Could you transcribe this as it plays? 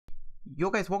Yo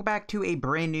guys, welcome back to a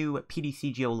brand new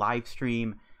PTCGO live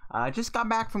stream. Just got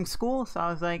back from school, so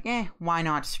I was like, why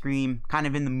not stream? Kind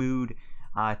of in the mood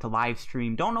to live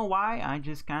stream. Don't know why, I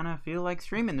just kind of feel like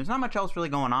streaming. There's not much else really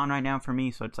going on right now for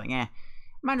me, so it's like,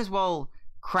 might as well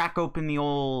crack open the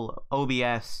old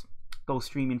OBS, go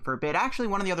streaming for a bit. Actually,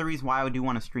 one of the other reasons why I do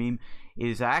want to stream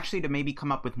is actually to maybe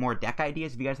come up with more deck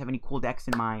ideas. If you guys have any cool decks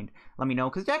in mind, let me know,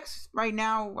 because decks right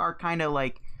now are kind of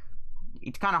like,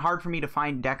 it's kind of hard for me to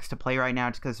find decks to play right now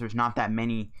just because there's not that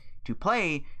many to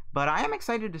play, but I am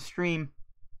excited to stream.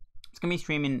 It's going to be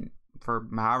streaming for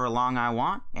however long I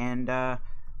want, and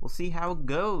we'll see how it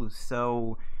goes.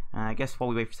 So I guess while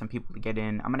we wait for some people to get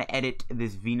in, I'm going to edit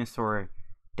this Venusaur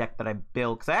deck that I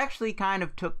built, because I actually kind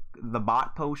of took the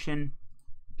bot potion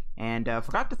and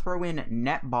forgot to throw in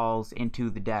net balls into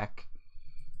the deck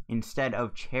instead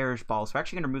of cherish balls. So we're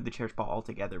actually going to remove the cherish ball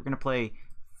altogether. We're going to play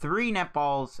 3 net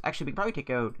balls. Actually, we can probably take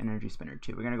out an energy spinner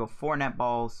too. We're going to go 4 net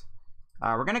balls.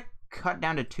 We're going to cut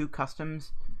down to 2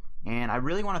 customs. And I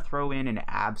really want to throw in an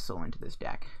Absol into this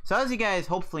deck. So as you guys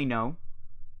hopefully know,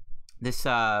 this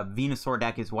Venusaur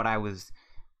deck is what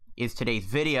is today's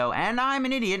video. And I'm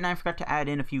an idiot and I forgot to add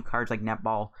in a few cards like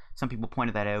netball. Some people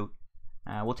pointed that out.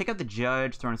 We'll take out the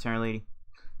Judge, throw in a Center Lady.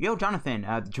 Yo, Jonathan,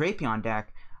 the Drapion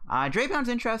deck. Drapion's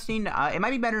interesting. It might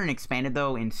be better in Expanded,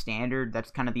 though, in Standard.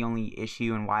 That's kind of the only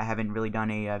issue and why I haven't really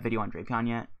done a video on Drapion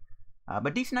yet.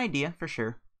 But decent idea, for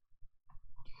sure.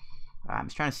 I'm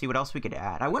just trying to see what else we could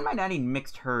add. I wouldn't mind adding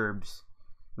mixed herbs.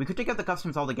 We could take out the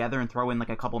customs altogether and throw in like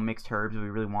a couple mixed herbs if we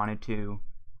really wanted to.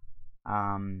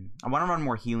 I want to run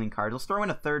more healing cards. Let's throw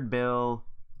in a 3rd Bill.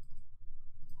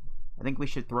 I think we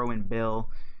should throw in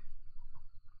Bill.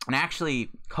 And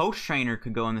actually, Coach Trainer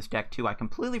could go in this deck too. I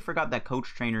completely forgot that Coach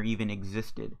Trainer even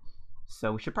existed.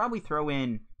 So we should probably throw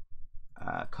in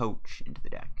Coach into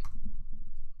the deck.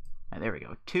 There we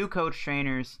go. 2 Coach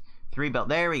Trainers, 3 Belt.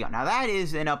 There we go. Now that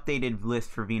is an updated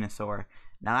list for Venusaur.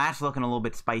 Now that's looking a little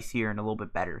bit spicier and a little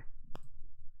bit better.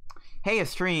 Hey, a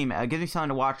stream. Gives me something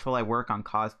to watch while I work on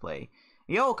cosplay.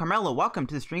 Yo, Carmelo, welcome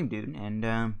to the stream, dude.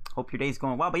 And hope your day's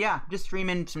going well. But yeah, just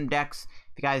streaming some decks.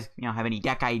 If you guys, have any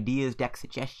deck ideas, deck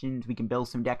suggestions, we can build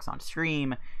some decks on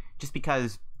stream. Just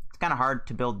because it's kind of hard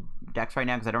to build decks right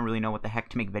now because I don't really know what the heck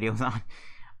to make videos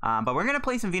on. But we're going to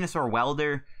play some Venusaur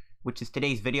Welder, which is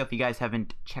today's video. If you guys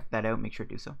haven't checked that out, make sure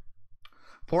to do so.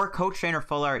 For Coach Trainer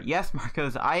Full Art, yes,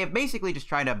 Marcos, I have basically just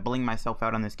tried to bling myself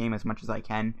out on this game as much as I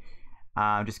can.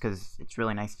 Just because it's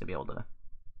really nice to be able to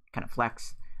kind of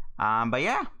flex. But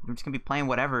yeah, we're just going to be playing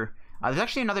whatever. There's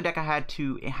actually another deck I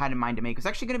had in mind to make. It's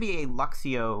actually going to be a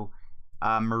Luxio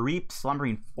Mareep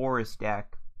Slumbering Forest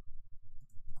deck.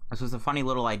 This was a funny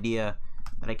little idea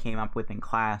that I came up with in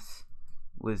class.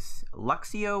 Was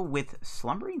Luxio with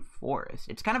Slumbering Forest.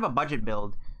 It's kind of a budget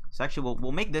build. So actually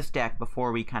we'll make this deck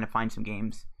before we kind of find some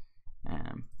games.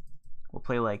 We'll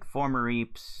play like 4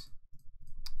 Mareeps.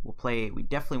 We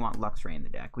definitely want Luxray in the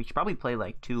deck. We should probably play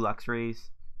like 2 Luxrays.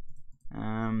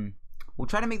 We'll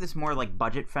try to make this more like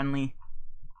budget friendly.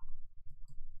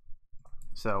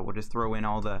 So we'll just throw in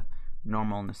all the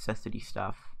normal necessity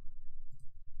stuff.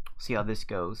 See how this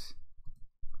goes.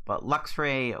 But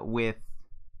Luxray with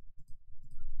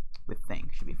thing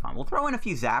should be fun. We'll throw in a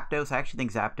few Zapdos. I actually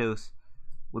think Zapdos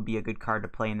would be a good card to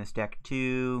play in this deck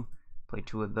too. Play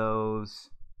 2 of those.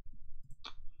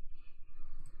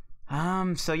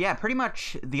 So yeah, pretty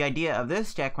much the idea of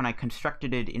this deck when I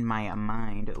constructed it in my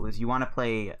mind was you want to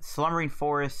play Slumbering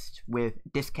Forest with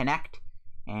Disconnect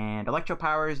and Electro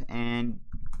Powers, and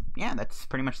yeah, that's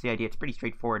pretty much the idea. It's a pretty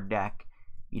straightforward deck.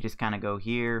 You just kind of go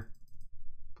here,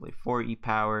 play 4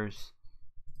 E-Powers,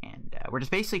 and we're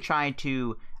just basically trying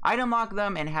to item lock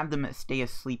them and have them stay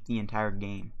asleep the entire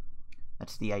game.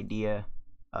 That's the idea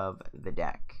of the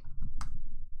deck.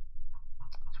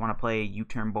 Just want to play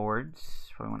U-turn boards.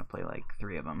 Probably want to play like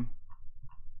 3 of them.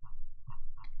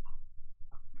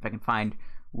 If I can find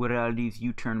what all these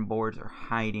U-turn boards are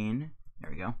hiding.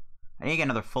 There we go. I need to get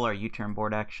another full art U-turn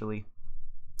board actually.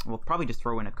 We'll probably just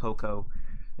throw in a Coco.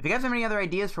 If you guys have any other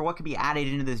ideas for what could be added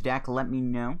into this deck, let me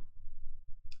know.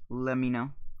 Let me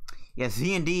know. Yes,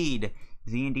 Z indeed,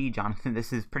 Jonathan.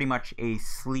 This is pretty much a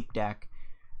sleep deck.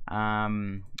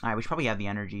 Alright, we should probably have the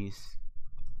energies.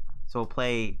 So we'll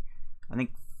play, I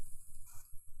think.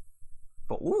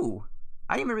 But ooh,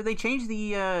 I didn't even really change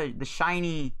the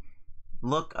shiny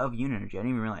look of Unit Energy. I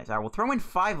didn't even realize. Alright, we'll throw in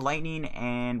 5 lightning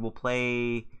and we'll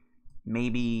play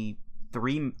maybe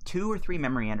 2 or 3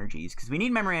 memory energies because we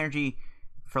need memory energy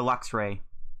for Luxray.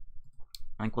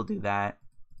 I think we'll do that.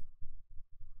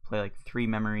 Play like 3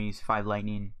 memories, 5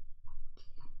 lightning.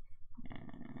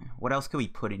 What else could we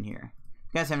put in here?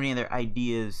 If you guys have any other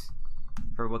ideas,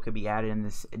 for what could be added in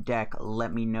this deck,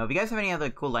 let me know. If you guys have any other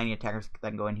cool lightning attackers that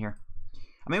can go in here.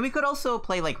 I mean, we could also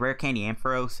play like Rare Candy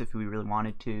Ampharos if we really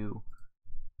wanted to.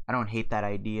 I don't hate that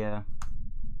idea.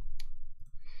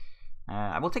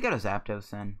 I will take out a Zapdos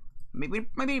then.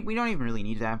 Maybe we don't even really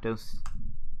need Zapdos.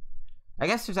 I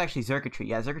guess there's actually Xurkitree.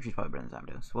 Yeah, Xurkitree's probably better than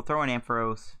Zapdos. We'll throw in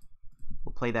Ampharos.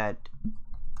 We'll play that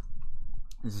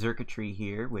Xurkitree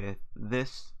here with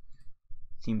this.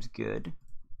 Seems good.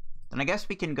 Then I guess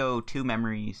we can go 2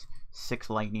 memories, 6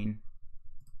 lightning.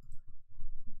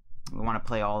 We want to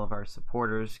play all of our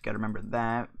supporters. Gotta remember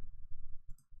that.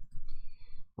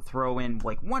 We'll throw in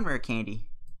like 1 rare candy.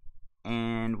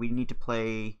 And we need to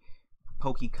play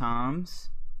Pokecoms.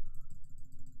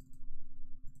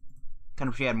 Kind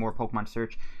of wish we had more Pokemon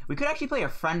search. We could actually play a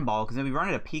friend ball, because if we run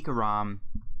it a Pikarom.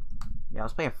 Yeah,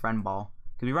 let's play a friend ball.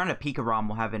 Because we run it a Pikarom,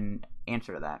 we'll have an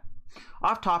answer to that.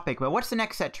 Off topic, but what's the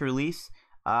next set to release?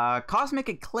 Cosmic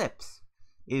Eclipse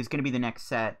is going to be the next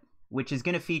set, which is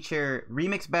going to feature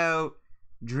Remix Bout,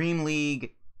 Dream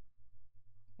League,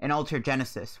 and Alter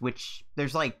Genesis, which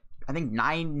there's like, I think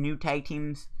 9 new tag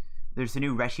teams. There's the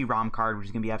new Reshiram card, which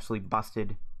is going to be absolutely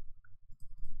busted.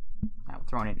 I'll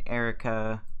throw in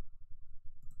Erica.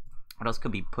 What else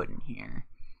could be put in here?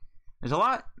 There's a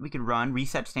lot we could run.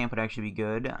 Reset Stamp would actually be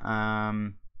good.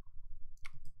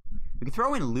 We could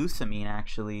throw in Lusamine,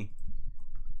 actually.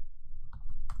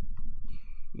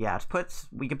 Yeah,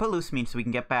 we can put Lusamine so we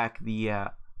can get back the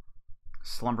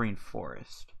Slumbering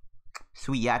Forest.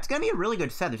 Sweet, yeah, it's going to be a really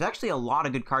good set. There's actually a lot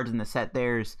of good cards in the set.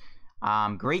 There's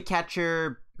Great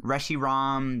Catcher,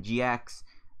 Reshiram, GX,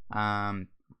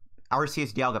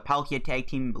 Arceus, Dialga, Palkia tag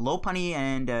team, Lopunny,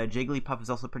 and Jigglypuff is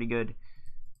also pretty good.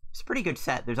 It's a pretty good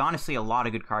set. There's honestly a lot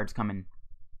of good cards coming.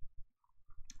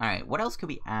 Alright, what else could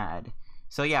we add?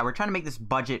 So yeah, we're trying to make this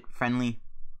budget friendly.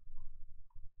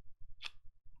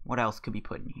 What else could be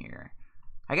put in here?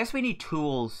 I guess we need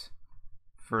tools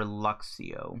for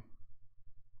Luxio.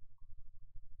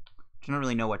 I don't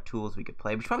really know what tools we could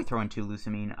play. We should probably throw in 2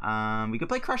 Lusamine. We could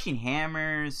play Crushing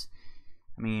Hammers.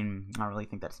 I mean, I don't really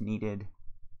think that's needed.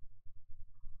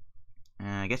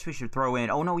 I guess we should throw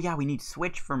in... Oh, no, yeah, we need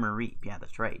Switch for Mareep. Yeah,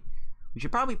 that's right. We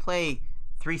should probably play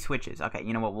 3 switches. Okay,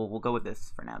 you know what? We'll go with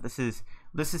this for now. This is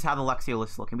how the Luxio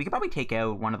list is looking. We could probably take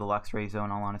out one of the Luxrays, though,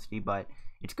 in all honesty, but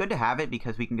it's good to have it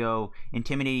because we can go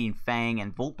Intimidating Fang,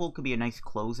 and Voltbolt could be a nice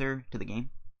closer to the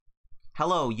game.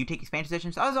 Hello, you take expansion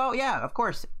suggestions? Oh, yeah, of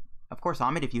course. Of course,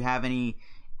 Ahmed, if you have any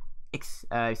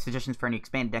suggestions for any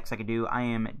expanded decks I could do, I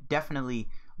am definitely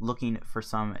looking for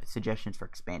some suggestions for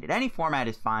expanded. Any format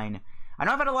is fine. I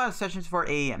know I've had a lot of suggestions for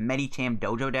a Medicham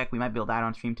Dojo deck. We might build that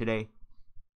on stream today.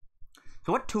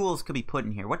 So what tools could be put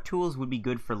in here? What tools would be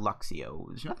good for Luxio?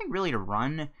 There's nothing really to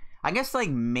run. I guess like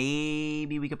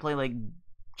maybe we could play like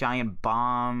Giant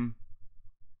Bomb.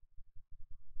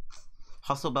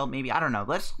 Hustle Belt maybe. I don't know.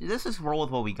 Let's just roll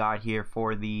with what we got here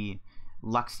for the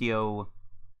Luxio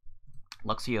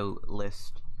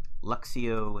list.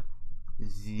 Luxio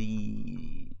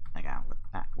Z. I got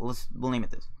that. We'll name it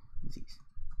this. Z's.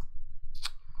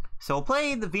 So we'll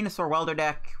play the Venusaur Welder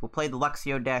deck. We'll play the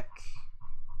Luxio deck.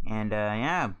 And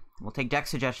yeah, we'll take deck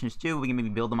suggestions too. We can maybe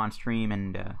build them on stream,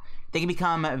 and they can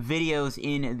become videos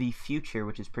in the future,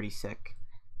 which is pretty sick.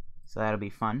 So that'll be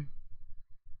fun.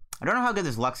 I don't know how good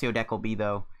this Luxio deck will be,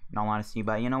 though, in all honesty,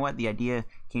 but you know what? The idea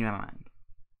came to my mind.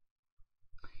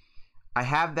 I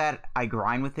have that. I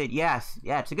grind with it. Yes.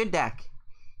 Yeah, it's a good deck.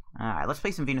 Alright, let's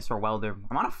play some Venusaur Welder.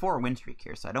 I'm on a 4-win streak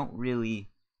here, so I don't really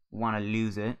want to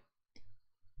lose it.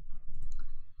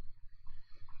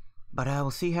 But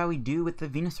we'll see how we do with the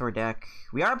Venusaur deck.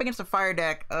 We are up against a fire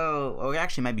deck. Oh, it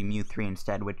actually might be Mew 3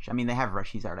 instead, which, I mean, they have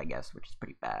Reshizard, I guess, which is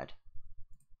pretty bad.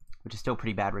 Which is still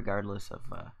pretty bad regardless of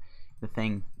the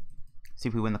thing. See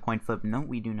if we win the coin flip. No,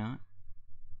 we do not.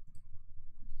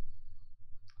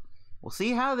 We'll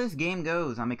see how this game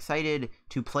goes. I'm excited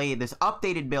to play this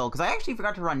updated build, because I actually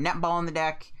forgot to run Netball in the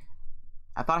deck.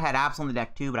 I thought I had Apps on the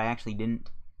deck too, but I actually didn't.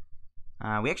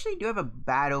 We actually do have a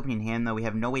bad opening hand, though. We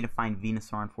have no way to find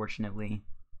Venusaur, unfortunately.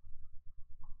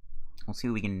 We'll see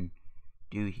what we can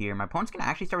do here. My opponent's going to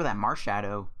actually start with that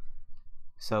Marshadow,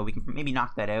 so we can maybe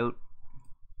knock that out.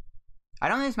 I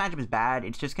don't think this matchup is bad.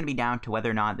 It's just going to be down to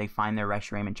whether or not they find their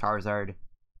Reshiram and Charizard.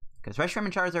 Because Reshiram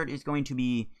and Charizard is going to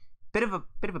be a bit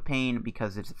of a pain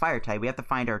because it's a fire type. We have to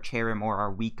find our Cherim or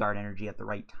our Weak Guard energy at the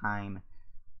right time.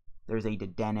 There's a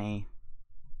Dedenne.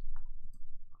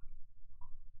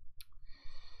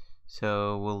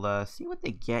 So we'll see what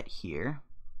they get here.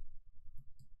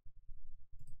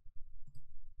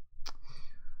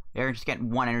 They're just getting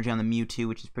 1 energy on the Mewtwo,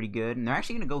 which is pretty good. And they're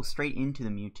actually going to go straight into the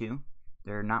Mewtwo.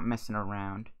 They're not messing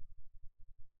around.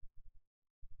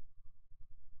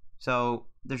 So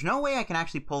there's no way I can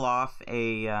actually pull off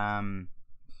a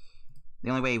the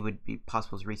only way it would be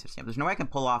possible is reset stamp. There's no way I can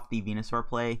pull off the Venusaur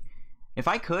play. If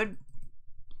I could,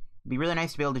 it'd be really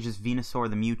nice to be able to just Venusaur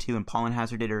the Mewtwo and Pollen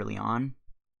Hazard it early on.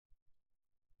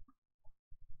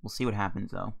 We'll see what happens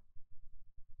though.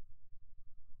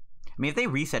 I mean, if they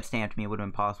reset stamped me, it would have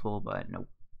been possible, but nope.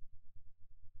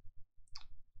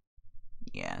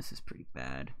 Yeah, this is pretty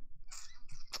bad.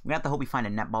 We have to hope we find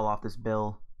a netball off this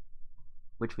bill,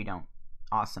 which we don't.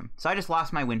 Awesome. So I just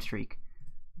lost my win streak.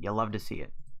 You'll love to see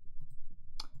it.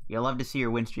 You'll love to see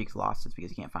your win streaks lost. It's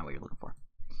because you can't find what you're looking for.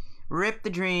 Rip the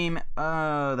dream.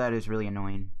 Oh, that is really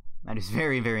annoying. That is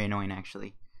very, very annoying,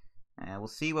 actually. We'll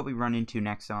see what we run into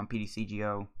next on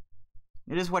PTCGO.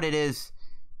 It is what it is.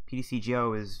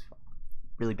 PTCGO is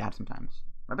really bad sometimes.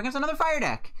 We're up against another fire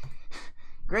deck.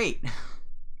 Great.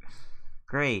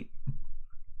 Great.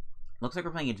 Looks like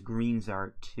we're playing against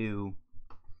Greenzart too.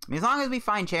 I mean, as long as we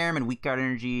find Cherrim and Weak Guard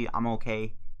Energy, I'm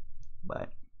okay.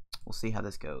 But we'll see how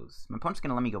this goes. My opponent's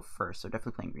gonna let me go first, so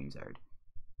definitely playing Greenzart.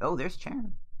 Oh, there's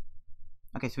Cherrim.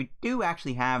 Okay, so we do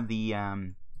actually have the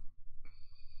turn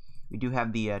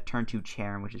 2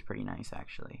 Cherrim, which is pretty nice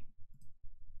actually.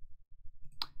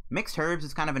 Mixed Herbs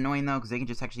is kind of annoying though, because they can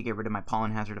just actually get rid of my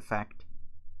Pollen Hazard effect.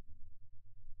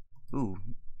 Ooh,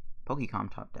 Pokecom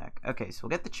top deck. Okay, so we'll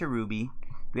get the Cherubi.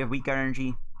 Do we have Weak Guard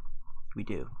Energy? We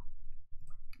do.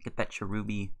 Get that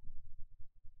Cherubi.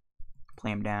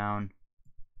 Play him down.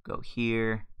 Go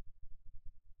here.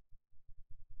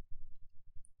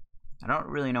 I don't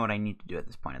really know what I need to do at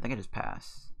this point. I think I just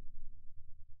pass.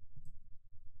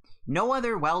 No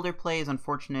other Welder play is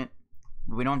unfortunate.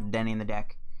 We don't have Denny in the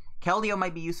deck. Keldeo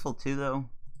might be useful too, though.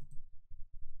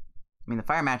 I mean, the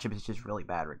fire matchup is just really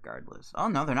bad regardless. Oh,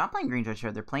 no, they're not playing Green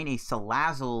Treasure. They're playing a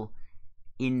Salazzle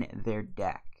in their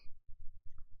deck.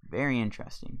 Very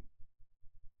interesting.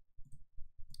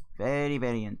 Very,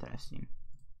 very interesting.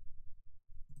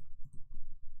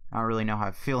 I don't really know how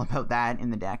I feel about that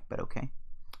in the deck, but okay.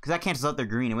 Because that cancels out their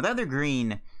green. And without their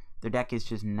green, their deck is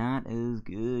just not as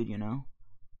good, you know?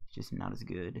 It's just not as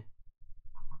good.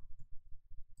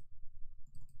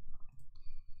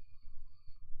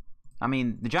 I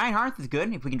mean, the Giant Hearth is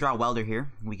good. If we can draw Welder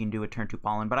here, we can do a turn 2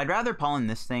 Pollen. But I'd rather Pollen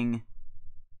this thing.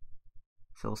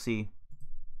 So we'll see.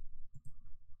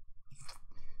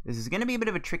 This is going to be a bit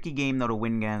of a tricky game, though, to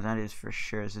win, guys. That is for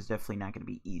sure. This is definitely not going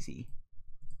to be easy.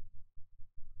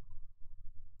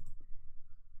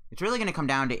 It's really going to come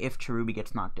down to if Cherubi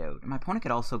gets knocked out. My opponent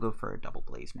could also go for a Double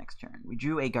Blaze next turn. We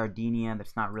drew a Gardenia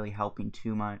that's not really helping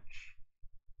too much.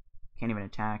 Can't even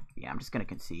attack. Yeah, I'm just going to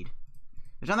concede.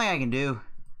 There's nothing I can do.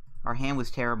 Our hand was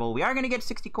terrible. We are going to get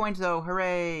 60 coins, though.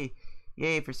 Hooray!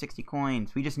 Yay for 60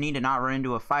 coins. We just need to not run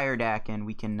into a fire deck, and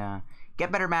we can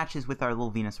get better matches with our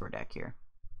little Venusaur deck here.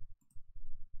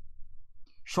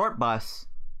 Short bus.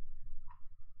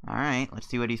 Alright, let's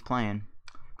see what he's playing.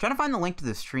 I'm trying to find the link to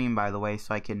the stream, by the way,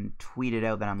 so I can tweet it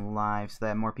out that I'm live so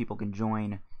that more people can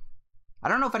join. I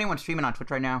don't know if anyone's streaming on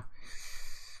Twitch right now,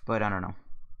 but I don't know.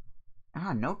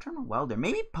 Ah, no Terminal Welder.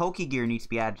 Maybe Pokegear needs to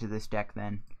be added to this deck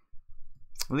then.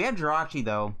 We had Jirachi,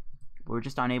 though. We're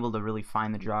just unable to really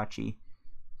find the Jirachi,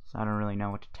 so I don't really know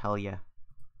what to tell you.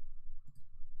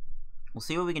 We'll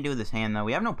see what we can do with this hand, though.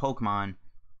 We have no Pokemon.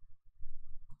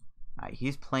 Alright,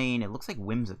 he's playing, it looks like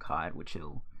Whimsicott, which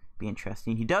will be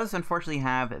interesting. He does, unfortunately,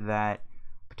 have that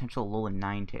potential Alolan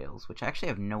Ninetales, which I actually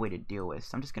have no way to deal with,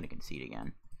 so I'm just going to concede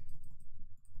again.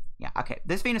 Yeah, okay.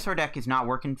 This Venusaur deck is not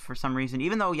working for some reason,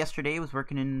 even though yesterday it was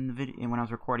working in the video when I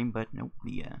was recording, but nope,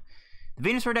 the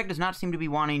Venusaur deck does not seem to be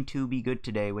wanting to be good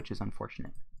today, which is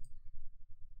unfortunate.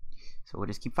 So we'll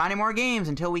just keep finding more games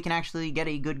until we can actually get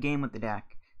a good game with the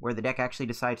deck, where the deck actually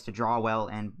decides to draw well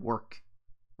and work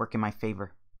in my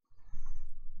favor.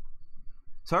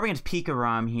 So we're against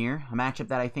Pikarom here, a matchup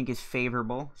that I think is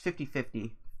favorable.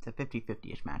 50-50. It's a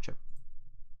 50-50-ish matchup.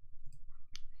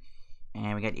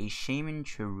 And we got a Shaman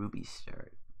Cherubi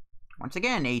start. Once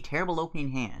again, a terrible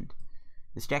opening hand.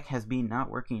 This deck has been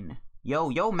not working. Yo,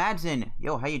 Madsen!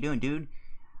 Yo, how you doing, dude?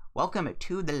 Welcome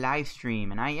to the live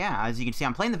stream. And yeah, as you can see,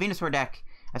 I'm playing the Venusaur deck.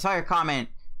 I saw your comment.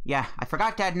 Yeah, I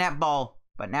forgot to add Netball,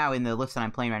 but now in the list that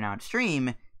I'm playing right now on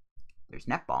stream, there's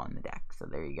Netball in the deck, so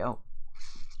there you go.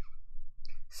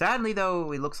 Sadly,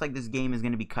 though, it looks like this game is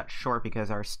going to be cut short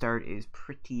because our start is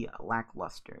pretty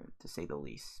lackluster, to say the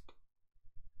least.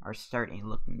 Our start ain't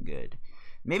looking good.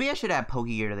 Maybe I should add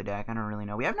Pokegear to the deck. I don't really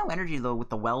know. We have no energy, though, with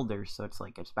the Welder, so it's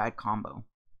like it's a bad combo.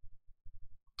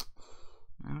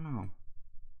 I don't know.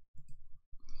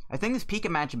 I think this Pika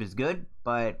matchup is good,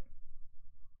 but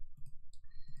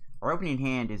our opening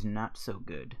hand is not so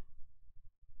good.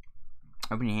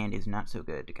 Opening hand is not so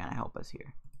good to kind of help us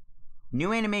here.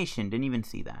 New animation. Didn't even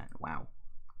see that. Wow.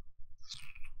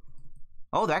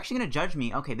 Oh, they're actually going to judge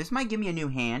me. Okay, this might give me a new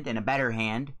hand and a better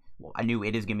hand. Well, I knew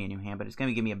it is giving me a new hand, but it's going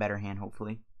to give me a better hand,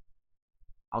 hopefully.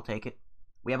 I'll take it.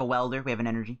 We have a welder. We have an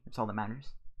energy. That's all that matters.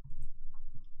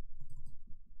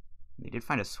 They did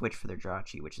find a switch for their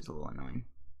Jirachi, which is a little annoying.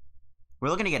 We're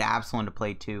looking to get Absol into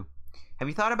play, too. Have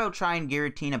you thought about trying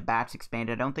Giratina Bats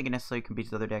Expanded? I don't think it necessarily competes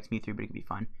with other decks, Mew 3, but it could be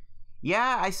fun.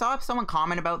 Yeah, I saw someone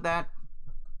comment about that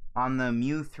on the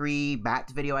Mew 3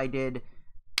 Bats video I did.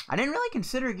 I didn't really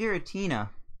consider Giratina,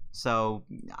 so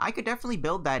I could definitely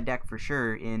build that deck for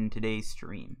sure in today's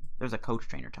stream. There's a Coach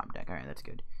Trainer top deck. Alright, that's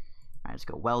good. Alright, let's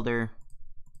go Welder.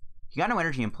 You got no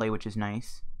energy in play, which is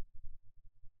nice.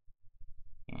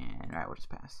 And, alright, we'll just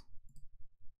pass.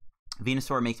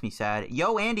 Venusaur makes me sad.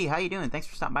 Yo, Andy, how you doing? Thanks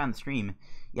for stopping by on the stream.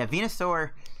 Yeah,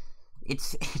 Venusaur,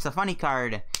 it's a funny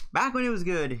card. Back when it was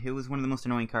good, it was one of the most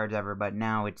annoying cards ever, but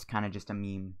now it's kind of just a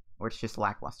meme. Or it's just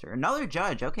lackluster. Another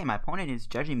judge. Okay, my opponent is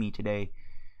judging me today.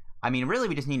 I mean, really,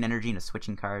 we just need an energy and a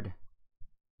switching card.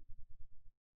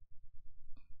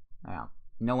 Well,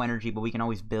 no energy, but we can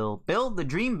always build. The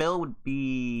dream build would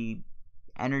be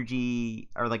energy,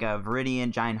 or like a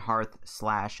Viridian Giant Hearth /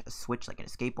 a switch, like a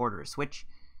skateboard or a switch.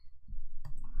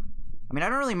 I mean, I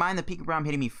don't really mind the Pika Braum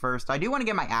hitting me first. I do want to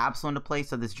get my Absol into play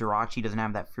so this Jirachi doesn't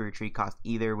have that free retreat cost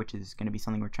either, which is going to be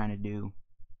something we're trying to do.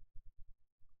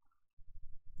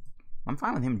 I'm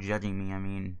fine with him judging me. I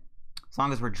mean, as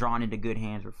long as we're drawn into good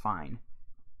hands, we're fine.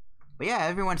 But yeah,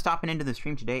 everyone stopping into the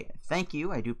stream today, thank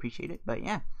you. I do appreciate it. But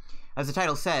yeah, as the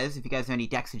title says, if you guys have any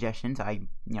deck suggestions, I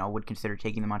would consider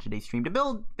taking them on today's stream to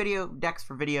build video decks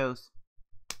for videos.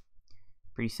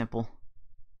 Pretty simple.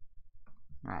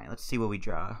 All right, let's see what we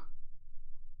draw.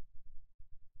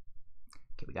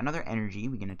 Okay, we got another energy.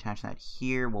 We can attach that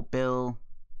here. We'll build.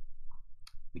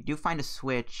 We do find a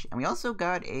switch, and we also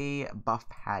got a buff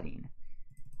padding.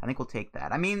 I think we'll take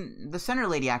that. I mean, the center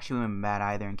lady actually wouldn't be bad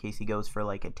either in case he goes for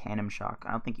like a tandem shock.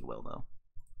 I don't think he will, though.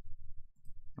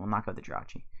 We'll knock out the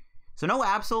Jirachi. So no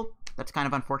Absol. That's kind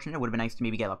of unfortunate. It would have been nice to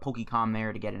maybe get a Pokecom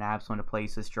there to get an Absol into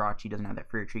place. This Jirachi doesn't have that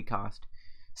free retreat cost.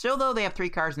 Still, though, they have 3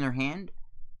 cards in their hand.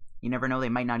 You never know. They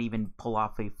might not even pull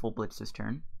off a full blitz this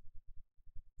turn.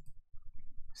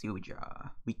 See what we draw.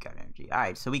 Weak card energy.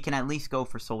 Alright, so we can at least go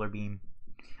for Solar Beam.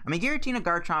 I mean, Giratina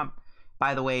Garchomp,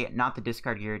 by the way, not the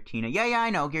discard Giratina. Yeah, I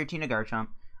know, Giratina Garchomp.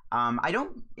 I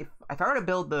don't, if I were to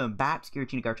build the Bats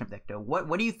Giratina Garchomp deck, though,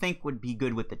 what do you think would be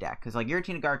good with the deck? Because, like,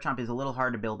 Giratina Garchomp is a little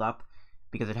hard to build up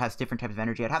because it has different types of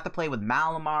energy. I'd have to play with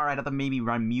Malamar. I'd have to maybe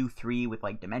run Mew 3 with,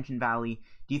 like, Dimension Valley.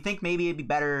 Do you think maybe it'd be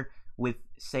better with,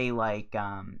 say, like,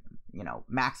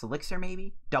 Max Elixir,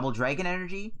 maybe? Double Dragon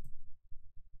Energy?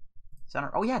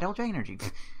 Oh, yeah, Double Dragon Energy.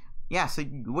 Yeah, so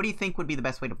what do you think would be the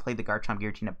best way to play the Garchomp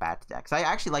Giratina Bats deck? 'Cause I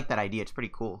actually like that idea. It's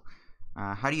pretty cool.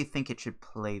 How do you think it should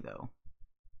play, though?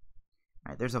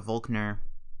 Alright, there's a Volkner.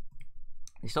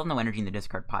 They still have no energy in the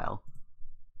discard pile.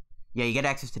 Yeah, you get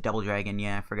access to Double Dragon.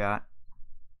 Yeah, I forgot.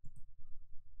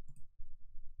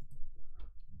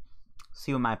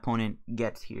 See what my opponent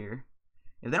gets here.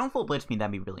 If they don't full blitz me,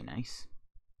 that'd be really nice.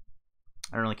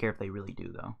 I don't really care if they really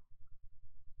do, though.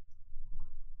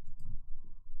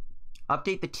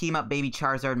 Update the Team Up Baby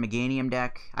Charizard Meganium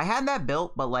deck. I had that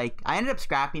built, but like I ended up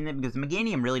scrapping it because the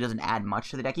Meganium really doesn't add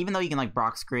much to the deck. Even though you can like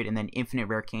Brock's Grit and then infinite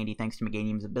rare candy thanks to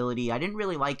Meganium's ability, I didn't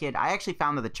really like it. I actually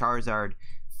found that the Charizard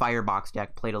Firebox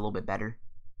deck played a little bit better.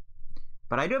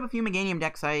 But I do have a few Meganium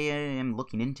decks I am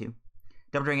looking into.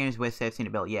 Double Dragon is with, I've seen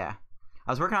it built. Yeah,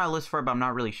 I was working on a list for it, but I'm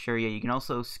not really sure yet. You can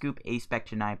also scoop A-Spec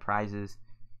to deny prizes.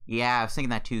 Yeah, I was thinking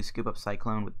that too. Scoop up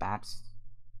Cyclone with Bats.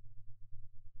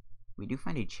 We do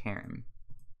find a Cherim.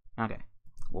 Okay.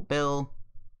 We'll Bill.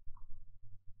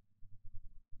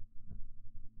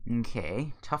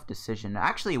 Okay. Tough decision.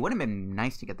 Actually, it would have been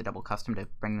nice to get the double custom to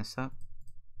bring this up.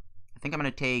 I think I'm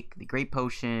going to take the Great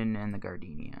Potion and the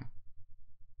Gardenia.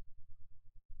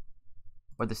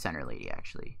 Or the Center Lady,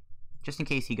 actually. Just in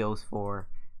case he goes for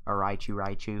a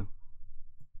Raichu.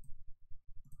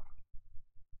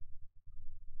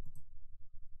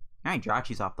 Alright,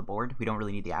 Jirachi's off the board. We don't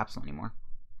really need the Absol anymore.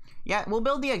 Yeah, we'll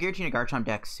build the Giratina Garchomp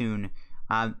deck soon.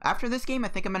 After this game, I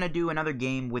think I'm going to do another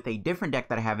game with a different deck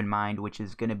that I have in mind, which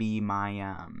is going to be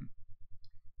my,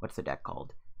 what's the deck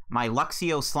called? My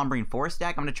Luxio Slumbering Forest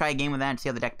deck. I'm going to try a game with that and see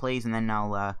how the deck plays, and then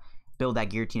I'll build that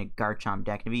Giratina Garchomp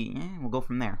deck. We'll go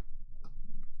from there.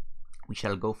 We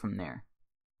shall go from there.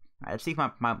 Alright, let's see if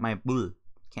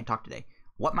can't talk today.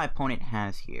 What my opponent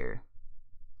has here.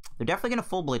 They're definitely going to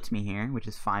full blitz me here, which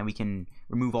is fine. We can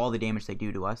remove all the damage they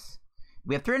do to us.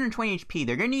 We have 320 HP.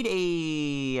 They're going to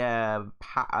need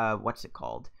a, what's it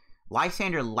called?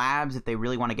 Lysander Labs, if they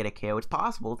really want to get a KO, it's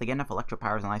possible. If they get enough Electro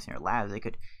Powers on Lysander Labs, they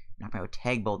could knock me out with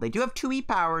Tag Bolt. They do have 2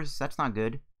 E-Powers. That's not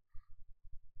good.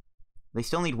 They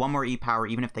still need 1 more E-Power,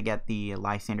 even if they get the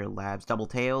Lysander Labs. Double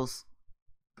Tails.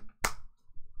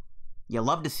 You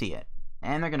love to see it.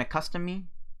 And they're going to custom me.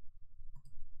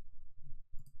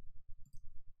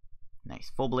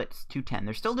 Nice. Full Blitz, 210.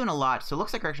 They're still doing a lot, so it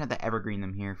looks like we're actually going to have to evergreen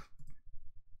them here.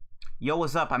 Yo,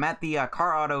 what's up? I'm at the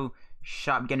car auto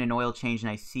shop getting an oil change, and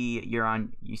I see you're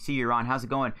on. How's it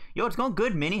going? Yo, it's going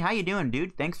good, Minnie. How you doing,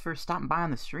 dude? Thanks for stopping by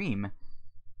on the stream.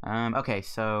 Okay,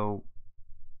 so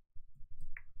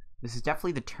this is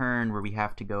definitely the turn where we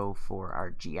have to go for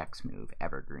our GX move,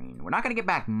 Evergreen. We're not going to get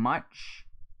back much.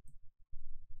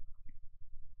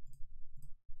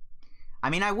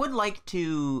 I mean, I would like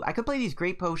to... I could play these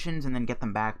Great Potions and then get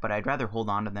them back, but I'd rather hold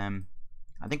on to them.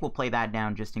 I think we'll play that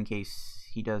down just in case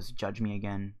he does judge me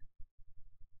again.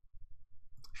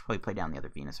 Should probably play down the other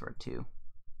Venusaur too.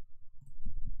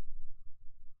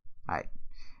 Alright.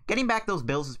 Getting back those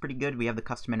bills is pretty good. We have the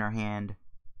custom in our hand.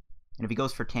 And if he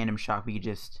goes for Tandem Shock, we could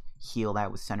just heal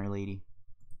that with Center Lady.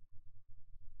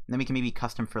 And then we can maybe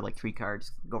custom for like 3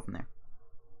 cards. Go from there.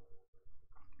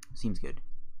 Seems good.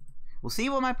 We'll see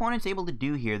what my opponent's able to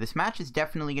do here. This match is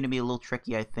definitely going to be a little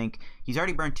tricky, I think. He's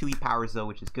already burned 2 E-Powers, though,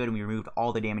 which is good, and we removed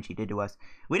all the damage he did to us.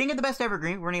 We didn't get the best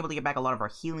Evergreen. We weren't able to get back a lot of our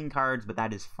healing cards, but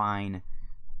that is fine.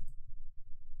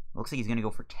 Looks like he's going to go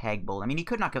for Tag Bolt. I mean, he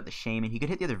could knock out the Shaman. He could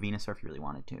hit the other Venusaur if he really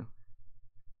wanted to.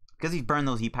 Because he's burned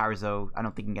those E-Powers, though, I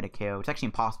don't think he can get a KO. It's actually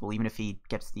impossible, even if he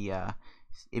gets the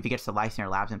Lysander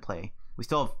Labs in play. We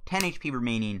still have 10 HP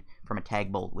remaining from a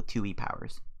Tag Bolt with 2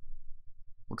 E-Powers.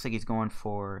 Looks like he's going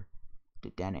for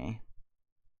Dedenne.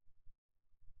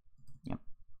 Yep.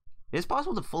 It is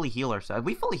possible to fully heal ourselves. If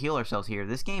we fully heal ourselves here,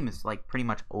 this game is like pretty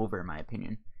much over in my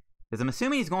opinion. Because I'm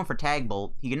assuming he's going for Tag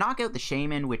Bolt. He can knock out the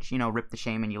Shaman, which, you know, rip the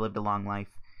Shaman, you lived a long life.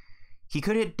 He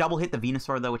could double hit the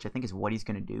Venusaur though, which I think is what he's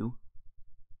going to do.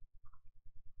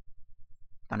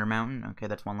 Thunder Mountain. Okay,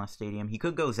 that's 1 less stadium. He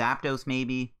could go Zapdos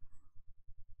maybe.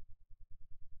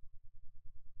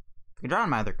 If we draw on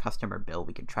my other customer bill,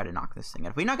 we could try to knock this thing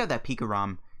out. If we knock out that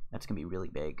Pikarom, that's going to be really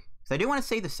big. So I do want to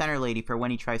save the Center Lady for when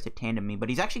he tries to tandem me, but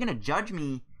he's actually going to judge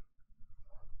me.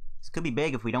 This could be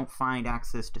big if we don't find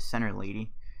access to Center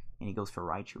Lady. And he goes for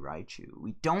Raichu.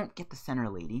 We don't get the Center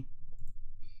Lady.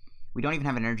 We don't even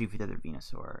have an energy for the other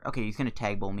Venusaur. Okay, he's going to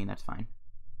Tag Bolt me, that's fine.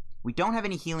 We don't have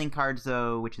any healing cards,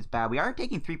 though, which is bad. We are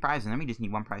taking 3 prizes, and then we just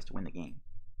need 1 prize to win the game.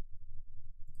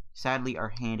 Sadly, our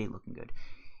hand ain't looking good.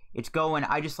 It's going.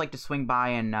 I just like to swing by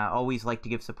and always like to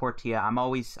give support to you. I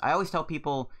always tell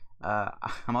people...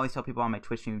 I'm always tell people on my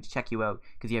Twitch stream to check you out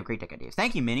because you have great deck ideas.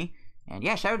 Thank you, Minnie. And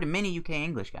yeah, shout out to Minnie UK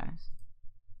English, guys.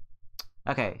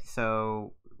 Okay,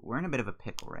 so we're in a bit of a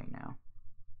pickle right now.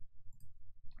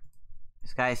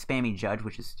 This guy is spamming Judge,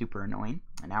 which is super annoying.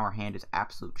 And now our hand is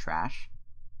absolute trash.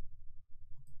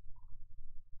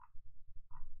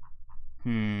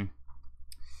 We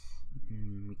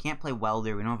can't play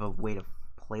Welder. We don't have a way to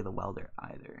play the Welder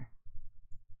either.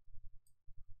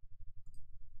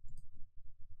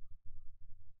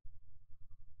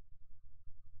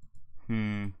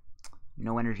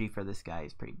 No energy for this guy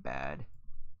is pretty bad.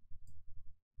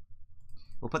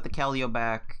 We'll put the Keldeo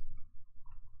back.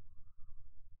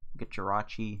 Get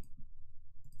Jirachi.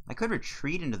 I could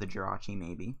retreat into the Jirachi,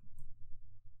 maybe.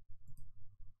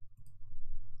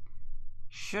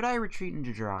 Should I retreat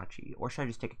into Jirachi? Or should I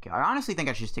just take a kill? I honestly think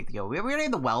I should just take the kill. We already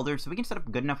have the Welder, so we can set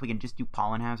up good enough we can just do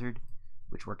Pollen Hazard,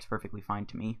 which works perfectly fine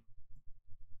to me.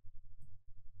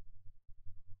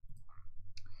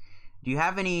 Do you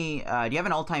have any, do you have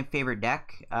an all-time favorite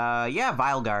deck? Yeah,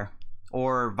 Vilgar.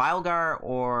 Or,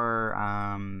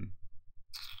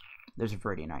 there's a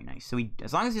Viridian. Alright, nice. So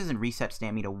as long as he doesn't reset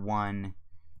Stamina to 1,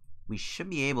 we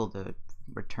should be able to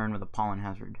return with a Pollen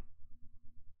Hazard.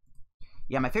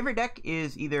 Yeah, my favorite deck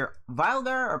is either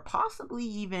Vilgar or possibly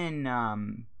even, I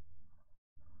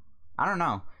don't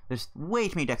know. There's way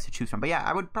too many decks to choose from. But yeah,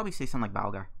 I would probably say something like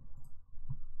Vilgar.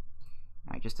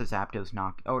 Alright, just a Zapdos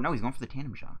knock. Oh, no, he's going for the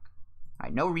Tandem Shock.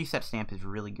 Alright, no reset stamp is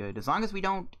really good. As long as we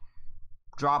don't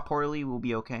draw poorly, we'll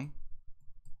be okay.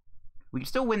 We can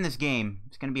still win this game.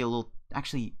 It's going to be a little...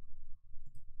 Actually...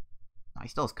 No, he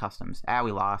still has customs. Ah,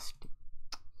 we lost.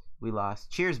 We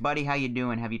lost. Cheers, buddy. How you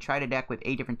doing? Have you tried a deck with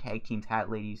 8 different tag teams, Hat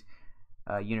Ladies,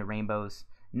 Unit Rainbows?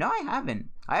 No, I haven't.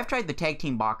 I have tried the tag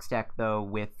team box deck, though,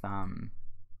 with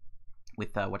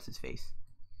what's his face?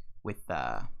 With,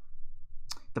 the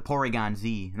Porygon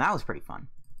Z. And that was pretty fun.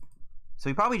 So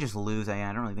we probably just lose. I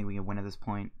don't really think we can win at this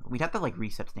point. We'd have to, like,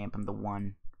 reset stamp him to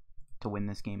 1 to win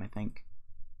this game, I think.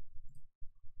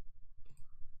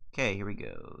 Okay, here we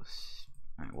go.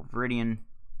 Alright, well, Viridian.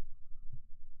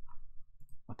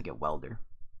 have to get Welder.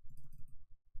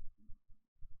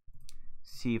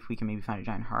 See if we can maybe find a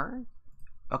giant heart.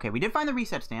 Okay, we did find the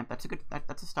reset stamp. That's a good.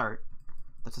 That's a start.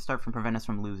 That's a start from prevent us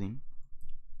from losing.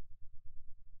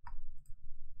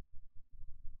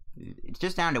 It's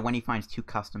just down to when he finds 2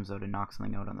 customs though to knock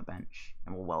something out on the bench,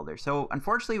 and we'll Welder. So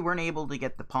unfortunately, we weren't able to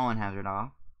get the pollen hazard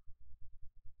off.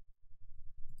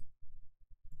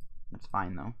 That's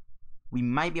fine though. We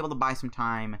might be able to buy some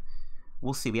time.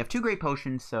 We'll see. We have 2 great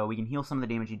potions, so we can heal some of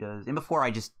the damage he does. And before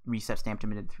I just reset stamped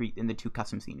him in the 2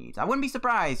 customs he needs. I wouldn't be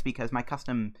surprised because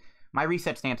my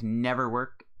reset stamps never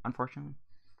work, unfortunately.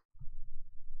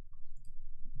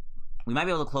 We might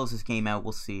be able to close this game out.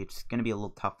 We'll see. It's going to be a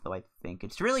little tough, though, I think.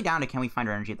 It's really down to can we find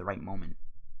our energy at the right moment.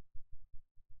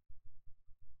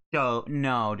 So,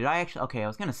 no. Did I actually... Okay, I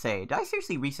was going to say, did I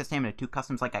seriously reset stamp into 2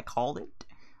 customs like I called it?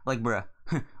 Like, bruh.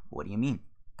 What do you mean?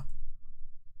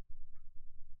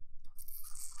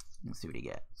 Let's see what he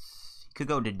gets. He could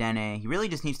go to Dene. He really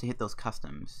just needs to hit those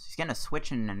customs. He's getting a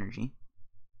switch in energy.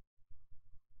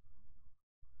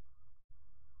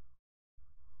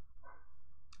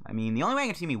 I mean, the only way I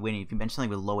can see me winning if you bench something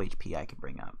with low HP I could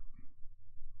bring up.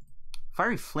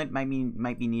 Fiery Flint might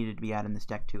be needed to be added in this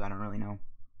deck too. I don't really know.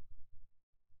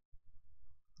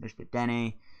 There's the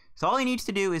Dene. So all he needs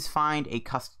to do is find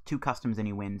 2 customs and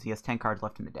he wins. He has 10 cards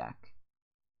left in the deck.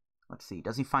 Let's see.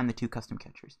 Does he find the 2 custom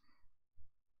catchers?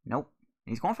 Nope.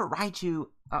 He's going for Raichu.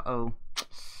 Uh-oh.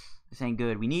 This ain't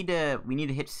good. We need to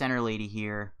hit Center Lady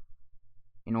here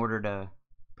in order to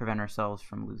prevent ourselves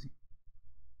from losing.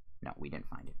 No, we didn't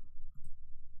find it.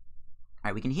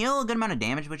 Alright, we can heal a good amount of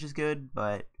damage, which is good,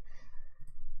 but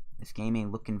this game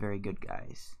ain't looking very good,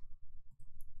 guys.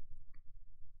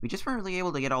 We just weren't really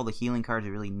able to get all the healing cards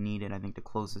we really needed, I think, to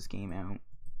close this game out.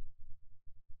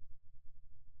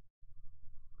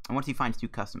 And once he finds 2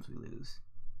 customs, we lose.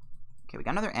 Okay, we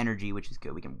got another energy, which is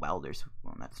good. We can Welder, so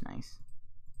well, that's nice.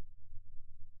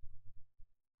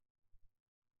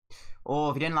 Oh,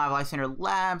 if he didn't have Life Center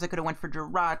Labs, I could have went for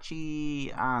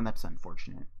Jirachi. That's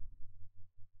unfortunate.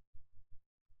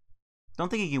 Don't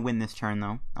think he can win this turn,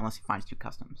 though, unless he finds 2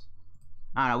 customs.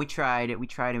 I don't know, we tried and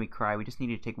we cried. We just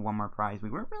needed to take 1 more prize. We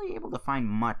weren't really able to find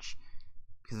much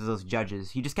because of those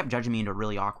judges. He just kept judging me into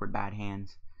really awkward bad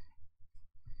hands.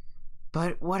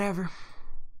 But, whatever.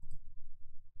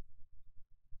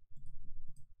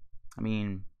 I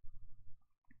mean,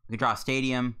 we could draw a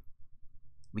Stadium.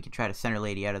 We could try to Center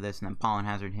Lady out of this and then Pollen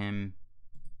Hazard him,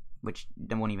 which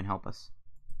then won't even help us.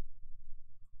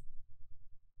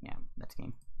 Yeah, that's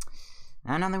game.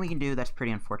 Nothing we can do. That's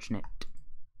pretty unfortunate.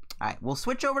 Alright, we'll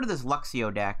switch over to this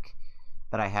Luxio deck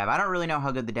that I have. I don't really know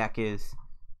how good the deck is,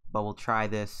 but we'll try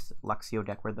this Luxio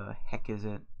deck. Where the heck is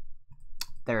it?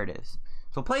 There it is.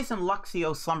 So we'll play some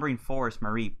Luxio Slumbering Forest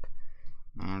Mareep,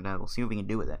 and we'll see what we can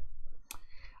do with it.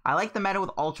 I like the meta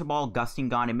with Ultra Ball, Gusting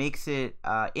Gone. It makes it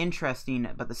interesting,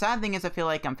 but the sad thing is I feel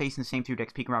like I'm facing the same 3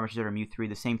 decks, Pika Roberts or Mew 3,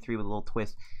 the same 3 with a little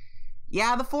twist.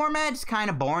 Yeah, the format's kind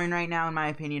of boring right now in my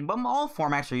opinion, but all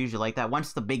formats are usually like that.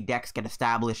 Once the big decks get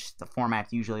established, the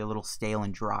format's usually a little stale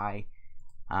and dry.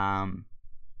 I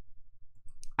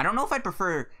don't know if I'd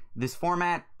prefer this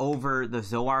format over the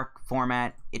Zoark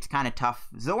format. It's kind of tough.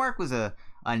 Zoark was a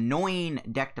annoying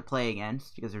deck to play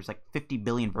against because there's like 50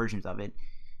 billion versions of it.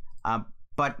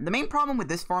 But the main problem with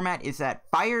this format is that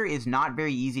fire is not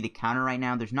very easy to counter right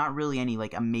now. There's not really any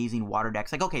like amazing water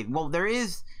decks. Like, okay, well, there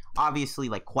is obviously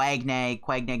like Quagnag.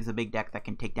 Quagnag is a big deck that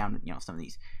can take down, you know, some of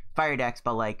these fire decks.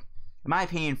 But like, in my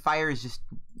opinion, fire is just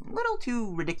a little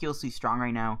too ridiculously strong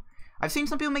right now. I've seen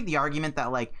some people make the argument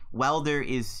that like Welder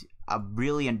is a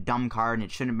really dumb card and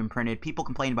it shouldn't have been printed. People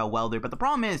complain about Welder, but the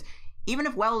problem is, even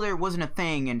if Welder wasn't a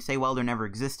thing and say Welder never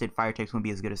existed, fire types wouldn't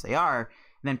be as good as they are.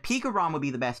 Then Pikarom would be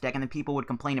the best deck, and then people would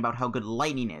complain about how good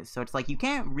Lightning is. So it's like, you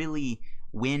can't really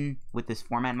win with this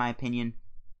format, in my opinion.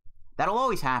 That'll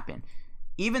always happen.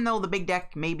 Even though the big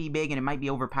deck may be big and it might be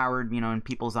overpowered, you know, in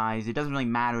people's eyes, it doesn't really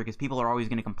matter because people are always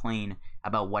going to complain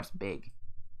about what's big.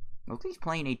 Well, he's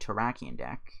playing a Terrakion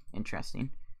deck. Interesting.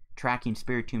 Terrakion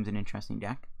Spiritomb is an interesting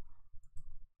deck.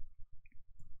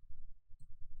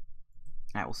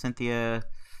 Alright, well, Cynthia...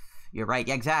 You're right,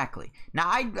 yeah, exactly. Now,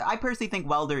 I personally think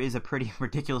Welder is a pretty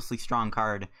ridiculously strong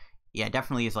card. Yeah, it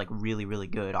definitely is, like, really, really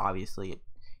good, obviously.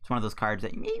 It's one of those cards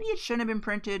that maybe it shouldn't have been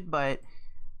printed, but,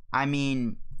 I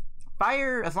mean,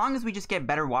 fire, as long as we just get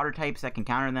better water types that can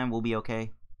counter them, we'll be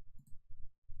okay.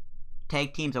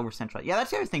 Tag teams over central. Yeah,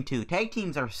 that's the other thing, too. Tag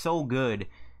teams are so good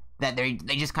that they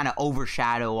just kind of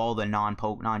overshadow all the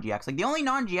non-GX. Like, the only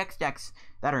non-GX decks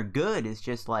that are good is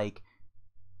just, like,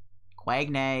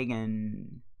 Quagnag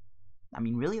and... I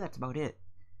mean, really, that's about it.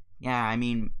 Yeah, I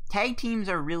mean, tag teams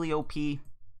are really OP.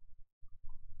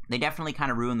 They definitely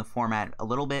kind of ruin the format a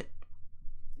little bit.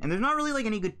 And there's not really like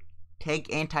any good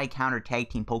anti-counter tag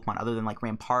team Pokemon other than like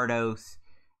Rampardos,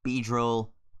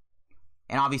 Beedrill,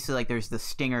 and obviously like there's the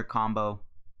Stinger combo.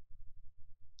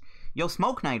 Yo,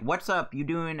 Smoke Knight, what's up? You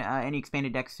doing any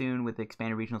expanded decks soon with the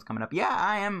expanded regionals coming up? Yeah,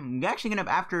 I am. I'm actually gonna,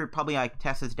 after probably I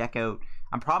test this deck out,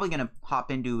 I'm probably gonna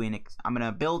hop into I'm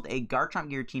gonna build a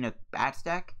Garchomp Giratina Bats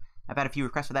deck. I've had a few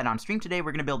requests for that on stream today.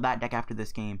 We're gonna build that deck after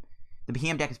this game. The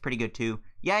Behemoth deck is pretty good too.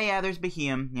 Yeah, there's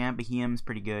Behemoth. Yeah, Behemoth's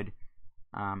pretty good.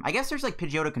 I guess there's like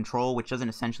Pidgeotto Control, which doesn't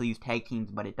essentially use tag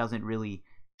teams, but it doesn't really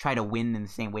try to win in the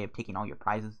same way of taking all your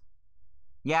prizes.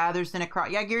 Yeah, there's the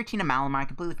yeah, Giratina Malamar. I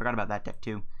completely forgot about that deck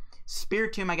too.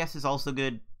 Spiritomb, I guess, is also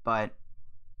good, but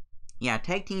yeah,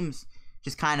 tag teams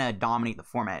just kind of dominate the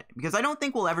format because I don't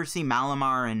think we'll ever see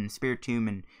Malamar and Spiritomb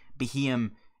and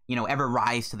Behemoth, you know, ever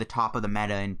rise to the top of the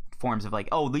meta in forms of like,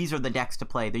 oh, these are the decks to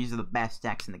play. These are the best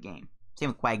decks in the game. Same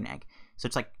with Quagnag. So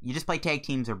it's like you just play tag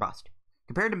teams or bust.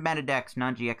 Compared to meta decks,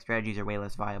 non-GX strategies are way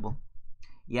less viable.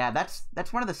 Yeah, that's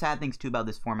one of the sad things too about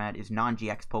this format is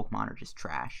non-GX Pokemon are just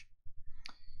trash.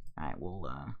 All right, we'll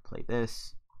play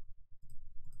this.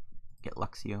 Get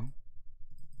Luxio.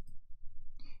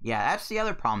 Yeah, that's the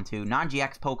other problem too.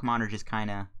 Non-GX Pokemon are just kind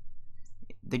of...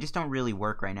 They just don't really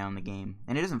work right now in the game.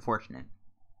 And it is unfortunate.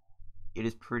 It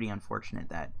is pretty unfortunate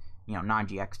that, you know,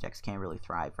 non-GX decks can't really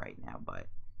thrive right now. But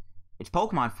it's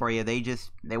Pokemon for you.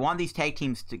 They want these tag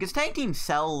teams to... Because tag teams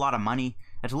sell a lot of money.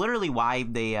 That's literally why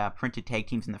they printed tag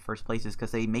teams in the first place, is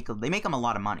because they make them a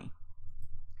lot of money.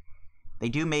 They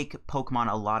do make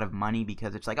Pokemon a lot of money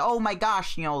because it's like, oh my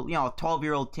gosh, you know,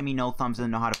 12-year-old Timmy No Thumbs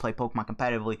doesn't know how to play Pokemon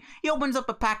competitively. He opens up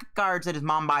a pack of cards that his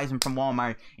mom buys him from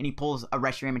Walmart, and he pulls a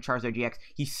Reshiram and Charizard GX.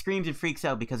 He screams and freaks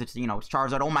out because it's, you know, it's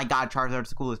Charizard. Oh my god, Charizard's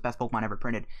the coolest, best Pokemon ever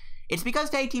printed. It's because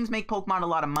tag teams make Pokemon a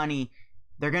lot of money.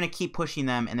 They're gonna keep pushing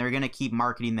them, and they're gonna keep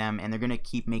marketing them, and they're gonna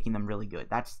keep making them really good.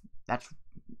 That's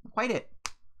quite it.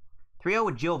 3-0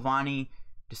 with Giovanni.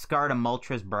 Discard a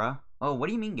Moltres, bruh. Oh, what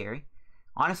do you mean, Gary?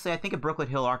 Honestly, I think a Brooklet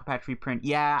Hill Aqua Patch reprint.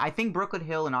 Yeah, I think Brooklet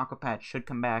Hill and Aqua Patch should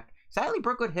come back. Sadly,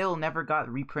 Brooklet Hill never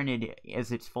got reprinted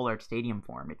as its full art stadium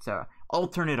form. It's a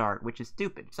alternate art, which is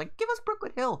stupid. It's like, give us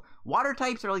Brooklet Hill. Water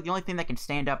types are like the only thing that can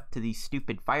stand up to these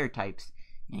stupid fire types.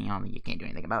 You know, you can't do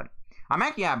anything about it.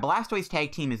 Yeah, Blastoise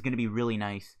tag team is going to be really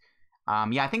nice.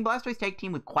 Yeah, I think Blastoise tag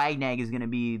team with Quagnag is going to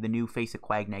be the new face of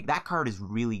Quagnag. That card is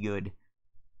really good.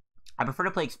 I prefer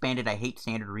to play Expanded. I hate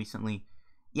Standard recently.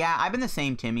 Yeah, I've been the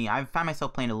same, Timmy. I've found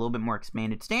myself playing a little bit more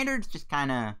Expanded. Standard's just kind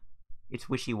of... It's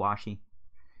wishy-washy.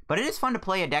 But it is fun to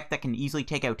play a deck that can easily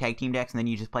take out tag team decks, and then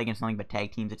you just play against nothing but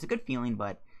tag teams. It's a good feeling,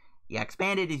 but... Yeah,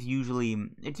 Expanded is usually...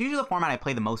 It's usually the format I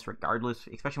play the most regardless,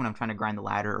 especially when I'm trying to grind the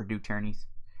ladder or do tourneys.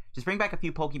 Just bring back a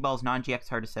few Pokeballs. Non-GX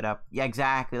hard to set up. Yeah,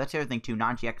 exactly. That's the other thing, too.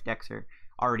 Non-GX decks are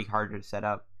already harder to set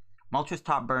up. Moltres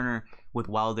top burner with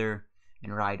Welder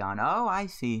and Rhydon. Oh, I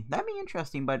see. That'd be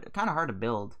interesting, but kind of hard to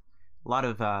build. A lot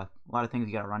of things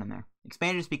you gotta run in there.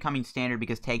 Expanded is becoming standard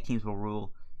because tag teams will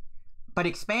rule. But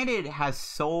Expanded has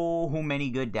so many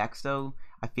good decks, though.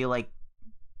 I feel like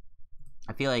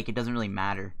it doesn't really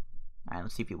matter. Alright,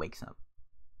 let's see if he wakes up.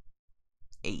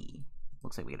 Hey,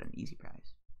 looks like we got an easy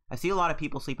prize. I see a lot of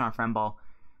people sleeping on Friend Ball.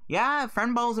 Yeah,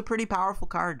 Friend Ball is a pretty powerful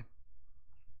card.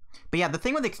 But yeah, the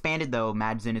thing with Expanded, though,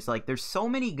 Madsen, is like there's so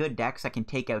many good decks that can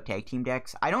take out tag team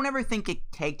decks. I don't ever think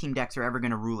tag team decks are ever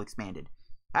going to rule Expanded.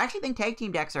 I actually think tag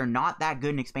team decks are not that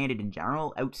good in Expanded in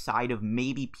general, outside of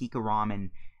maybe Pikarom and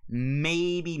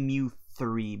maybe Mew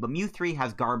 3. But Mew 3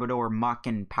 has Garbodor, Muck,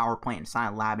 and Power Plant, and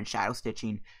Silent Lab, and Shadow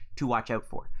Stitching to watch out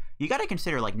for. You gotta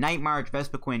consider, like, Night March,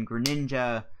 Vespiquen,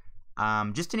 Greninja,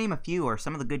 just to name a few, are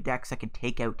some of the good decks that can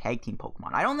take out tag team Pokemon.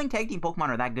 I don't think tag team Pokemon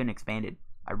are that good in Expanded.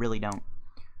 I really don't.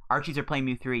 Archies are playing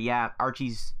Mew 3. Yeah,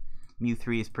 Archie's Mew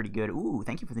 3 is pretty good. Ooh,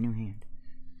 thank you for the new hand.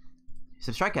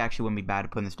 Substrike actually wouldn't be bad to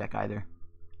put in this deck either.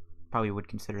 Probably would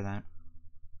consider that.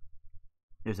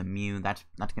 There's a Mew. That's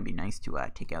gonna be nice to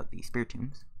take out the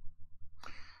Spiritombs.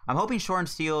 I'm hoping Shore and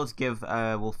Steels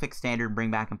will fix standard and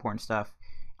bring back important stuff.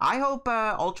 I hope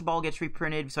Ultra Ball gets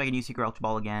reprinted so I can use Secret Ultra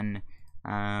Ball again.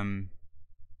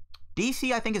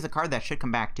 DC I think is a card that should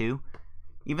come back too.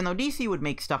 Even though DC would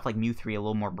make stuff like Mew 3 a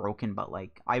little more broken, but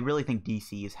like I really think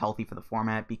DC is healthy for the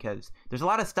format because there's a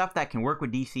lot of stuff that can work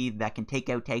with DC that can take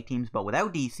out tag teams, but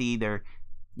without DC they're,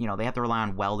 you know, they have to rely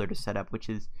on Welder to set up, which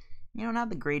is, you know, not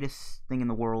the greatest thing in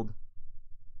the world.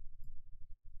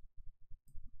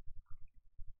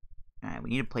 Alright, we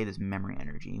need to play this Memory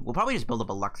Energy. We'll probably just build up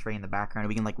a Luxray in the background.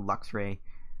 We can, like, Luxray.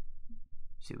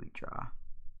 See what we draw.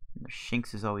 And the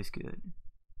Shinx is always good.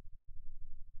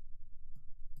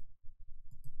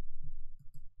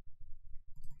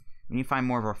 We need to find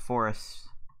more of our forests.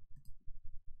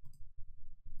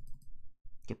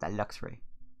 Skip that Luxray.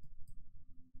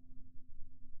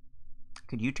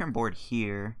 Could U-turn board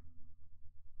here.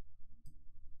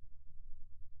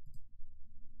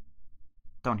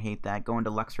 Don't hate that. Go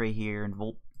into Luxray here and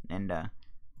Volt and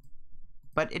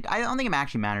but I don't think it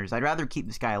actually matters. I'd rather keep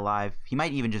this guy alive. He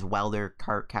might even just Welder,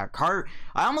 Cart.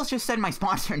 I almost just said my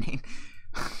sponsor name.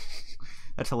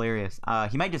 That's hilarious.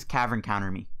 He might just Cavern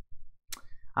counter me.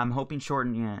 I'm hoping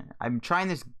shorten. Yeah, I'm trying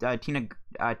this Tina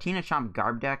Chomp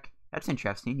Garb deck. That's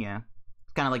interesting. Yeah,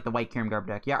 it's kind of like the White Kyurem Garb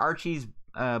deck. Yeah, Archie's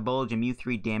Bulge and Mew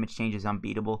 3 damage change is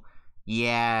unbeatable.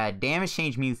 Yeah, damage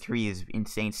change Mew 3 is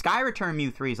insane. Sky Return Mew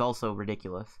 3 is also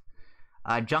ridiculous.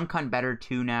 Junk Hunt better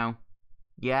too now.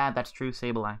 Yeah, that's true.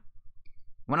 Sableye.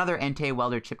 One other Entei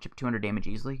Welder Chip 200 damage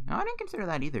easily. No, I didn't consider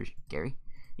that either, Gary.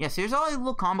 Yeah, so there's all these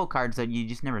little combo cards that you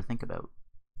just never think about.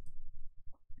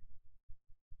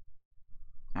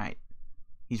 Alright.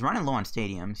 He's running low on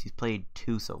stadiums. He's played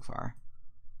 2 so far.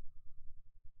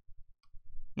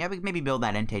 Yeah, we could maybe build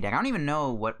that Entei deck. I don't even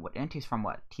know what Entei's from.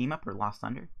 What? Team Up or Lost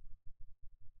Thunder?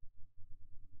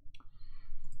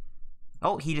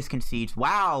 Oh, he just concedes.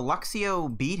 Wow,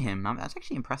 Luxio beat him. That's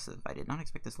actually impressive. I did not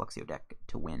expect this Luxio deck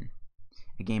to win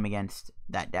a game against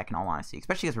that deck, in all honesty.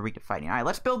 Especially as we're weak to fighting. Alright,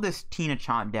 let's build this Tina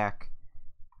Chomp deck.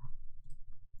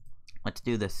 Let's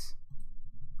do this.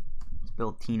 Let's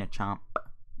build Tina Chomp.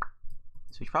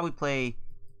 So we should probably play...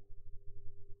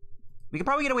 We could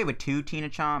probably get away with 2 Tina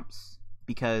Chomps,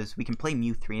 because we can play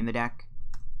Mew 3 in the deck.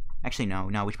 Actually, no,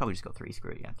 we should probably just go 3. Screw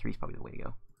it. Yeah, 3 is probably the way to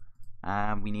go.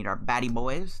 We need our batty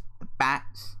boys, the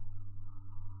bats.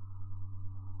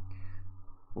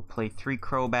 We'll play 3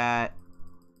 Crobat.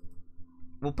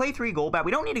 We'll play 3 Golbat.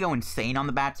 We don't need to go insane on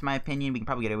the bats, in my opinion. We can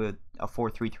probably get away with a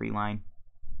 4-3-3 line.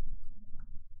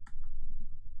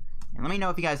 And let me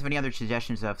know if you guys have any other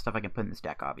suggestions of stuff I can put in this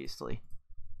deck, obviously.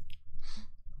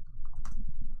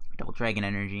 Double Dragon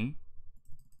Energy.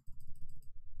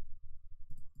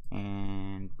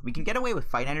 And we can get away with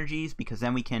Fight Energies, because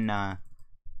then we can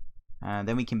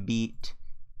beat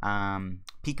Pikarom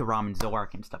and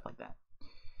Zoroark and stuff like that.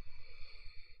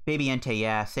 Baby Entei,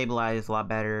 yeah. Sableye is a lot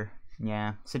better.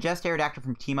 Yeah. Suggest Aerodactyl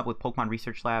from Team Up with Pokemon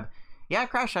Research Lab. Yeah,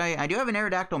 Crash, I do have an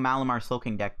Aerodactyl Malamar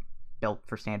Slowking deck built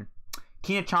for standard.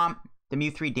 Tina Chomp, the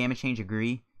Mew 3 damage change,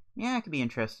 agree. Yeah, it could be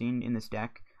interesting in this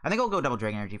deck. I think I'll go Double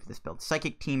Dragon Energy for this build.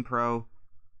 Psychic Team Pro.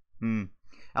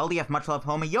 LDF, much love,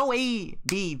 homie. Yo,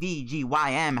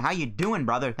 ADVGYM, how you doing,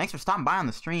 brother? Thanks for stopping by on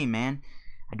the stream, man.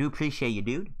 I do appreciate you,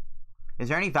 dude. Is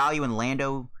there any value in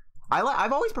Lando?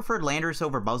 I've always preferred Landorus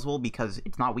over Buzzwole because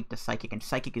it's not weak to Psychic, and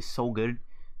Psychic is so good.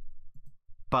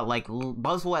 But, like,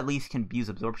 Buzzwole at least can use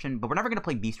Absorption, but we're never going to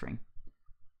play Beast Ring.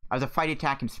 I was a Fight,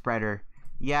 Attack, and Spreader.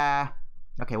 Yeah.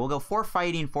 Okay, we'll go 4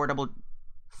 Fighting,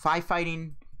 5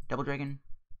 Fighting, Double Dragon.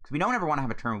 Because we don't ever want to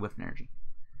have a turn with Energy.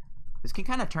 This can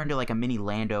kind of turn to, like, a mini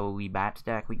Lando-y Bats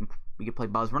deck. We can play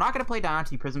Buzz. We're not going to play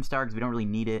Diancie Prism Star because we don't really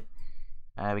need it.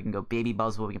 We can go Baby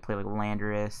Buzzwole. We can play like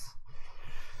Landorus.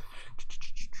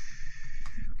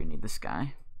 We're gonna need this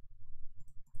guy.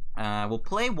 We'll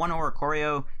play 1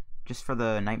 Oricorio just for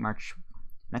the Night March.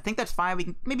 And I think that's fine. We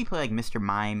can maybe play like Mr.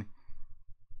 Mime.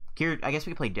 I guess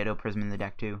we can play Ditto Prism in the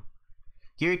deck too.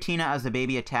 Giratina as the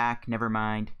baby attack. Never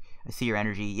mind. I see your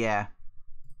energy. Yeah.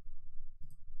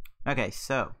 Okay,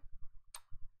 so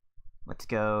let's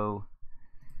go.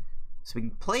 So we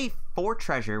can play 4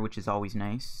 Treasure, which is always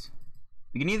nice.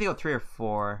 We can either go 3 or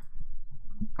 4.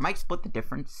 I might split the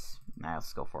difference. Nah,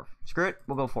 let's go 4. Screw it.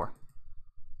 We'll go 4.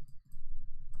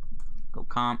 Go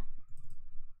Comp.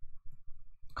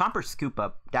 Comp or Scoop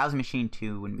Up. Dowsing Machine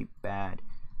 2 wouldn't be bad.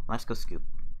 Let's go Scoop.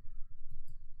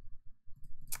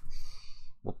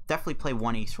 We'll definitely play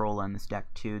 1 Acerola in this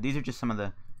deck too. These are just some of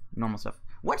the normal stuff.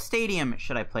 What stadium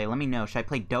should I play? Let me know. Should I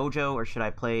play Dojo or should I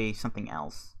play something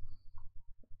else?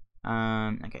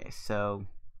 Okay, so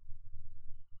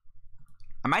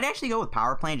I might actually go with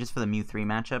Power Plant just for the Mew 3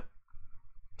 matchup,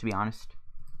 to be honest.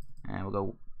 And we'll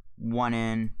go 1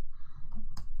 in.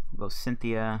 We'll go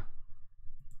Cynthia.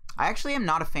 I actually am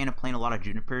not a fan of playing a lot of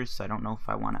Junipers, so I don't know if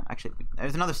I want to. Actually,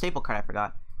 there's another staple card I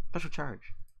forgot. Special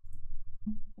Charge.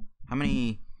 How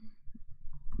many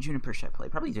Juniper should I play?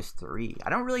 Probably just 3. I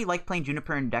don't really like playing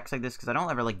Juniper in decks like this because I don't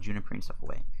ever like Junipering stuff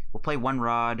away. We'll play 1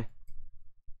 Rod.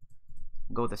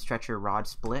 We'll go with a Stretcher Rod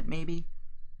split, maybe?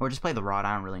 Or just play the Rod,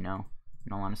 I don't really know,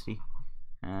 in all honesty.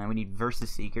 We need Versus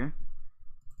Seeker.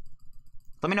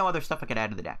 Let me know other stuff I could add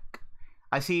to the deck.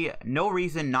 I see no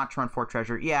reason not to run 4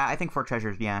 Treasure. Yeah, I think 4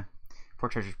 Treasures, yeah. 4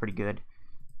 Treasures pretty good.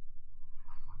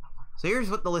 So here's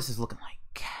what the list is looking like.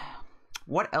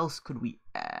 What else could we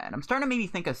add? I'm starting to maybe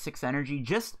think of 6 Energy,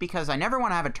 just because I never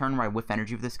want to have a turn where I whiff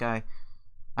Energy with this guy.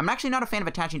 I'm actually not a fan of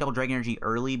attaching double dragon energy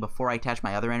early before I attach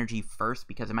my other energy first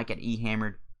because it might get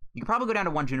E-hammered. You can probably go down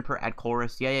to 1 Juniper, add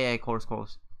Chorus. Yeah, Chorus.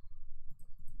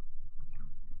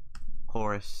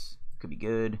 Chorus could be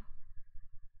good.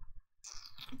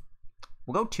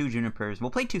 We'll go 2 Junipers.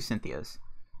 We'll play 2 Cynthias.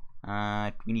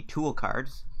 We need tool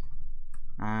cards.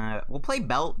 We'll play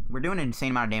Belt. We're doing an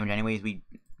insane amount of damage anyways. We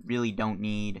really don't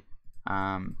need...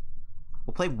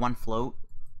 we'll play 1 Float.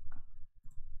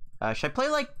 Should I play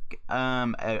like...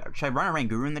 should I run a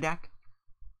Ranguru in the deck?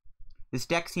 This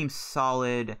deck seems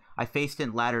solid. I faced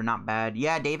it ladder, not bad.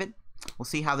 Yeah, David. We'll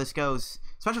see how this goes.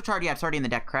 Special charge, yeah, it's already in the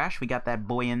deck crash. We got that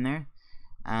boy in there.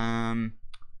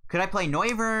 Could I play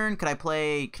Noivern? Could I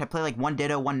play like 1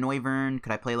 Ditto, 1 Noivern?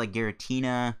 Could I play like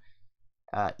Giratina?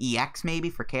 EX maybe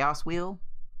for Chaos Wheel?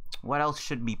 What else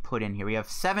should be put in here? We have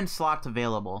 7 slots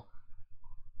available.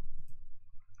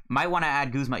 Might want to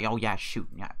add Guzma. Oh yeah, shoot.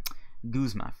 Yeah.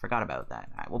 Guzma. Forgot about that.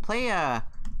 All right,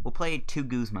 we'll play 2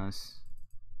 Guzmas.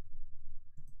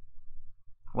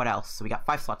 What else? So we got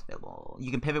 5 slots available.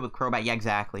 You can pivot with Crobat. Yeah,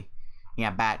 exactly.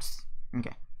 Yeah, bats.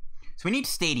 Okay. So we need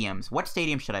stadiums. What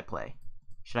stadium should I play?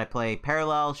 Should I play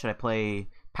Parallel? Should I play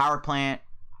Power Plant?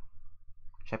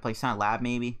 Should I play Silent Lab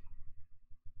maybe?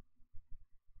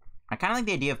 I kind of like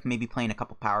the idea of maybe playing a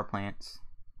couple Power Plants.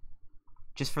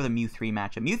 Just for the Mew 3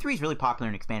 matchup. Mew 3 is really popular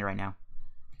in Expanded right now.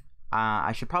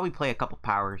 I should probably play a couple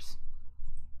Powers.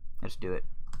 Let's do it.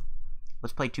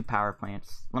 Let's play 2 Power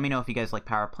Plants. Let me know if you guys like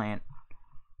Power Plant.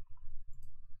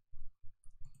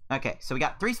 Okay, so we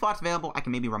got 3 slots available. I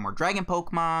can maybe run more Dragon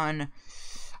Pokemon.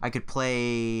 I could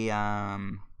play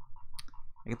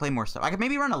more stuff. I could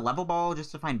maybe run a Level Ball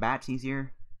just to find bats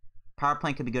easier. Power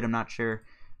Plant could be good, I'm not sure.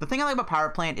 The thing I like about Power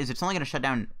Plant is it's only going to shut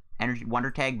down Energy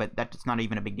Wonder Tag, but that's not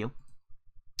even a big deal.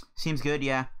 Seems good,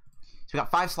 yeah. So we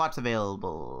got 5 slots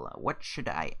available. What should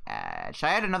I add? Should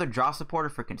I add another draw supporter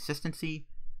for consistency?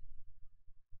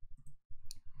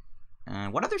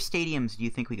 What other stadiums do you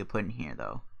think we could put in here,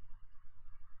 though?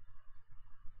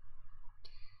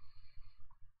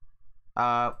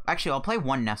 Actually, I'll play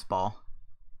 1 Nest Ball.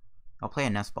 I'll play a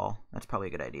Nest Ball. That's probably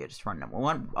a good idea. Just run number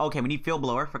 1. Okay, we need Field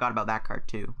Blower. Forgot about that card,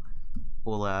 too.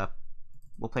 We'll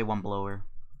play 1 Blower.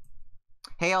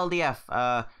 Hey,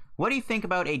 LDF. What do you think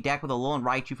about a deck with a Alolan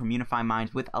Raichu from Unify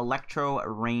Minds with Electro,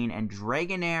 Rain, and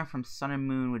Dragonair from Sun and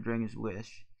Moon with Dragon's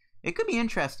Wish? It could be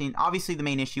interesting. Obviously, the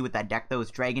main issue with that deck, though,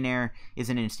 is Dragonair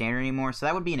isn't in Standard anymore, so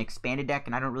that would be an expanded deck,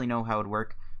 and I don't really know how it would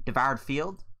work. Devoured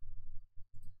Field?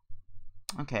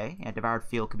 Okay, yeah, Devoured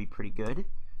Field could be pretty good.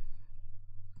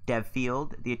 Dev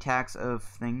Field, the attacks of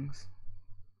things.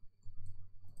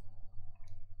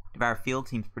 Devoured Field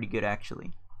seems pretty good, actually.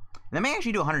 And that may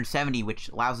actually do 170, which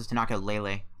allows us to knock out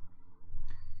Lele.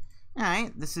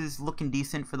 Alright, this is looking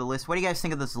decent for the list. What do you guys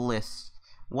think of this list?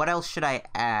 What else should I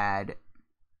add?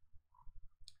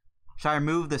 Should I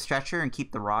remove the Stretcher and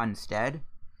keep the Raw instead?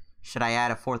 Should I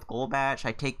add a 4th Golbat?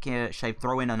 Should I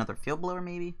throw in another Field Blower,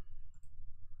 maybe?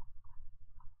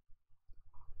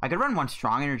 I could run 1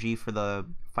 Strong Energy for the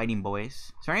Fighting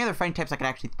Boys. Is there any other fighting types I could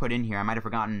actually put in here? I might have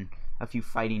forgotten a few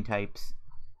fighting types.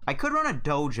 I could run a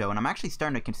Dojo, and I'm actually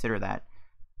starting to consider that.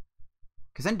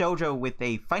 Because then Dojo with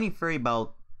a Fighting Fury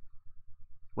Belt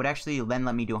would actually then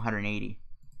let me do 180.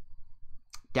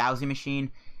 Dowsy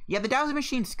Machine. Yeah, the Dowsy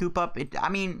Machine Scoop Up, I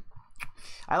mean,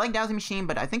 I like Dowsy Machine,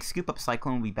 but I think Scoop Up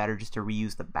Cyclone would be better just to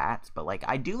reuse the bats. But, like,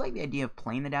 I do like the idea of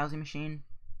playing the Dowsy Machine.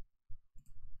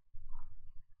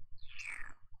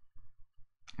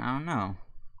 I don't know.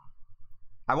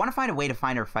 I want to find a way to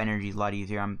find our fight energies a lot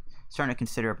easier. I'm starting to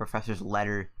consider a professor's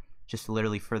letter just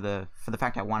literally for the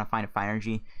fact I want to find a fight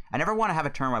energy. I never want to have a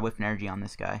turn where I whiff an energy on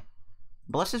this guy.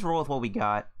 But let's just roll with what we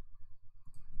got.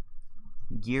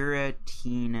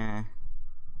 Giratina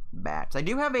bats. I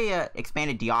do have a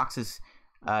expanded Deoxys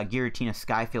Giratina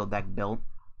Skyfield deck built.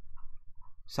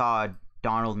 Saw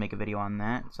Donald make a video on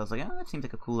that, so I was like, oh, that seems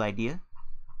like a cool idea.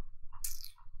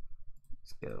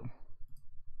 Let's go.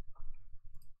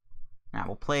 Now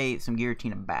we'll play some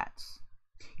Giratina bats.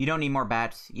 You don't need more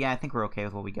bats. Yeah, I think we're okay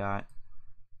with what we got.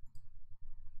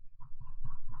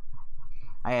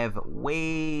 I have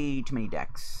way too many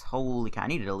decks. Holy cow, I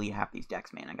need to delete half these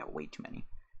decks, man. I got way too many.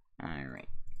 Alright.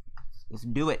 Let's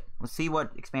do it. Let's see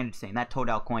what Expanded is saying. That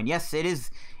Toadal coin. Yes, it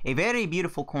is a very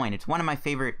beautiful coin. It's one of my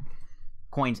favorite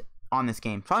coins on this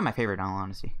game. Probably my favorite, in all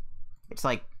honesty. It's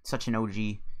like such an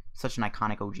OG, such an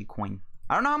iconic OG coin.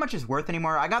 I don't know how much it's worth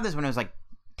anymore. I got this when it was like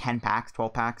 10 packs,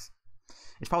 12 packs.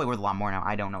 It's probably worth a lot more now.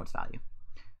 I don't know its value.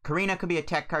 Karina could be a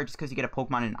tech card just because you get a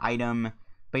Pokemon and an item,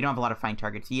 but you don't have a lot of fighting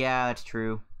targets. Yeah, that's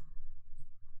true.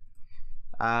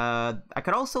 I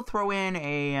could also throw in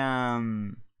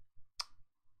a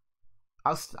I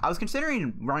was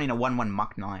considering running a 1-1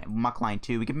 muck line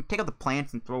too. We can take out the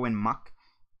plants and throw in muck.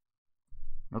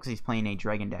 Looks like he's playing a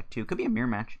dragon deck too. Could be a mirror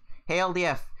match. Hey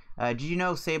LDF, did you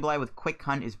know Sableye with Quick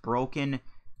Hunt is broken?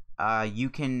 You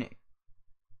can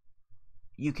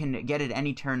get it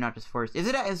any turn, not just first. Is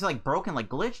it like broken, like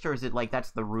glitched, or is it like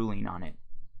that's the ruling on it?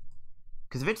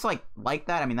 Because if it's like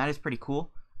that, I mean that is pretty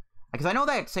cool. Because I know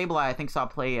that Sableye I think saw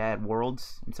play at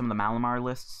Worlds in some of the Malamar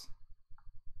lists.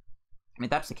 I mean,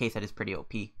 if that's the case, that is pretty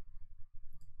OP. He's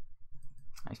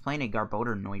playing a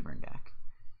Garbodor Noivern deck.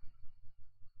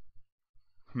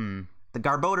 The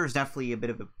Garbodor is definitely a bit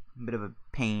of a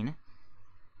pain.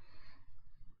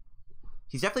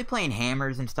 He's definitely playing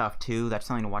hammers and stuff too. That's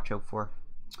something to watch out for.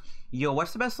 Yo,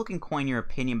 what's the best looking coin in your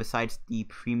opinion besides the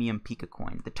premium Pika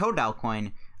coin? The Totodile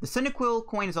coin. The Cyndaquil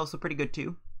coin is also pretty good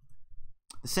too.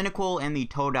 The Cyndaquil and the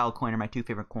Totodile coin are my two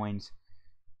favorite coins.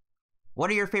 What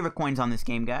are your favorite coins on this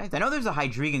game, guys? I know there's a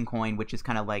Hydreigon coin, which is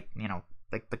kind of like, you know,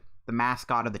 like the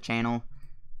mascot of the channel.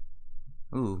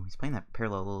 Ooh, he's playing that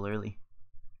parallel a little early.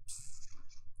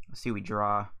 Let's see what we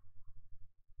draw.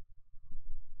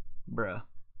 Bruh.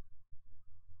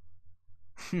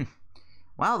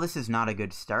 Well, this is not a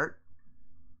good start.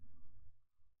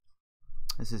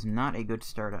 This is not a good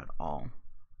start at all.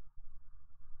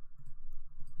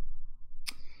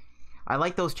 I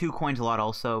like those two coins a lot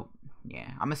also. Yeah,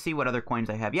 I'm gonna see what other coins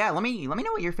I have. Yeah, let me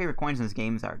know what your favorite coins in this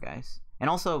games are, guys. And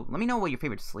also, let me know what your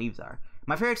favorite sleeves are.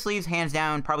 My favorite sleeves, hands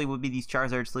down, probably would be these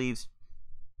Charizard sleeves.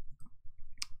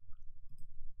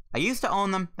 I used to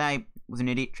own them. I was an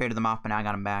idiot, traded them off, but now I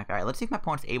got them back. Alright, let's see if my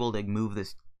opponent's able to move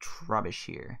this rubbish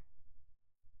here.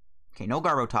 Okay, no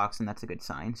Garbotoxin, that's a good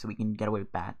sign, so we can get away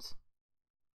with bats.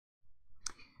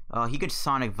 He could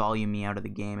Sonic Volume me out of the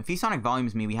game. If he Sonic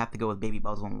Volumes me, we have to go with Baby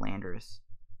Buzzle and Landorus.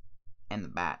 And the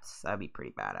bats. That'd be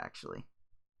pretty bad, actually.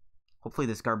 Hopefully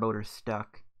this Garbodor's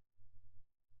stuck.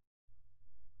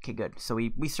 Okay, good. So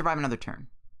we survive another turn.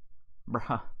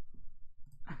 Bruh.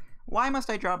 Why must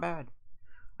I draw bad?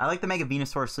 I like the Mega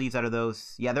Venusaur sleeves out of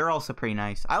those. Yeah, they're also pretty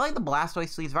nice. I like the Blastoise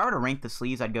sleeves. If I were to rank the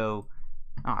sleeves, I'd go...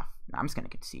 Oh, I'm just going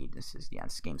to concede.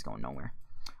 This game's going nowhere.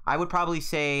 I would probably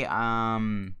say,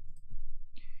 I'd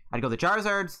go the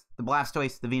Charizards, the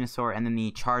Blastoise, the Venusaur, and then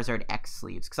the Charizard X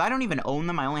sleeves. Because I don't even own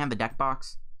them. I only have the deck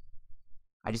box.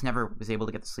 I just never was able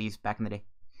to get the sleeves back in the day.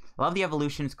 I love the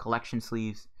Evolutions collection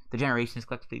sleeves. The Generations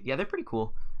collection sleeves. Yeah, they're pretty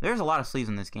cool. There's a lot of sleeves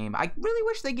in this game. I really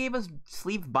wish they gave us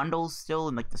sleeve bundles still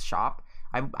in like the shop.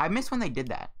 I miss when they did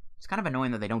that. It's kind of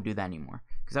annoying that they don't do that anymore.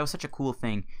 Because that was such a cool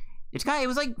thing. It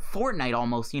was like Fortnite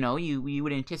almost, you know. You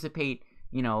would anticipate,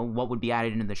 you know, what would be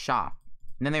added into the shop.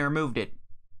 And then they removed it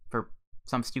for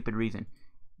some stupid reason,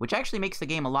 which actually makes the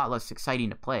game a lot less exciting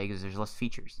to play because there's less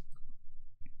features.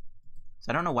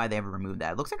 So I don't know why they ever removed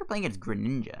that. It looks like we're playing against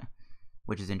Greninja,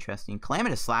 which is interesting.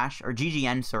 Calamitous Slash, or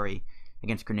GGN, sorry,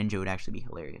 against Greninja would actually be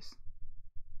hilarious.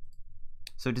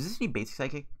 So does this need Basic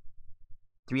Psychic?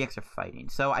 3 extra fighting.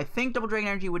 So I think Double Dragon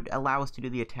Energy would allow us to do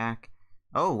the attack.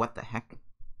 Oh, what the heck?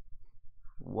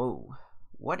 Whoa.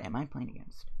 What am I playing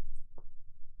against?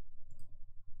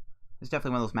 This is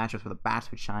definitely one of those matchups where the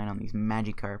bats would shine on these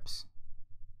Magikarps.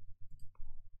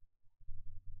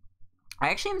 I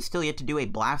actually am still yet to do a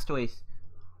Blastoise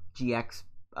GX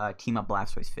Team Up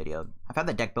Blastoise video. I've had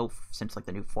that deck built since like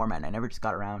the new format, and I never just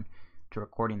got around to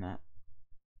recording that.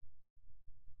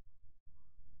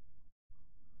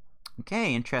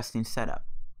 Okay, interesting setup.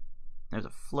 There's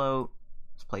a float.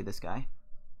 Let's play this guy.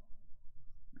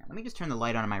 Let me just turn the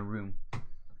light on in my room.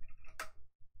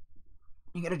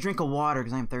 You gotta drink of water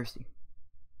because I'm thirsty.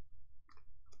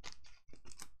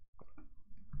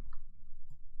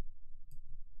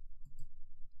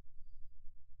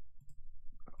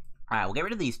 Alright, we'll get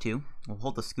rid of these two. We'll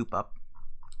hold the scoop up.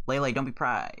 Lele, don't be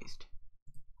prized.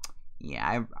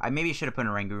 Yeah, I maybe should have put a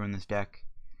Ranguru in this deck.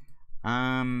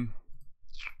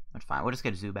 That's fine. We'll just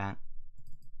get a Zubat.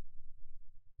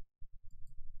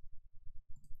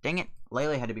 Dang it.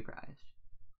 Lele had to be prized.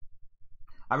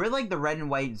 I really like the red and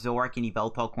white Zoroark and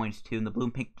Yveltal coins too, and the blue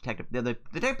and pink Detective. The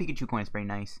Detective Pikachu coin is pretty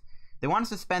nice. They want us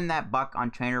to spend that buck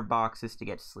on trainer boxes to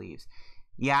get sleeves.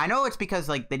 Yeah, I know it's because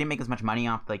like they didn't make as much money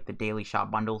off like the daily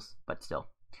shop bundles, but still.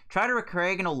 Tried a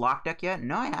Recreational lock deck yet?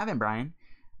 No, I haven't, Brian.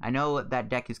 I know that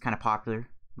deck is kind of popular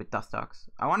with Dustox.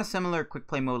 I want a similar quick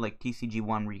play mode like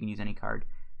TCG1 where you can use any card.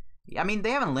 I mean,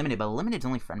 they haven't limited, but limited's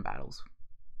only friend battles.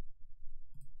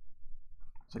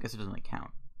 So I guess it doesn't really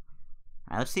count.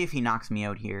 Alright, let's see if he knocks me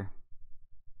out here.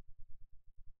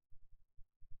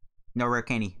 No rare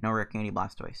candy. No rare candy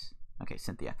Blastoise. Okay,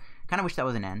 Cynthia. Kind of wish that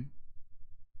was an N.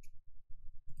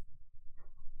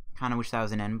 Kind of wish that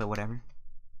was an N, but whatever.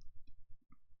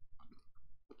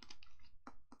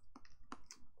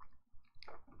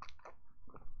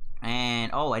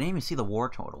 And, oh, I didn't even see the war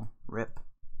total. Rip.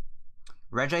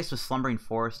 Regice with Slumbering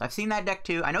Forest. I've seen that deck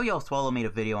too. I know Yellow Swallow made a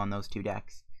video on those two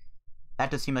decks. That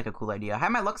does seem like a cool idea. I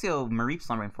have my Luxio Mareep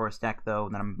Slumbering Forest deck, though,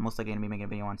 that I'm most likely going to be making a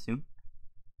video on soon.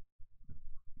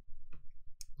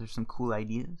 There's some cool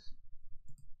ideas.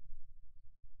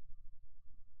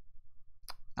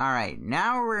 Alright,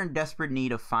 now we're in desperate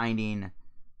need of finding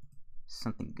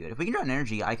something good. If we can draw an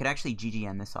energy, I could actually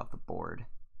GGN this off the board.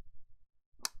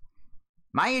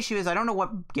 My issue is I don't know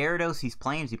what Gyarados he's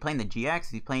playing. Is he playing the GX? Is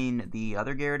he playing the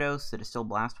other Gyarados that is still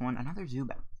Blast one? Another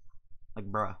Zubat. Like,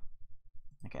 bruh.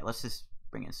 Okay, let's just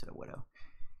bring in Widow.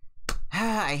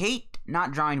 I hate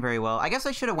not drawing very well. I guess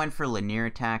I should have went for linear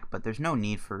attack, but there's no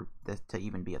need for this to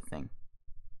even be a thing.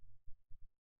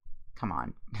 Come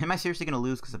on. Am I seriously going to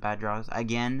lose because of bad draws?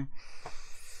 Again?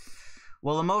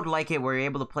 Well, a mode like it where you're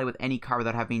able to play with any card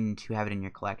without having to have it in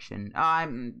your collection. I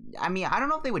mean, I don't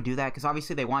know if they would do that, because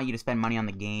obviously they want you to spend money on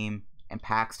the game and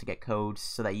packs to get codes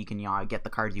so that you can, get the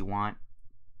cards you want.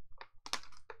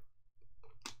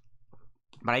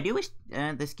 But I do wish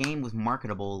this game was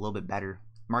marketable a little bit better.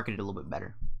 Marketed a little bit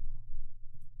better.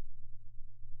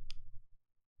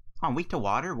 Oh, weak to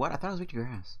water? What? I thought it was weak to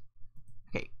grass.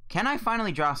 Okay, can I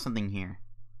finally draw something here?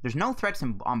 There's no threats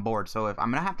on board, so if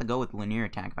I'm going to have to go with linear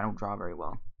attack if I don't draw very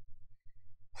well.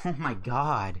 Oh my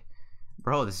god.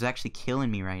 Bro, this is actually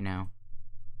killing me right now.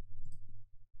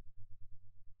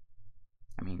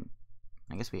 I mean,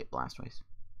 I guess we hit Blastoise.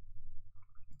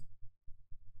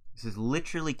 This is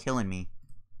literally killing me.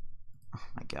 Oh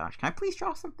my gosh. Can I please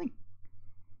draw something?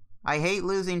 I hate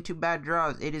losing two bad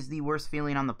draws. It is the worst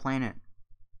feeling on the planet.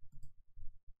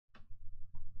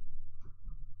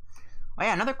 Oh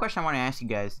yeah, another question I want to ask you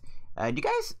guys. Do you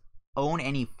guys own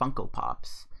any Funko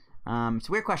Pops? It's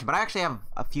a weird question, but I actually have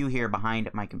a few here behind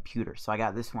my computer. So I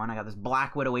got this one. I got this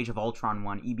Black Widow Age of Ultron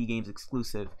one, EB Games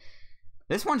exclusive.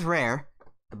 This one's rare.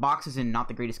 The box is in not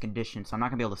the greatest condition, so I'm not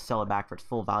going to be able to sell it back for its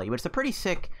full value. But it's a pretty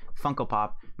sick Funko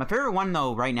Pop. My favorite one,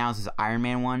 though, right now is this Iron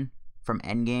Man one from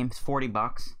Endgame. It's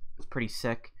 $40. It's pretty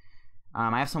sick.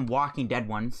 I have some Walking Dead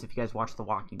ones. If you guys watch The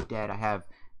Walking Dead, I have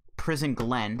Prison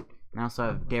Glenn. And I also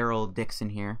have Daryl Dixon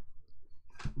here.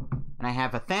 And I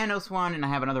have a Thanos one, and I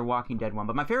have another Walking Dead one.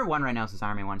 But my favorite one right now is this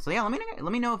Iron Man one. So yeah,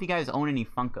 let me know if you guys own any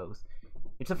Funkos.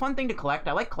 It's a fun thing to collect.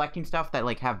 I like collecting stuff that,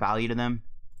 like, have value to them.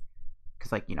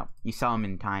 Because, like, you sell them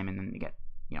in time, and then you get,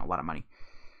 a lot of money.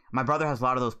 My brother has a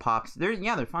lot of those Pops. They're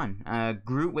fun.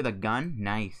 Groot with a gun.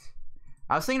 Nice.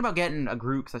 I was thinking about getting a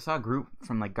Groot, because I saw a Groot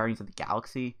from, like, Guardians of the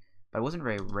Galaxy. But it wasn't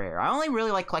very rare. I only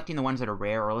really like collecting the ones that are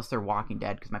rare, or unless they're Walking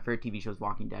Dead, because my favorite TV show is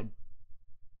Walking Dead.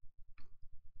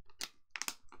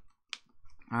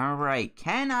 Alright,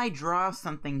 can I draw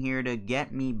something here to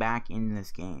get me back in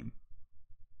this game?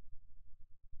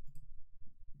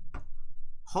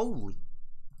 Holy...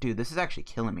 Dude, this is actually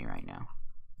killing me right now.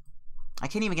 I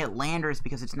can't even get Landers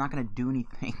because it's not going to do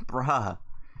anything, bruh.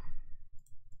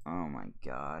 Oh my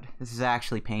god. This is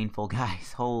actually painful,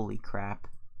 guys. Holy crap.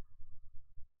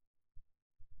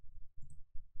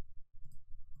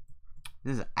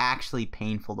 This is actually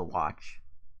painful to watch.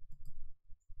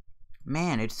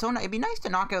 Man, it'd be nice to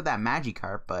knock out that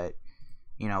Magikarp, but,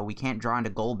 we can't draw into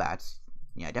Golbats.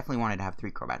 Yeah, I definitely wanted to have 3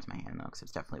 Crobats in my hand, though, because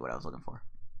it's definitely what I was looking for.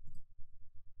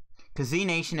 Because Z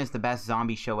Nation is the best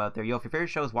zombie show out there. Yo, if your favorite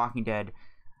show is Walking Dead,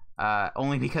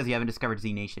 only because you haven't discovered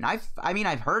Z Nation.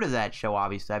 I've heard of that show,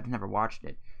 obviously. I've never watched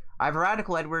it. I have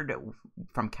Radical Edward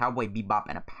from Cowboy Bebop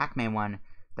and a Pac-Man one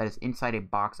that is inside a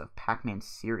box of Pac-Man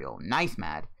cereal. Nice,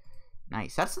 Mad.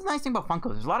 Nice. That's the nice thing about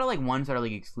Funkos. There's a lot of, like, ones that are,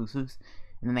 like, exclusives,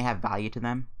 and then they have value to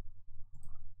them.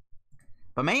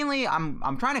 But mainly,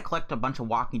 I'm trying to collect a bunch of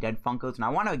Walking Dead Funkos, and I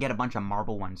want to get a bunch of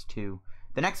Marvel ones, too.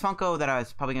 The next Funko that I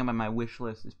was probably going to on my wish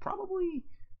list is probably...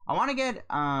 I want to get,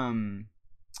 I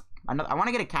want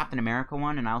to get a Captain America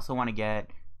one, and I also want to get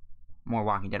more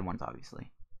Walking Dead ones,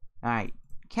 obviously. Alright.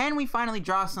 Can we finally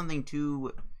draw something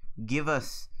to give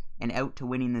us an out to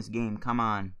winning this game? Come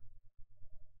on.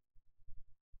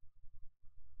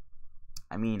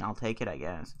 I mean, I'll take it, I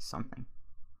guess. It's something.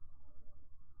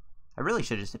 I really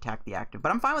should just attack the active.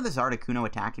 But I'm fine with this Articuno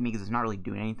attacking me because it's not really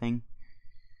doing anything.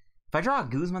 If I draw a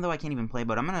Guzma, though, I can't even play,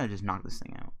 but I'm going to just knock this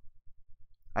thing out.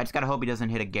 I just got to hope he doesn't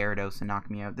hit a Gyarados and knock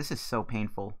me out. This is so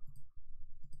painful.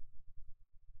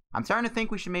 I'm starting to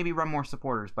think we should maybe run more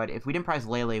supporters, but if we didn't prize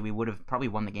Lele, we would have probably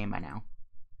won the game by now.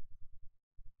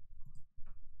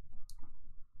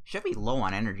 Should be low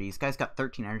on energy. This guy's got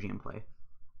 13 energy in play.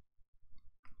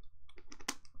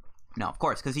 No, of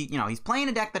course, because he's playing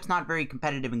a deck that's not very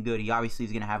competitive and good. He obviously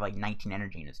is going to have like 19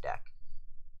 energy in his deck.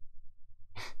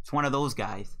 It's one of those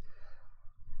guys.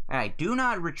 Alright, do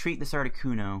not retreat this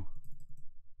Articuno.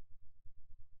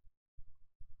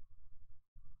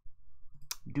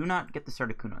 Do not get the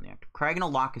Sardacuno on the active.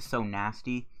 Cragganal Lock is so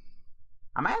nasty.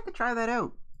 I might have to try that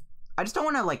out. I just don't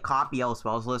want to, like, copy Yellow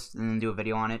Spells List and then do a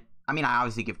video on it. I mean, I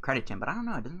obviously give credit to him, but I don't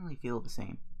know. It doesn't really feel the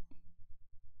same.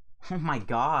 Oh my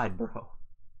god, bro.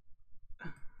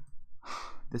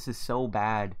 This is so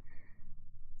bad.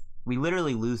 We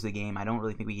literally lose the game. I don't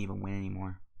really think we can even win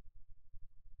anymore.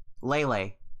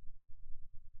 Lele.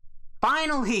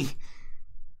 Finally!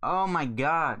 Oh my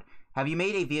god. Have you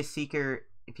made a VS Seeker?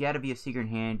 If you had a VS Seeker in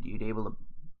hand,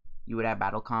 you would have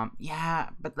Battle Comp. Yeah,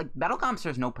 but like Battle Comp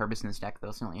serves no purpose in this deck, though.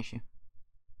 It's the only issue.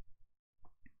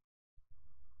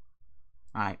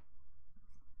 Alright.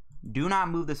 Do not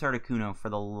move this Articuno for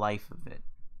the life of it.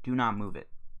 Do not move it.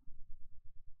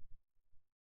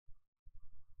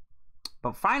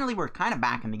 But finally, we're kind of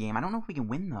back in the game. I don't know if we can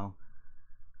win, though.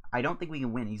 I don't think we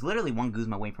can win. He's literally one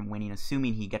Guzma away from winning,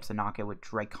 assuming he gets a knockout with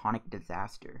Draconic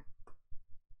Disaster.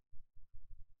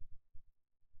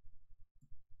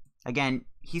 Again,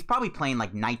 he's probably playing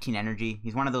like 19 energy.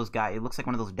 He's one of those guys. It looks like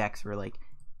one of those decks where like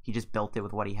he just built it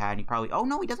with what he had. And he probably... Oh,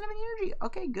 no, he doesn't have any energy.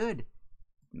 Okay, good.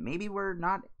 Maybe we're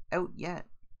not out yet.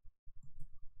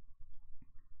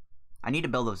 I need to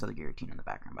build those other Giratina in the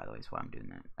background, by the way, is why I'm doing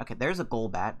that. Okay, there's a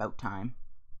Golbat. About time.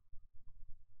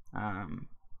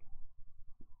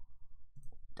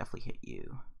 Definitely hit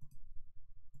you.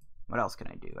 What else can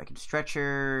I do? I can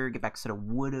Stretcher, get back to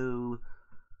Woodoo.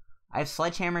 I have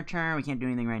Sledgehammer turn. We can't do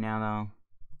anything right now,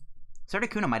 though.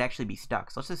 Sardacuno might actually be stuck,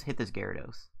 so let's just hit this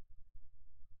Gyarados.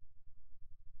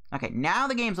 Okay, now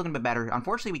the game's looking a bit better.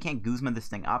 Unfortunately, we can't Guzma this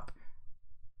thing up.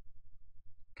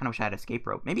 Kind of wish I had Escape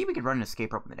Rope. Maybe we could run an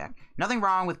Escape Rope in the deck. Nothing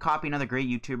wrong with copying other great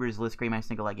YouTubers. List great my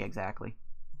single leg. Yeah, exactly.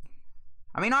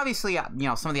 I mean, obviously, you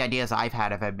know, some of the ideas I've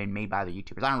had have been made by other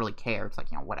YouTubers. I don't really care. It's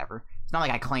like, you know, whatever. It's not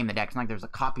like I claim the deck. It's not like there's a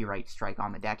copyright strike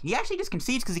on the deck. He actually just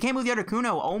concedes because he can't move the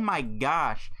Articuno. Oh my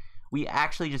gosh. We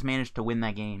actually just managed to win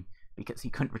that game because he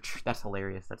couldn't retreat. That's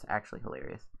hilarious. That's actually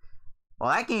hilarious. Well,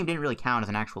 that game didn't really count as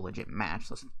an actual legit match.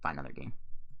 So let's find another game.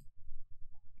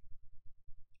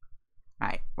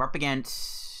 Alright, we're up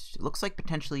against, it looks like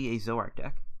potentially a Zoroark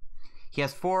deck. He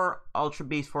has 4 Ultra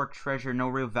Beast, 4 Treasure, no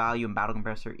real value in Battle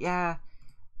Compressor. Yeah,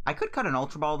 I could cut an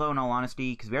Ultra Ball, though, in all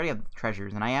honesty, because we already have the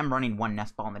treasures, and I am running 1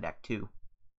 Nest Ball in the deck, too.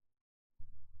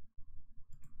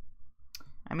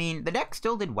 I mean, the deck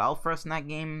still did well for us in that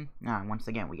game. Once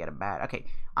again, we get a bad. Okay,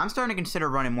 I'm starting to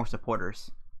consider running more supporters.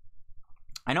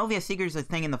 I know VS Seeker's a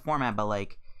thing in the format, but,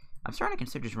 like, I'm starting to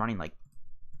consider just running, like,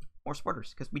 more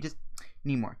supporters, because we just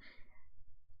need more.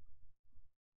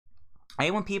 I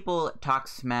hate when people talk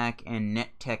smack and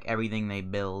net tech everything they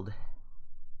build.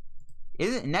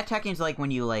 Net teching is like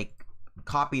when you like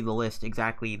copy the list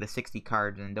exactly the 60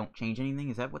 cards and don't change anything?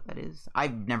 Is that what that is?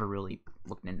 I've never really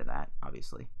looked into that,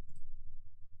 obviously.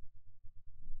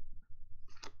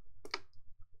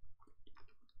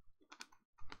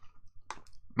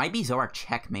 Might be Zoroark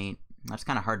Checkmate. That's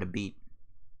kind of hard to beat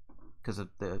because of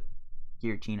the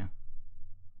Giratina.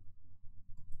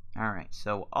 Alright,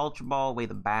 so Ultra Ball, away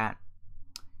the bat.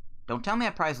 Don't tell me I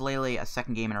prize Lele a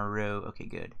second game in a row. Okay,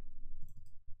 good.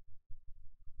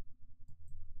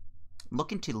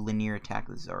 Looking to linear attack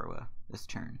with Zorua this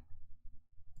turn.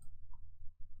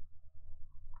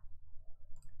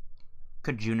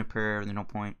 Could Juniper, there's no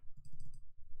point.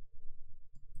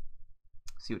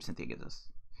 See what Cynthia gives us.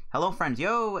 Hello, friends.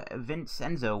 Yo,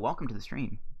 Vincenzo, welcome to the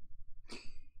stream.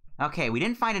 Okay, we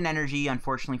didn't find an energy,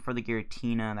 unfortunately, for the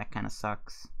Giratina. That kind of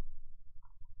sucks.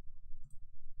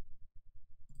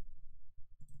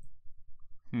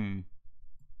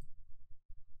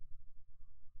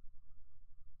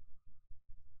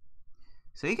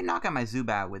 So he can knock out my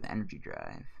Zubat with Energy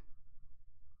Drive.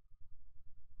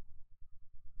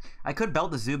 I could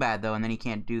belt the Zubat, though, and then he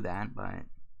can't do that, but...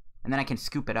 And then I can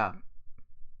scoop it up. I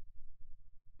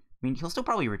mean, he'll still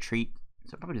probably retreat,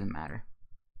 so it probably doesn't matter.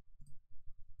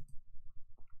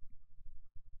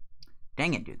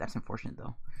 Dang it, dude. That's unfortunate,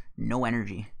 though. No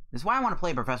energy. This is why I want to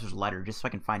play Professor's Letter, just so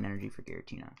I can find energy for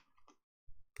Giratina.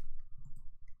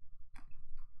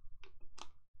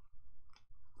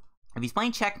 If he's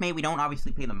playing Checkmate, we don't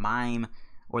obviously play the Mime,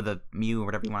 or the Mew, or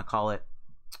whatever you want to call it.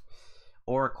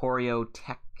 Or Choreo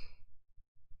Tech.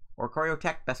 Or Choreo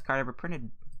Tech, best card ever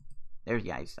printed. There's,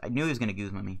 yeah, I knew he was going to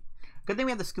Guzma me. Good thing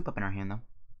we have the Scoop Up in our hand, though.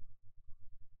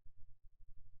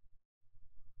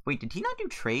 Wait, did he not do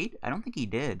trade? I don't think he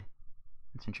did.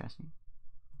 That's interesting.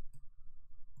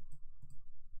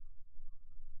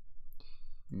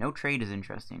 No trade is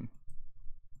interesting.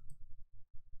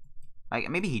 Like,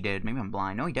 maybe he did. Maybe I'm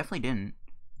blind. No, he definitely didn't.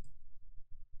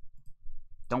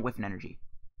 Don't whiff an energy.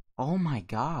 Oh my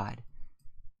god.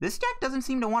 This deck doesn't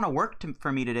seem to want to work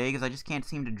for me today because I just can't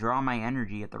seem to draw my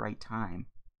energy at the right time.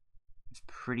 It's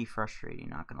pretty frustrating,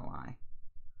 not gonna lie.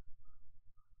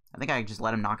 I think I just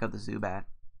let him knock out the Zubat.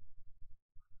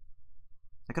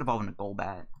 I could evolve into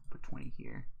Golbat. Put 20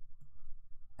 here.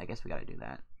 I guess we gotta do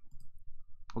that.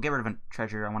 We'll get rid of a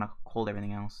treasure. I want to hold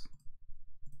everything else.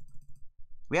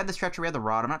 We have the stretcher, we have the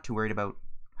rod. I'm not too worried about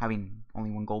having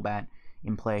only one Golbat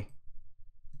in play.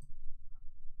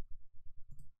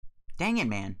 Dang it,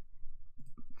 man.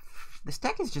 This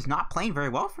deck is just not playing very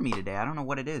well for me today. I don't know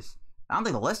what it is. I don't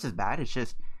think the list is bad. It's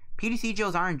just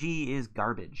PTCGO's RNG is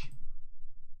garbage.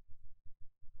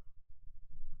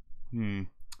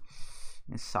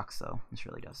 This sucks, though. This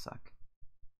really does suck.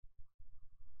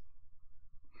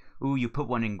 Ooh, you put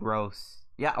one in gross.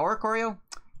 Yeah, Oricorio,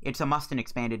 it's a must and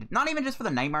expanded. Not even just for the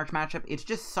Night March matchup. It's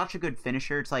just such a good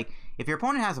finisher. It's like, if your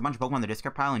opponent has a bunch of Pokemon in the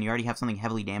discard pile and you already have something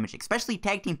heavily damaged, especially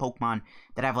tag team Pokemon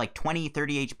that have like 20,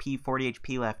 30 HP, 40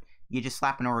 HP left, you just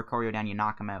slap an Oricorio down, you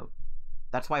knock them out.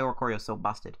 That's why Oricorio is so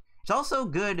busted. It's also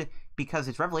good because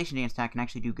its Revelation Dance attack can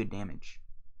actually do good damage.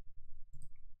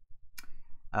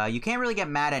 You can't really get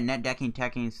mad at net decking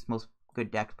Tekkings. Most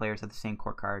good deck players have the same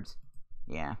core cards.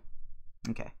 Yeah.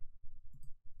 Okay.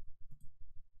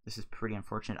 This is pretty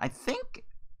unfortunate. I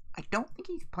don't think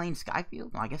he's playing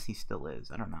Skyfield. No, I guess he still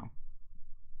is. I don't know.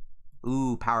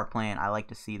 Ooh, Power Plant. I like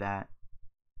to see that.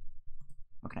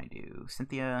 What can I do?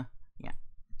 Cynthia. Yeah.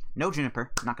 No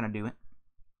Juniper. Not going to do it.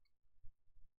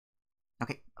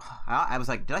 Okay. I was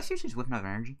like, did I seriously just whip another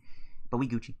energy? But we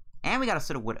Gucci. And we got a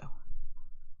Sooda Widow.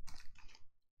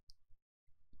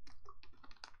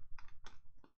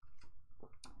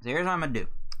 So here's what I'm going to do.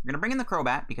 We're going to bring in the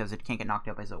Crobat because it can't get knocked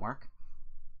out by Zoroark.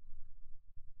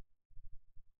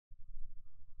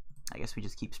 I guess we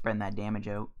just keep spreading that damage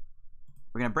out.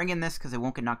 We're going to bring in this because it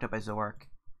won't get knocked out by Zoroark.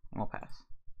 And we'll pass.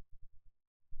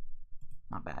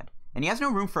 Not bad. And he has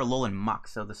no room for a Alolan Muck,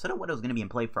 so the Sooda Widow is going to be in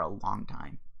play for a long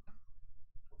time.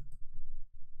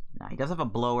 Now, he does have a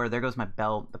Blower. There goes my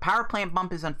belt. The Power Plant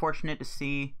bump is unfortunate to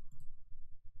see.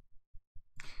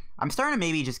 I'm starting to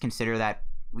maybe just consider that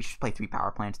we should play 3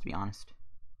 Power Plants, to be honest.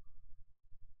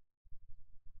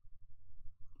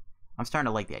 I'm starting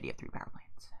to like the idea of 3 Power Plants.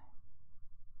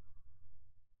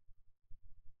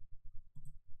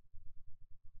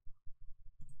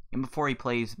 And before he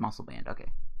plays Muscle Band,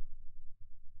 okay.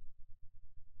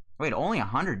 Wait, only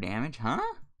 100 damage, huh?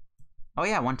 Oh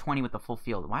yeah, 120 with the full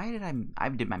field. Why did I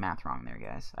did my math wrong there,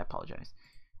 guys. I apologize.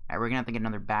 Alright, we're gonna have to get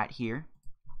another bat here.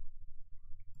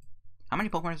 How many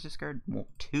Pokemon is discard?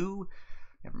 2?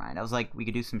 Never mind. I was like, we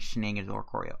could do some shenanigans or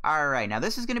Oricorio. Alright, now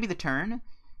this is gonna be the turn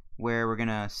where we're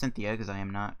gonna Cynthia, because I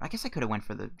am not. I guess I could have went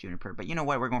for the Juniper, but you know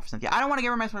what? We're going for Cynthia. I don't want to get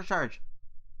rid of my special charge.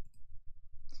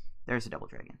 There's a Double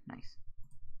Dragon. Nice.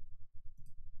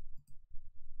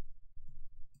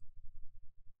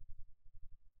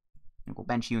 We'll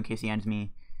bench you in case he ends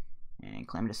me. And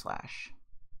Calamitous Slash.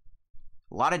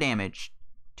 A lot of damage.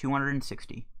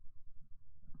 260.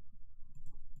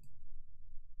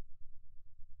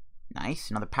 Nice.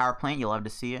 Another Power Plant. You'll love to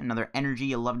see it. Another Energy.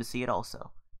 You'll love to see it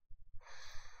also.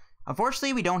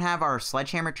 Unfortunately, we don't have our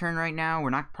Sledgehammer turn right now.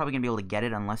 We're not probably going to be able to get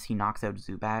it unless he knocks out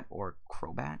Zubat or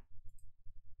Crobat.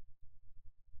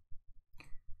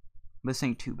 This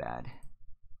ain't too bad.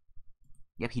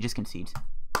 Yep, he just concedes.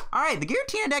 Alright, the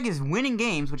Giratina deck is winning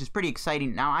games, which is pretty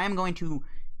exciting. Now, I am going to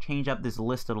change up this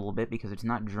list a little bit because it's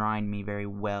not drawing me very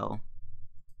well.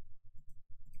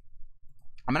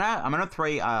 I'm gonna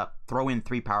throw in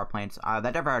 3 Power Plants.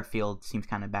 That Devoured Field seems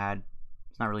kind of bad.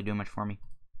 It's not really doing much for me.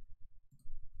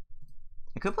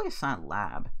 I could play a Silent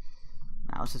Lab.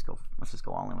 Now let's just go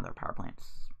all in with our Power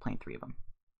Plants. Playing 3 of them.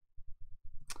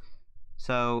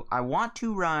 So I want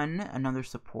to run another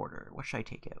supporter. What should I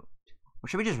take out? Or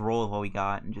should we just roll with what we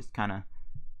got and just kind of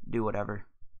do whatever?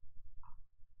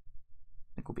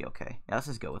 I think we'll be okay. Yeah, let's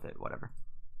just go with it. Whatever.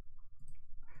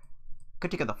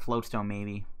 Could take out the Floatstone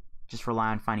maybe. Just rely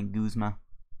on finding Guzma.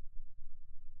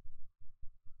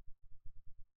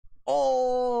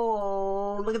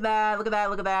 Oh, look at that. Look at that.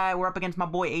 Look at that. We're up against my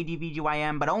boy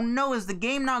ADVGYM. But oh no, is the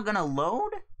game not going to load?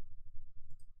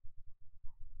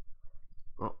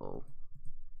 Uh-oh.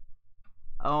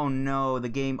 Oh no, the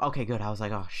game. Okay, good. I was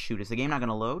like, oh shoot, is the game not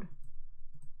gonna load?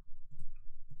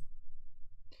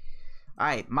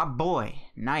 Alright, my boy.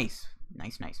 Nice.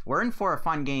 Nice, nice. We're in for a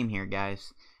fun game here,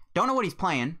 guys. Don't know what he's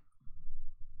playing.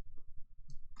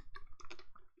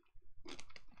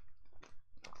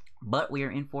 But we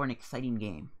are in for an exciting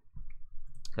game.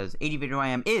 Because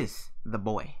ADVGYM is the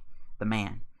boy. The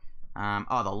man.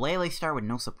 Oh, the Lele start with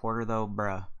no supporter though,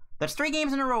 bruh. That's 3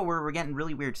 games in a row where we're getting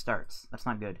really weird starts. That's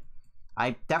not good.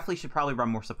 I definitely should probably run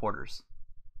more supporters.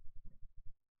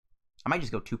 I might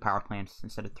just go 2 Power Plants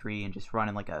instead of 3 and just run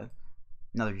in like a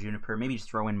Another Juniper. Maybe just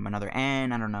throw in another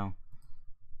N. I don't know.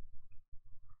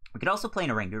 We could also play in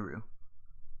a Ranguru.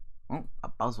 Oh, a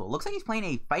Buzzwole. Looks like he's playing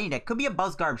a fighting deck. Could be a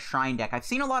Buzzgarb Shrine deck. I've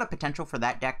seen a lot of potential for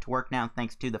that deck to work now,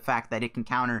 thanks to the fact that it can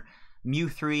counter Mew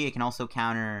 3. It can also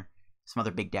counter some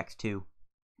other big decks, too.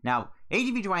 Now,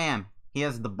 AGVGYM, he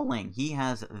has the bling. He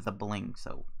has the bling,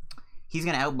 so he's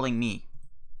going to outbling me.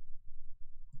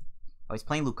 Oh, he's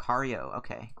playing Lucario.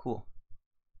 Okay, cool.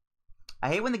 I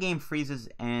hate when the game freezes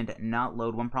and not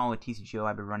load. One problem with TCGO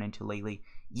I've been running into lately.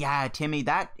 Yeah, Timmy,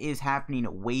 that is happening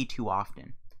way too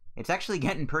often. It's actually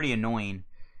getting pretty annoying.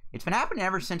 It's been happening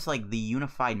ever since, like, the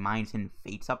Unified Minds and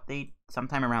Fates update.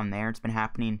 Sometime around there, it's been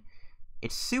happening.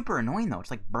 It's super annoying, though.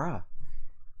 It's like, bruh.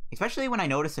 Especially when I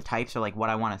notice the types are, like, what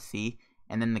I want to see,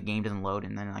 and then the game doesn't load,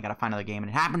 and then I gotta find another game, and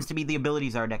it happens to be the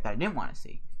Abilities Are deck that I didn't want to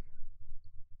see.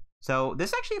 So,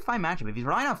 this is actually a fine matchup. If he's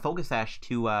relying on Focus Sash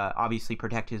to, obviously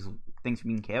protect his things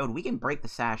from being KO'd, we can break the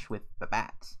Sash with the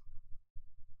Bats.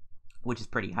 Which is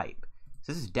pretty hype.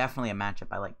 So, this is definitely a matchup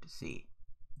I like to see.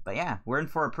 But yeah, we're in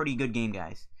for a pretty good game,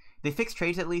 guys. They fixed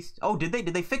trades at least. Oh, did they?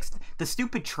 Did they fix the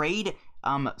stupid trade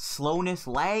slowness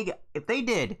lag? If they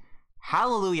did,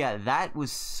 hallelujah, that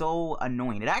was so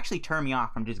annoying. It actually turned me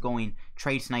off from just going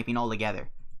trade sniping altogether.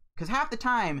 Because half the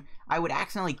time, I would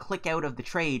accidentally click out of the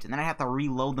trades, and then I'd have to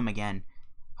reload them again.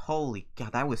 Holy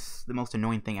God, that was the most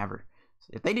annoying thing ever. So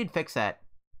if they did fix that,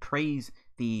 praise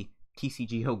the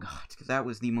TCGO gods, because that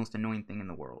was the most annoying thing in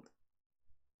the world.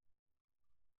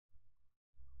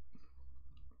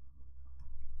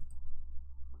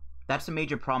 That's a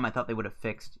major problem I thought they would have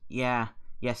fixed. Yeah,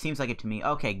 seems like it to me.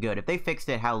 Okay, good. If they fixed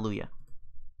it, hallelujah.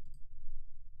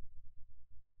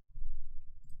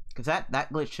 Because that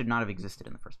glitch should not have existed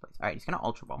in the first place. Alright, he's going to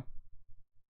Ultra Ball.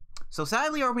 So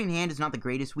sadly, our opening hand is not the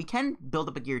greatest. We can build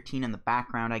up a Giratina in the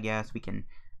background, I guess. We can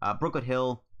Brookwood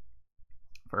Hill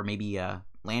for maybe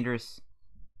Landorus.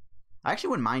 I actually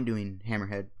wouldn't mind doing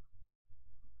Hammerhead.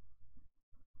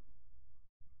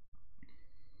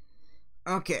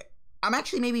 Okay. I'm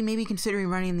actually maybe considering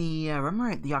running the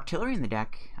Remoraid, the Octillery in the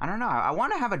deck. I don't know. I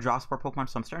want to have a draw sport Pokemon,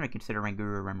 so I'm starting to consider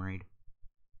Ranguru or Remoraid.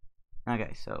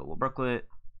 Okay, so we'll Brooklet.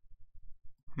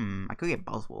 I could get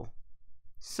Buzzwole.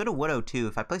 Sudowoodo too.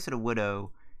 If I play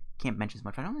Sudowoodo, can't bench as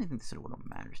much. I don't really think the Sudowoodo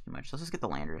matters too much. So let's just get the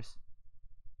Landorus.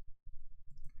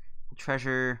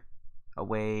 Treasure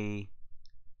away.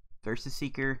 Versus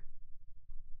Seeker.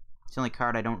 It's the only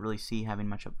card I don't really see having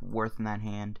much of worth in that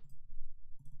hand.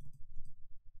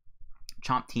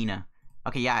 Chomptina.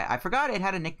 Okay, yeah, I forgot it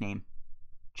had a nickname.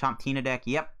 Chomptina deck,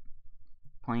 yep.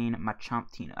 Playing my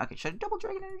Chomptina. Okay, should I double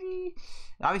Dragon Energy?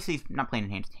 Obviously, not playing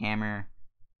Enhanced Hammer.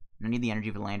 I need the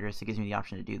energy for Landorus. It gives me the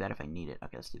option to do that if I need it.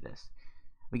 Okay, let's do this.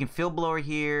 We can Field Blower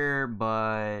here,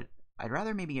 but I'd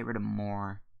rather maybe get rid of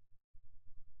more.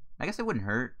 I guess it wouldn't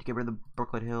hurt to get rid of the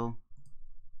Brookwood Hill.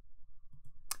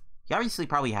 He obviously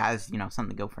probably has, you know,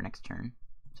 something to go for next turn.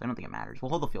 So I don't think it matters. We'll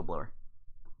hold the Field Blower.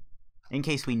 In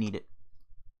case we need it.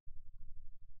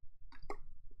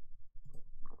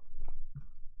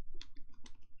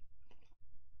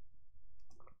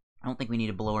 I don't think we need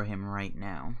to blower him right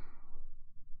now.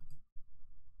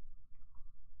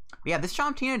 But yeah, this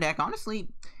Chomptina deck, honestly,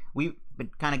 we've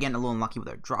been kind of getting a little unlucky with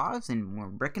our draws, and we're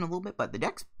bricking a little bit, but the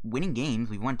deck's winning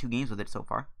games. We've won 2 games with it so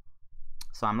far.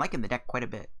 So I'm liking the deck quite a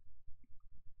bit.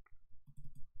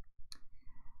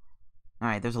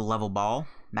 Alright, there's a level ball.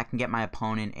 That can get my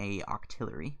opponent a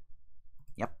Octillery.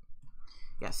 Yep.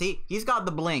 Yeah, see? He's got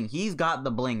the bling. He's got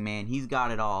the bling, man. He's got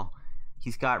it all.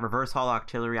 He's got Reverse Holo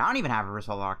Octillery. I don't even have Reverse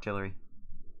Holo Octillery.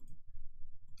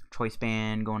 Choice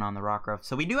Band going on the Rockruff.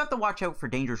 So we do have to watch out for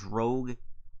Dangerous Rogue.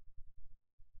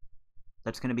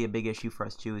 That's going to be a big issue for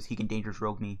us too, is he can Dangerous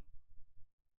Rogue me.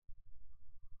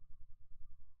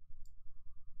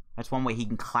 That's one way he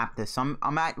can clap this. So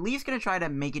I'm at least going to try to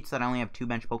make it so that I only have 2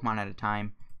 bench Pokemon at a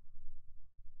time.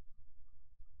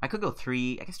 I could go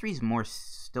 3. I guess 3 is more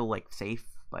still like safe,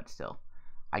 but still.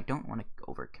 I don't want to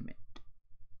overcommit.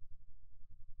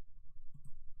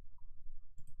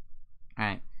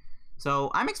 Alright,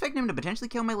 so I'm expecting him to potentially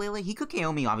kill my Lele. He could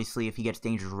KO me, obviously, if he gets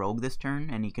Dangerous Rogue this turn,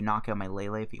 and he can knock out my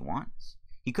Lele if he wants.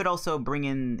 He could also bring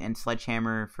in and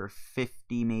Sledgehammer for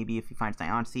 50, maybe, if he finds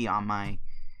Diancie on my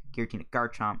Giratina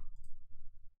Garchomp.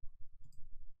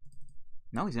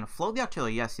 No, he's going to float the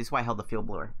Octillery. Yes, this is why I held the Field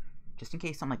Blower, just in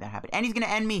case something like that happened. And he's going to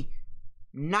end me.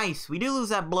 Nice. We do lose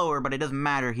that blower, but it doesn't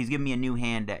matter. He's giving me a new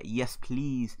hand. Yes,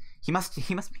 please. He must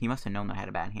have known that I had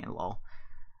a bad hand, lol.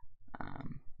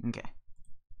 Okay.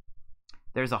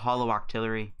 There's a Holo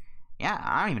Octillery. Yeah,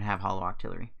 I don't even have Holo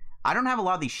Octillery. I don't have a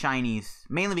lot of these shinies,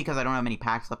 mainly because I don't have many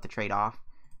packs left to trade off.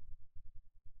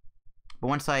 But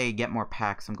once I get more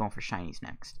packs, I'm going for shinies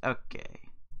next. Okay.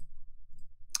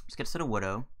 Let's get City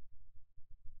Widow.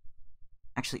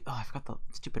 Actually, oh, I forgot the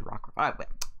stupid rock. Alright, wait.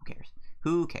 Who cares?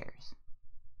 Who cares?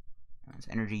 That's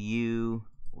Energy U.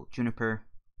 Juniper.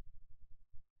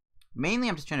 Mainly,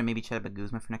 I'm just trying to maybe set up a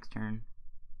Guzma for next turn.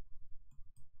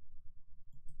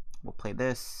 We'll play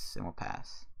this, and we'll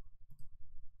pass.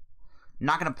 I'm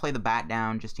not going to play the bat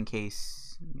down just in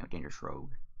case, you know, Dangerous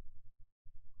Rogue.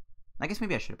 I guess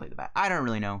maybe I should have played the bat. I don't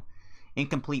really know.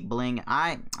 Incomplete Bling.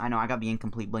 I know, I got the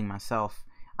Incomplete Bling myself.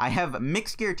 I have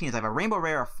mixed guillotines. I have a Rainbow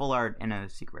Rare, a Full Art, and a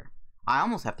Secret Rare. I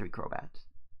almost have 3 Crobats.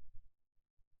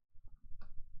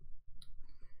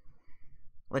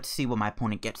 Let's see what my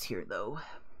opponent gets here, though.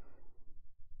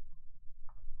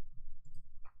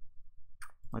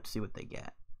 Let's see what they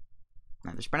get.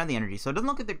 Now, they're spreading out the energy, so it doesn't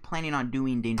look like they're planning on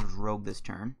doing Dangerous Rogue this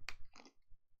turn.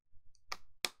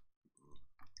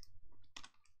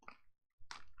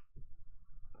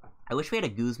 I wish we had a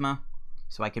Guzma,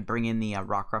 so I could bring in the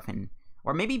Rockruff and...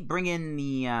 Or maybe bring in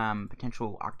the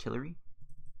potential Octillery.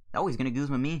 Oh, he's going to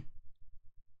Guzma me.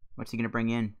 What's he going to bring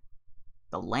in?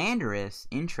 The Landorus.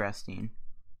 Interesting.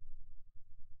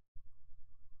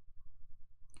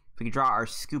 If we could draw our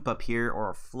Scoop up here or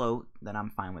a Float, then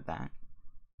I'm fine with that.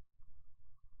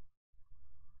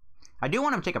 I do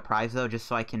want him to take a prize, though, just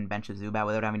so I can bench a Zubat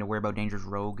without having to worry about Dangerous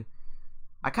Rogue.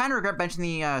 I kind of regret benching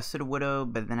the City Widow,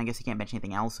 but then I guess he can't bench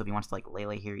anything else, so if he wants to, like,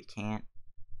 Lele here, he can't.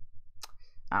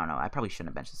 I don't know. I probably shouldn't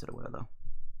have benched the City Widow, though.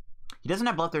 He doesn't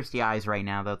have Bloodthirsty Eyes right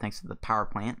now, though, thanks to the Power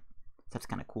Plant. That's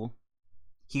kind of cool.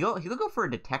 He could go for a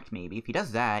Detect, maybe. If he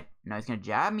does that, no, he's going to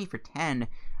jab me for 10.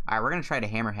 Alright, we're going to try to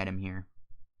Hammerhead him here.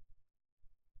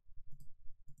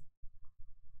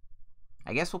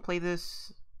 I guess we'll play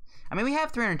this... I mean, we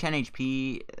have 310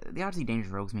 HP. The odds he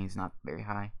Dangerous Rogues me is not very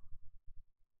high.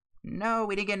 No,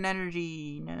 we didn't get an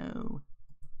energy. No.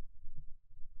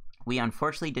 We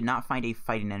unfortunately did not find a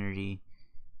fighting energy.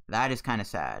 That is kind of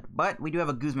sad. But we do have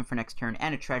a Guzma for next turn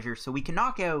and a treasure, so we can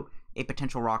knock out a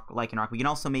potential Lycanroc. We can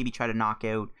also maybe try to knock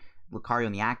out Lucario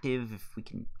in the active if we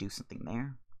can do something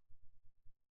there.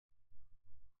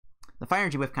 The Fire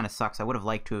Energy Whiff kind of sucks. I would have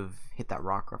liked to have hit that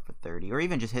Rockruff for 30. Or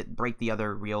even just break the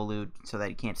other Riolu so that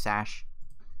he can't sash.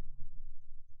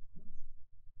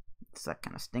 So that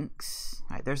kind of stinks.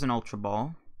 Alright, there's an Ultra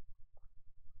Ball.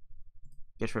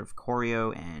 Gets rid of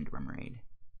Choreo and Remoraid.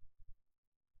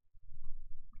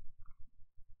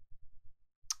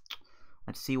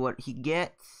 Let's see what he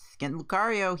gets. Getting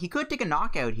Lucario. He could take a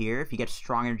knockout here if he gets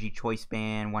Strong Energy Choice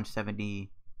Band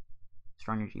 170.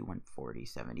 Strong Energy 140,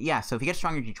 70. Yeah, so if he gets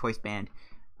Strong Energy Choice Band,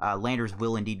 Landers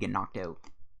will indeed get knocked out.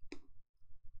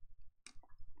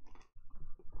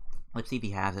 Let's see if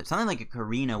he has it. Something like a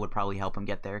Karina would probably help him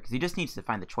get there, because he just needs to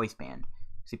find the Choice Band.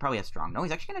 So he probably has Strong. No,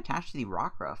 he's actually going to attach to the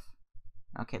Rockruff.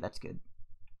 Okay, that's good.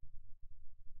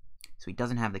 So he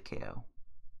doesn't have the KO.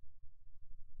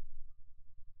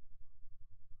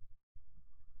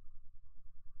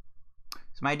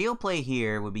 So my ideal play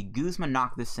here would be Guzma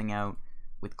knock this thing out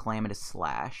with Calamitous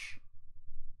Slash.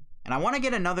 And I want to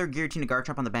get another Giratina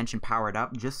Garchomp on the bench and power it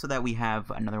up, just so that we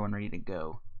have another one ready to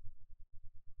go.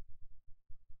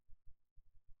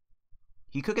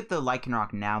 He could get the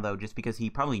Lycanroc now, though, just because he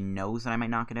probably knows that I might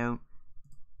knock it out.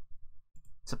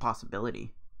 It's a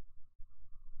possibility.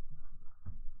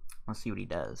 Let's see what he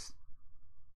does.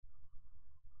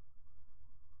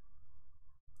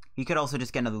 He could also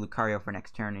just get another Lucario for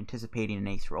next turn, anticipating an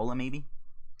Acerola, maybe.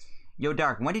 Yo,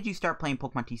 Dark, when did you start playing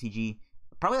Pokemon TCG?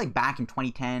 Probably like back in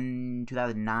 2010,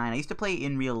 2009. I used to play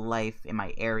in real life in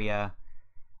my area.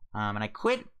 And I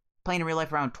quit playing in real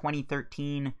life around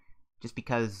 2013 just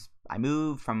because I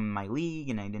moved from my league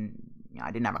and I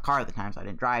didn't have a car at the time, so I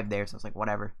didn't drive there, so I was like,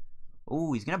 whatever.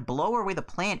 Ooh, he's going to blow away the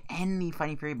plant and the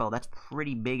Fighting Fury Ball. That's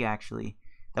pretty big, actually.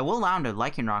 That will allow him to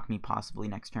Lycanroc me possibly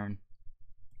next turn.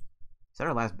 Is that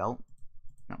our last belt?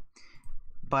 No.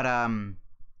 But, I'm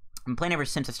playing ever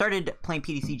since. I started playing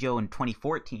PTCGO in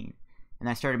 2014, and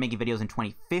I started making videos in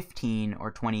 2015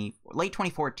 or late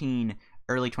 2014,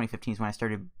 early 2015 is when I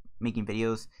started making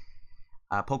videos,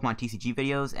 Pokemon TCG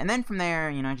videos, and then from there,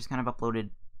 you know, I just kind of uploaded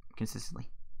consistently.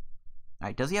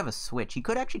 Alright, does he have a switch? He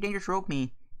could actually Dangerous Rogue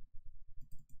me.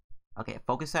 Okay,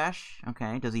 Focus Sash.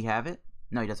 Okay, does he have it?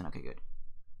 No, he doesn't. Okay, good.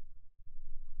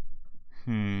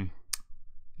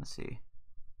 Let's see.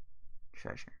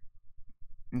 Treasure.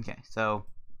 Okay, so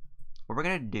what we're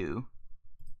gonna do,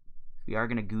 we are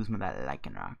gonna Guzma that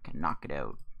Lycanroc and knock it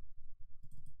out.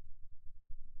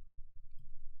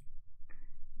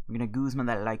 We're gonna Guzma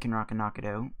that Lycanroc and knock it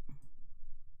out.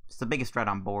 It's the biggest threat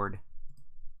on board.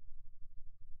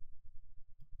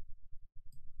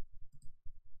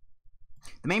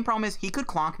 The main problem is he could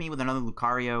clonk me with another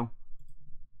Lucario.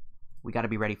 We gotta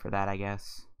be ready for that, I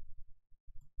guess.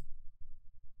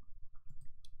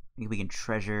 think we can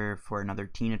treasure for another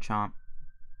Tina Chomp.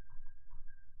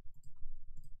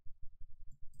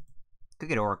 Could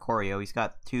get Oricorio. He's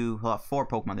got he'll have 4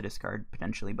 Pokemon to discard,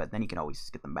 potentially, but then he can always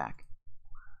get them back.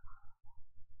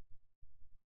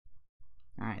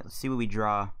 Alright, let's see what we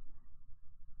draw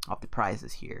off the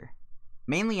prizes here.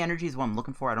 Mainly energy is what I'm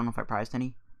looking for. I don't know if I prized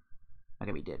any.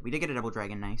 Okay, we did. We did get a Double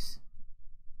Dragon, nice.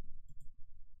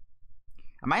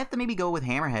 I might have to maybe go with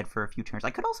Hammerhead for a few turns.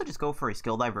 I could also just go for a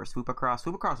Skill Dive or a Swoop Across.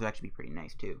 Swoop Across would actually be pretty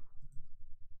nice, too.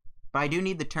 But I do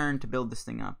need the turn to build this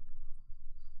thing up.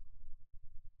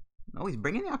 Oh, he's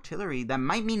bringing the Octillery. That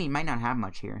might mean he might not have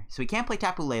much here. So he can't play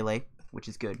Tapu Lele, which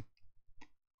is good.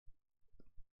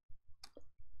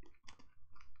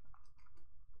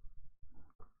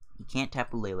 He can't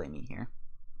Tapu Lele me here.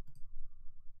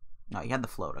 No, he had the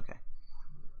float, okay.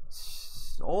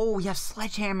 Oh, he has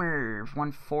Sledgehammer,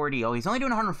 140. Oh, he's only doing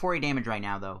 140 damage right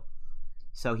now, though.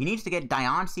 So he needs to get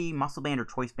Diancie, Muscle Band, or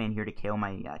Choice Band here to KO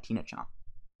my Tina Chomp.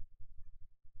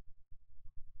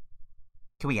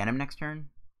 Can we end him next turn?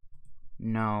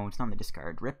 No, it's not on the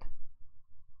discard. Rip.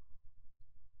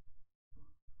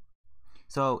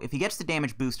 So if he gets the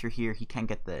damage booster here, he can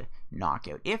get the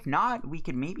knockout. If not, we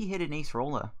could maybe hit an Ace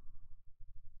Rolla.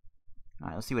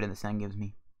 Alright, let's see what this end gives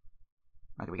me.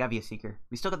 Okay, we got Via Seeker.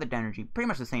 We still got the energy. Pretty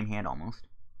much the same hand, almost.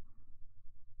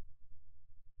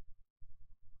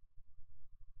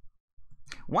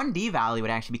 One D-Valley would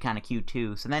actually be kind of cute,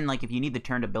 too. So then, like, if you need the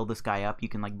turn to build this guy up, you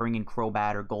can, like, bring in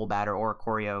Crobat or Golbat or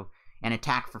Oricorio and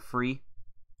attack for free.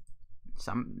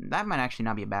 That might actually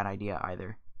not be a bad idea,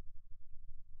 either.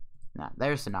 Nah,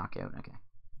 there's the knockout. Okay.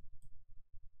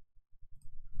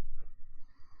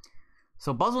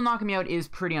 So Buzzle knocking me out is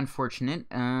pretty unfortunate.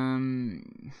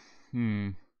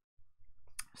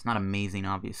 It's not amazing,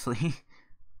 obviously.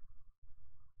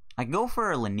 I can go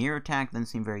for a Lanier attack, doesn't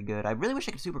seem very good. I really wish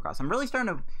I could Supercross. I'm really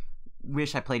starting to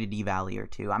wish I played a D-Valley or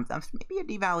two. Maybe a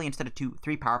D-Valley instead of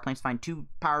 3 power plants. Fine, 2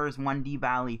 powers, 1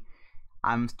 D-Valley.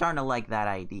 I'm starting to like that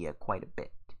idea quite a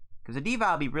bit. Because a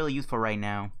D-Valley would be really useful right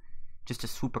now. Just to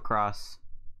swoop across.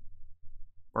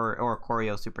 Or a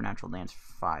Choreo Supernatural Dance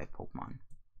 5 Pokemon.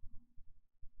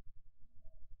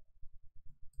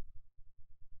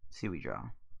 Let's see what we draw.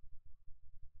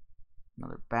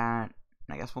 Another bat.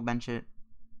 I guess we'll bench it.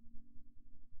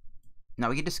 No,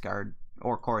 we can discard.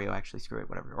 Or Choreo, actually. Screw it,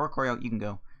 whatever. Or Choreo, you can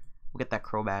go. We'll get that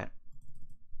Crobat.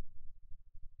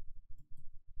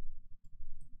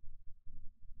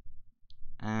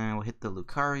 And we'll hit the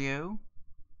Lucario.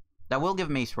 That will give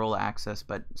Mace Rolla access,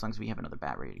 but as long as we have another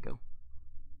bat ready to go.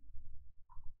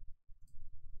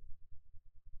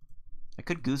 I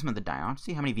could Guzma the Dion.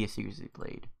 See how many VS Seekers he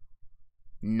played.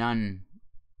 None.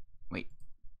 Wait.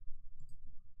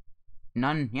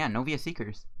 None. Yeah, no VS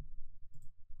Seekers.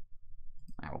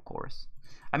 Of course.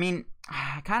 I mean,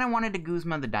 I kind of wanted to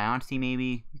Guzma the Diancie,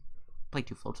 maybe. Played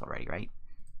 2 floats already, right?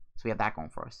 So we have that going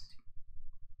for us.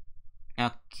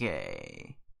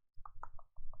 Okay.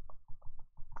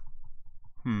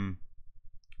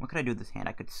 What could I do with this hand?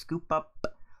 I could scoop up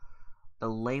the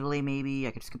Lele, maybe.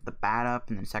 I could scoop the bat up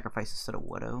and then sacrifice a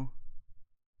Sudowoodo.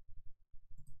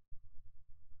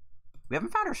 We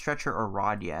haven't found our Stretcher or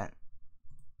Rod yet.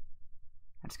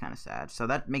 That's kind of sad. So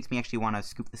that makes me actually want to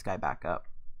scoop this guy back up.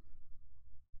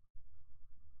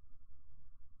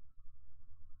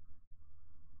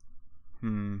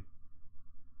 Oh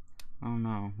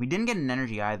no. We didn't get an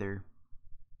energy either.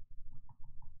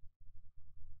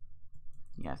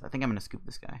 Yes, I think I'm going to scoop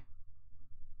this guy.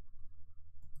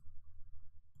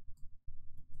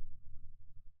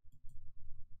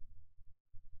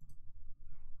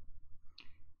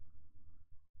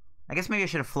 I guess maybe I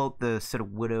should have float the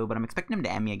Sudowoodo, but I'm expecting him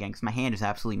to end me again because my hand is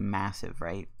absolutely massive,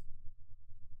 right?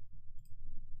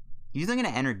 He's not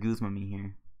going to enter Guzma me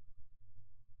here.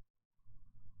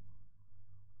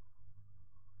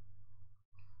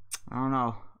 I don't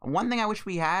know. One thing I wish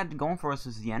we had going for us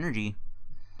was the energy.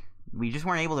 We just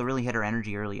weren't able to really hit our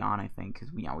energy early on, I think,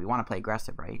 because we want to play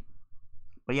aggressive, right?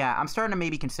 But yeah, I'm starting to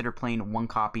maybe consider playing 1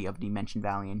 copy of Dimension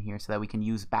Valley in here so that we can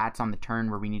use bats on the turn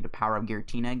where we need to power up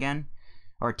Giratina again.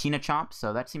 Or Tina Chomp,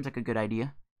 so that seems like a good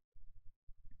idea.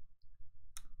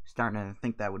 Starting to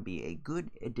think that would be a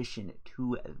good addition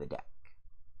to the deck.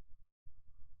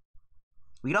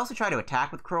 We could also try to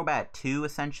attack with Crobat too,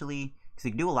 essentially, because he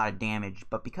can do a lot of damage,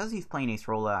 but because he's playing Ace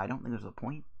Rolla, I don't think there's a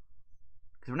point.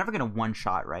 Because we're never going to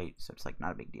one-shot, right? So it's like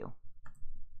not a big deal.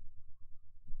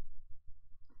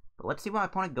 But let's see what my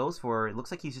opponent goes for. It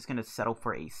looks like he's just going to settle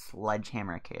for a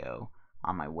Sledgehammer KO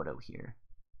on my Widow here.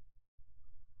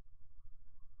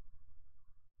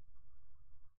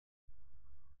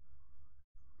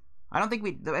 I don't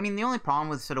think I mean, the only problem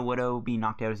with Sudowoodo being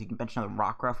knocked out is he can bench another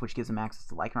Rockruff, which gives him access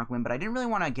to Lycanroc win, but I didn't really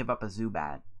want to give up a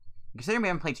Zubat. Considering we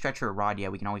haven't played Stretcher or Rod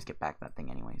yet, we can always get back that thing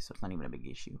anyway, so it's not even a big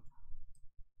issue.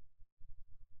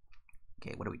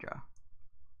 Okay, what do we draw?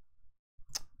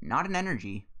 Not an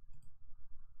energy.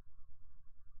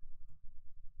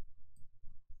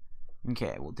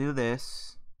 Okay, we'll do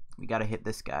this. We gotta hit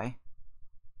this guy.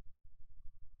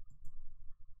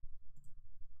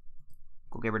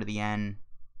 Go get rid of the N.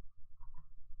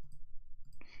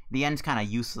 The N's kind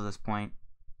of useless at this point.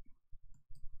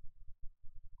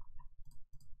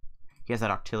 He has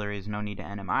that Octillery, there's no need to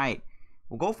end him. Alright,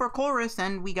 we'll go for a Chorus,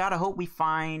 and we gotta hope we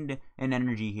find an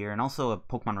energy here, and also a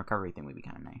Pokemon recovery thing would be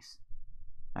kind of nice.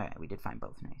 Alright, we did find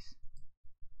both nice.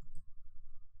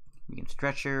 We can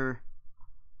Stretcher.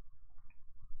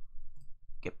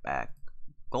 Get back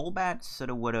Golbat,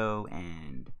 Sudowoodo,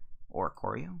 and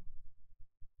Oricorio.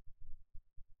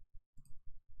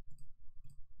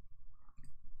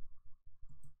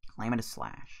 Calamitous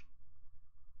Slash.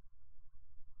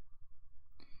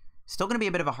 Still going to be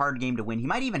a bit of a hard game to win. He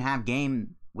might even have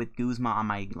game with Guzma on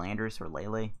my Landorus or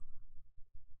Lele.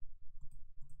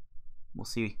 We'll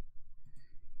see.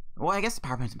 Well, I guess the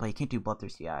Power Plant's in play. You can't do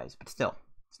Bloodthirsty Eyes, but still,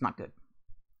 it's not good.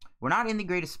 We're not in the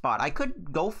greatest spot. I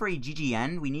could go for a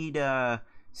GGN. We need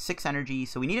 6 energy,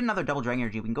 so we need another double Dragon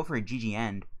Energy. We can go for a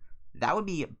GGN. That would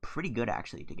be pretty good,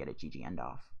 actually, to get a GGN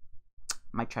off.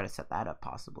 Might try to set that up,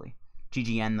 possibly.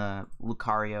 GGN, the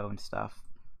Lucario and stuff.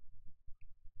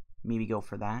 Maybe go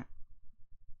for that.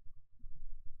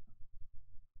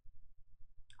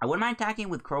 I wouldn't mind attacking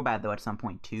with Crobat, though, at some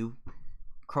point, too.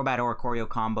 Crobat or Oricorio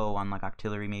combo on, like,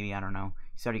 Octillery, maybe. I don't know.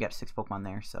 He's already got 6 Pokemon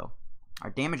there, so... Our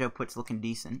damage output's looking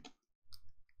decent.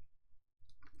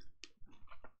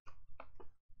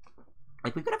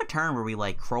 Like, we could have a turn where we,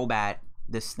 like, Crobat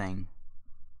this thing.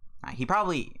 He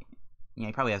probably... Yeah,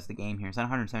 he probably has the game here. Is that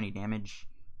 170 damage?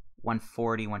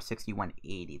 140, 160,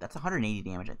 180. That's 180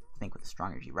 damage, I think, with the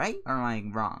strong energy, right? Or am I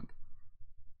wrong?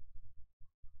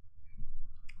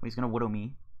 Well, he's gonna Widow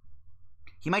me.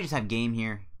 He might just have game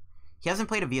here. He hasn't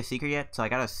played a VS Seeker yet, so I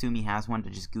gotta assume he has one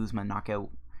to just Guzma knock out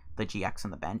the GX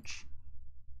on the bench.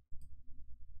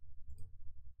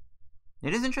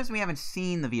 It is interesting we haven't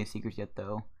seen the VS Seekers yet,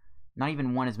 though. Not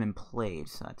even one has been played,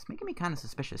 so it's making me kind of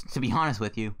suspicious, to be honest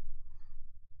with you.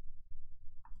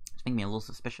 It's making me a little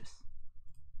suspicious.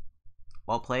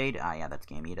 Well played. Yeah, that's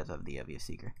game. He does have the VS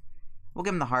Seeker. We'll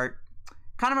give him the heart.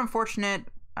 Kind of unfortunate.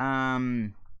 I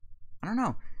don't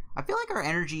know. I feel like our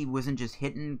energy wasn't just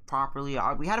hitting properly.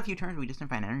 We had a few turns where we just didn't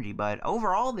find energy, but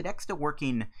overall, the deck's still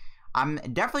working. I'm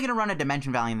definitely going to run a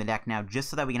Dimension Valley in the deck now, just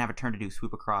so that we can have a turn to do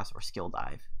Swoop Across or Skill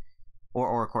Dive. Or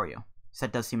Oricorio. So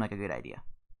that does seem like a good idea.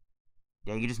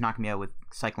 Yeah, you just knocked me out with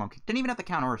Cyclone Kick. Didn't even have to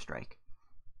count Aura Strike.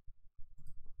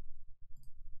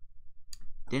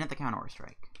 Didn't have to count Aura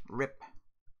Strike. Rip.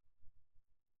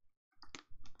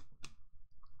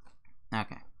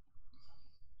 Okay.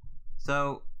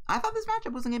 So, I thought this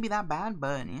matchup wasn't going to be that bad,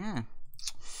 but yeah.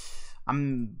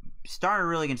 I'm starting to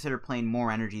really consider playing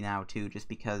more energy now, too, just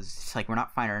because it's like we're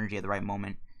not finding our energy at the right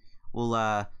moment. We'll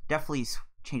definitely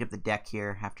change up the deck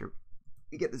here after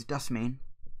we get this Dust Mane.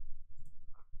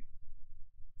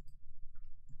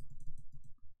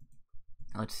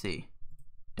 Let's see.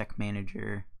 Deck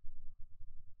Manager.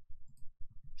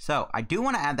 So, I do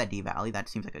want to add that D-Valley. That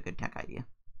seems like a good tech idea.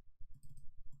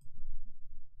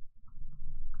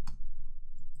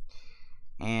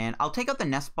 And I'll take out the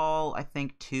Nest Ball, I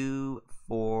think, too,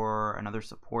 for another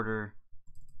supporter.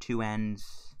 2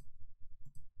 ends.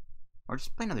 Or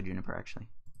just play another Juniper, actually.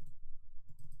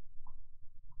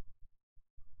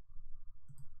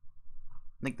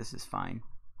 I think this is fine.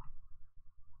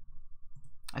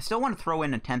 I still want to throw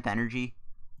in a 10th energy.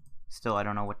 Still, I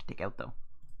don't know what to take out, though.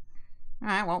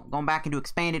 Alright, well, going back into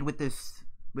Expanded with this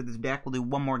deck. We'll do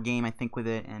one more game, I think, with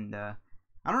it. And,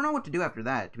 I don't know what to do after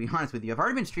that, to be honest with you. I've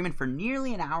already been streaming for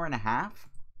nearly an hour and a half.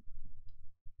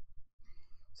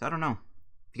 So, I don't know.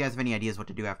 If you guys have any ideas what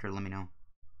to do after, let me know.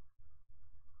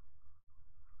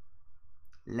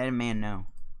 Let a man know.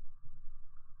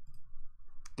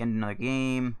 Get another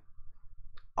game.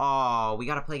 Oh, we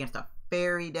gotta play against a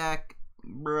fairy deck.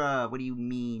 Bruh, what do you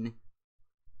mean?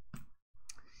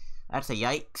 That's a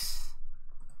yikes.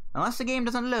 Unless the game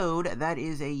doesn't load, that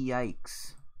is a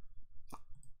yikes.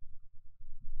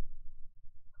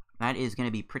 That is going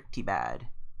to be pretty bad.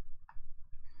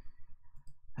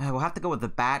 We'll have to go with the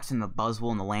Bats and the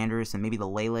Buzzwole and the Landorus and maybe the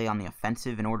Lele on the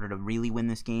offensive in order to really win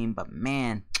this game. But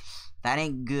man, that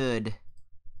ain't good.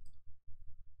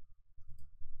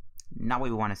 Not what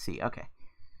we want to see. Okay.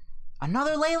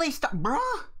 Another Lele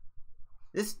Bruh!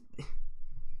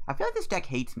 I feel like this deck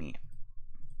hates me.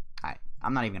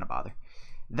 I'm not even gonna bother.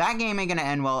 That game ain't gonna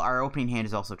end well. Our opening hand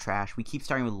is also trash. We keep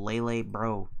starting with Lele,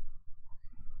 bro.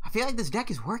 I feel like this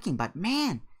deck is working, but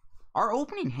man, our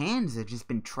opening hands have just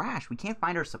been trash. We can't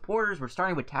find our supporters. We're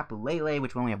starting with Tapu Lele,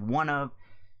 which we only have one of.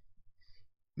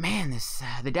 Man,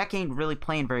 the deck ain't really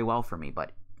playing very well for me,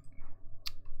 but...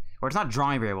 Or it's not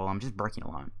drawing very well. I'm just breaking a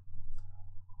lot.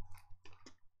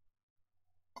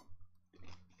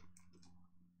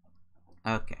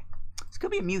 Okay. This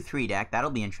could be a Mew 3 deck. That'll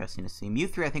be interesting to see. Mew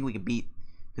 3 I think we could beat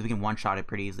because we can one-shot it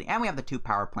pretty easily. And we have the 2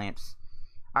 power plants.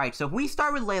 Alright, so if we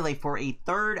start with Lele for a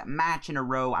 3rd match in a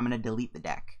row, I'm going to delete the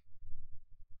deck.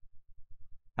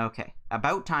 Okay.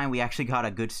 About time we actually got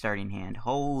a good starting hand.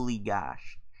 Holy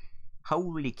gosh.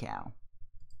 Holy cow.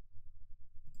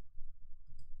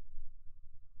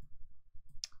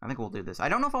 I think we'll do this. I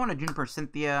don't know if I want to Juniper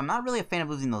Cynthia. I'm not really a fan of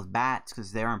losing those bats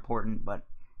because they're important, but at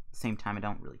the same time, I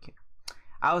don't really care.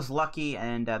 I was lucky,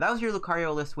 and that was your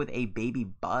Lucario list with a Baby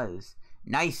Buzz.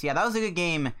 Nice. Yeah, that was a good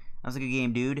game. That was a good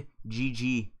game, dude.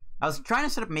 GG. I was trying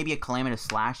to set up maybe a Calamitous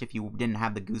Slash if you didn't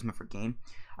have the Guzma for game.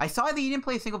 I saw that he didn't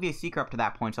play a single VS Seeker up to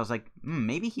that point, so I was like,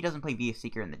 maybe he doesn't play VS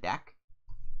Seeker in the deck.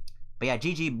 But yeah,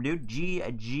 GG, dude.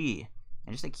 GG.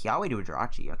 And just like Kiawe to a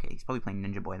Jirachi. Okay, he's probably playing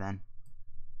Ninja Boy then.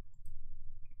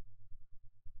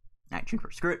 Alright, tune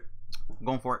for screw it. I'm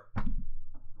going for it.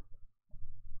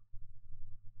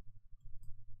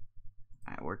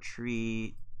 Alright, we'll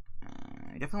retreat.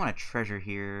 I definitely want a treasure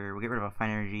here. We'll get rid of a fine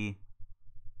energy.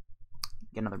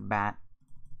 Get another bat.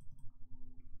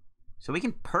 So we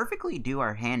can perfectly do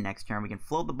our hand next turn. We can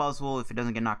float the Buzzwole if it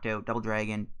doesn't get knocked out. Double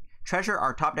Dragon. Treasure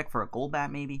our top deck for a gold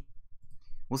bat, maybe.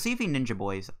 We'll see if he Ninja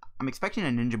Boys. I'm expecting a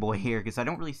Ninja Boy here because I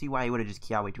don't really see why he would have just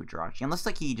Kiawe to a Jirachi. Unless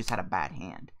like he just had a bad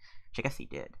hand. Which I guess he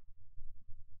did.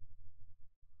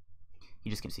 He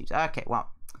just concedes. Okay,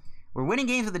 well. We're winning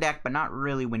games with the deck, but not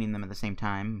really winning them at the same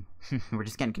time. We're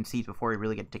just getting concedes before we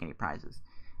really get to take any prizes.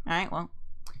 Alright, well.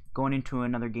 Going into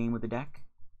another game with the deck.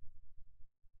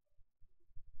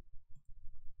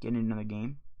 Getting another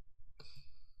game.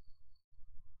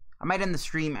 I might end the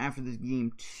stream after this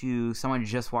game too. Someone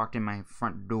just walked in my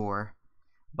front door.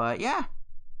 But yeah.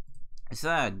 It's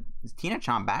Tina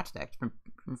Chomp Bats deck.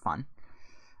 It's been fun.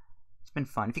 It's been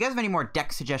fun. If you guys have any more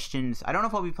deck suggestions, I don't know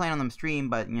if I'll be playing on them stream,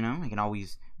 but you know, I can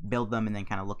always build them and then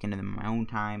kind of look into them in my own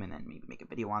time and then maybe make a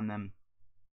video on them.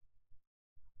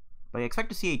 But I expect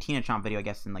to see a Tina Chomp video, I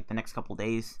guess, in like the next couple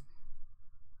days.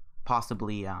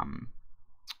 Possibly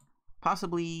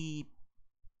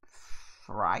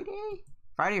Friday?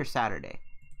 Friday or Saturday.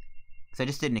 Because I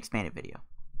just did an expanded video.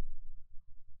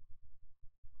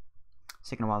 It's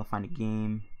taking a while to find a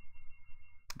game.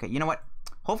 Okay, you know what?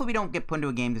 Hopefully we don't get put into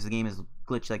a game because the game is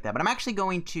glitchy like that. But I'm actually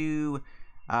going to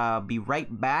be right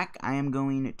back. I am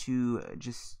going to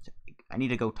just... I need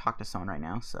to go talk to someone right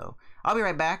now. So I'll be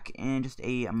right back in just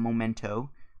a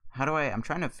momento. How do I... I'm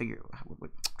trying to figure... I'm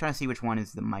trying to see which one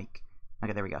is the mic.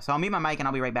 Okay, there we go. So I'll mute my mic and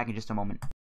I'll be right back in just a moment.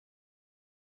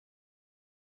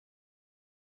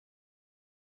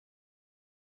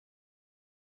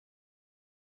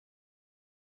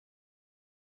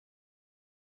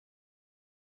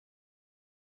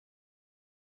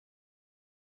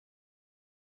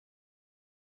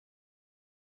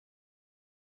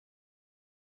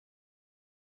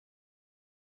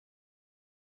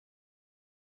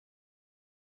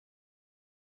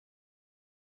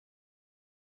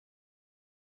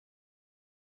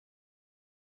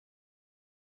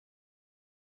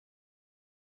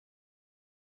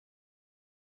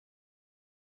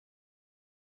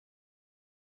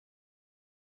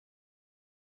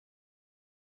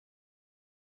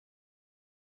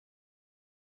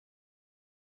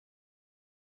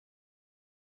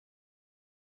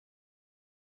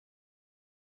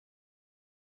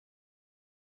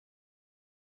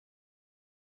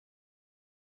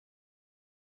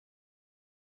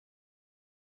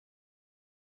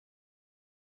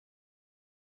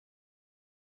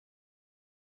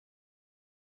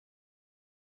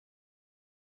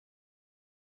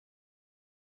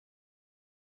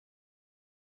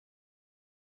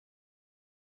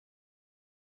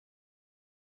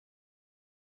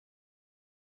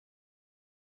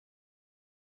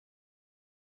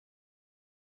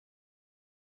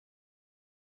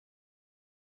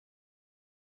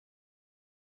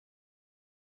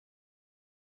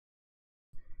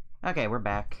 Okay, we're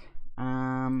back.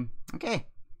 Okay.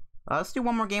 Let's do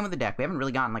one more game with the deck. We haven't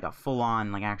really gotten like a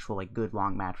full-on, like actual, like good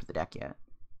long match with the deck yet.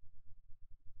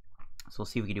 So we'll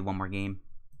see if we can do one more game.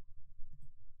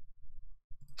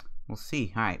 We'll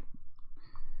see. Alright.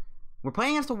 We're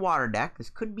playing against a water deck. This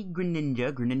could be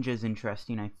Greninja. Greninja is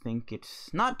interesting, I think.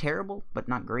 It's not terrible, but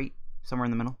not great. Somewhere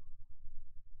in the middle.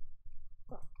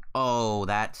 Oh,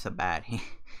 that's a bad.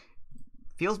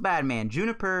 Feels bad, man.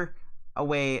 Juniper,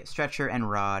 away, Stretcher, and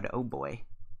Rod. Oh boy.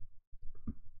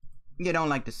 You don't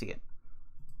like to see it.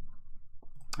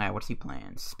 Alright, what's he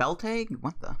playing? Spell Tag?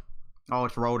 What the? Oh,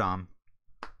 it's Rodom.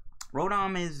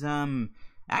 Rodom is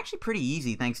actually pretty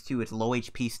easy thanks to its low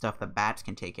HP stuff that bats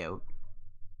can take out.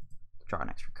 Draw an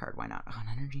extra card, why not? Oh,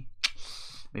 an energy.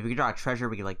 Maybe we could draw a treasure,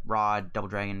 we could like Rod, Double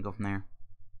Dragon, and go from there.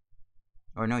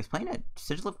 Or no, he's playing a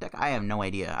Sigilif deck? I have no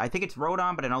idea. I think it's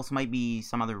Rodon, but it also might be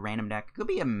some other random deck. It could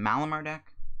be a Malamar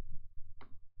deck.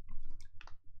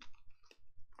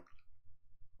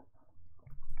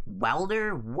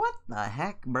 Welder? What the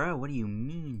heck, bro? What do you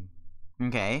mean?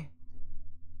 Okay.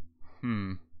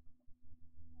 Well,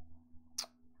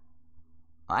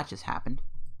 that just happened.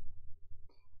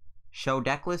 Show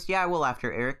deck list? Yeah, I will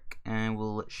after Eric. And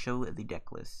we'll show the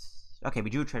deck list. Okay, we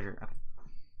drew a treasure. Okay.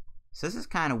 So this is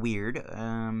kind of weird. We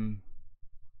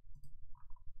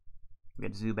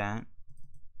got Zubat.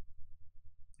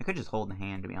 I could just hold the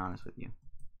hand, to be honest with you.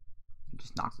 It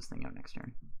just knocks this thing out next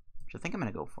turn. Which I think I'm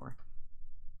going to go for.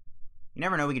 You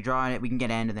never know, we could draw it, we can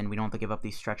get end, and then we don't have to give up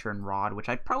these Stretcher and Rod, which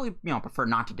I'd probably, prefer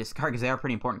not to discard, because they are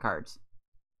pretty important cards.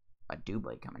 A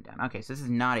Doublade coming down. Okay, so this is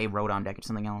not a Rodon deck, it's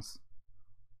something else.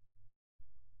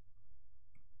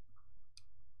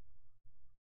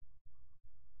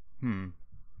 I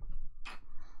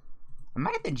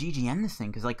might have to GGN this thing,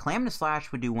 because, like, Clam to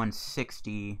Slash would do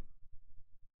 160.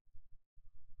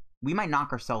 We might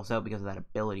knock ourselves out because of that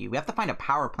ability. We have to find a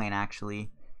power plant,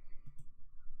 actually.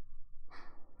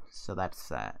 So that's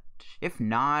that. If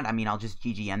not, I mean, I'll just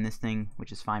GGN this thing,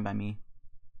 which is fine by me.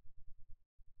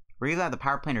 We're either have the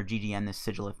power plant or GGN this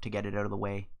Sigilif to get it out of the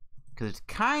way. Because it's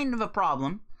kind of a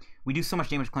problem. We do so much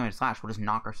damage to Clam to Slash, we'll just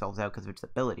knock ourselves out because of its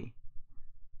ability.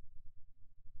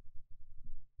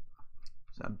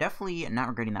 So I'm definitely not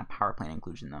regretting that power plant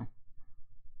inclusion, though.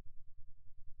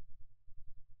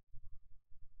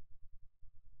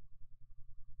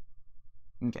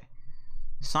 Okay.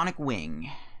 Sonic Wing.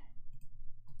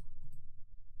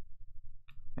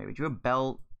 Okay, we drew a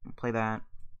belt. We'll play that.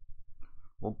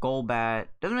 We'll Golbat.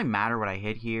 Doesn't really matter what I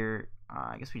hit here.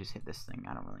 I guess we just hit this thing.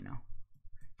 I don't really know.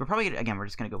 We're probably gonna, again, we're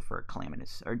just gonna go for a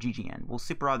Calamitous or GGN. We'll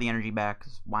Super Rod the energy back,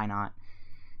 'cause why not?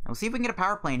 And we'll see if we can get a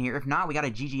power plane here. If not, we got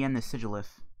to GGN this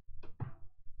Sigilif.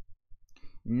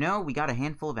 No, we got a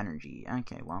handful of energy.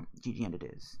 Okay, well, GGN it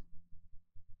is.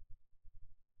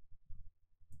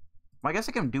 Well, I guess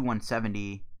I can do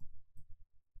 170.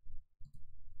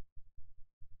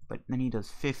 But then he does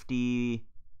 50.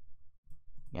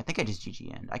 Yeah, I think I just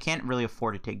GGN'd. I can't really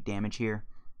afford to take damage here.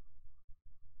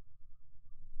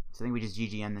 So I think we just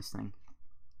GGN this thing.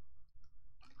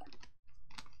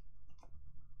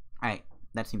 Alright,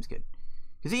 that seems good.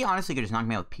 Because he honestly could just knock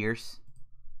me out with Pierce.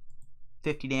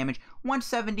 50 damage.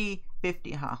 170,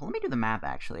 50. Let me do the math,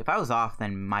 actually. If I was off,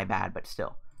 then my bad, but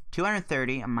still.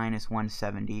 230 minus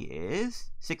 170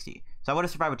 is 60. So I would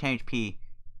have survived with 10 HP.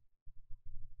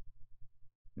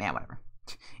 Man, whatever.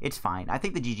 It's fine. I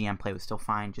think the GGM play was still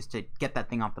fine, just to get that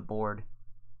thing off the board.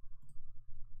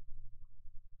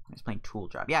 I was playing Tool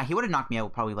Drop. Yeah, he would have knocked me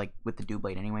out probably like with the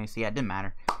Doublade anyway, so yeah, it didn't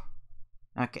matter.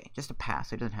 Okay, just a pass.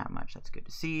 So it doesn't have much. That's good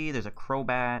to see. There's a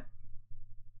Crobat.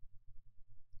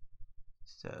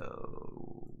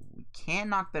 So we can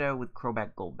knock that out with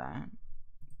Crobat Golbat.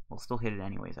 We'll still hit it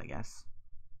anyways, I guess.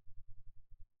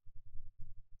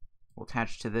 We'll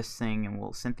attach to this thing and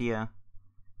we'll Cynthia.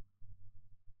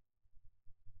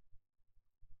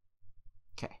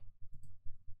 Okay.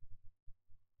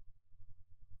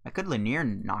 I could Lanier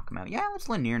knock him out. Yeah, let's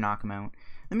Lanier knock him out.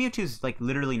 The Mewtwo's like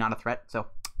literally not a threat, so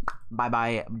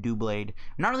bye-bye Doublade.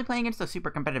 I'm not really playing against a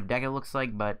super competitive deck, it looks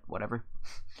like, but whatever.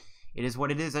 It is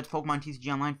what it is. That's Pokemon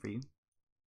TCG Online for you.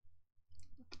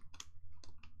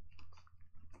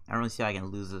 I don't really see how I can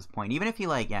lose this point. Even if he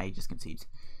like, yeah, he just concedes.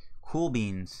 Cool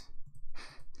Beans.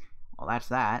 Well, that's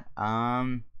that.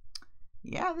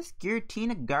 Yeah, this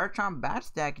Giratina Garchomp Bat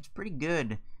stack, it's pretty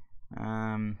good.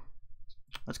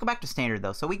 Let's go back to standard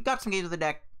though. So we got some games with the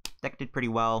deck. Deck did pretty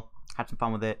well. Had some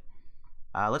fun with it.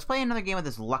 Let's play another game with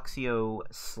this Luxio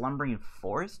Slumbering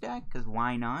Forest deck, because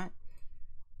why not?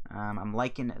 I'm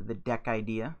liking the deck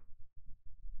idea.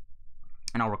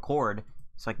 And I'll record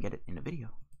so I can get it in a video.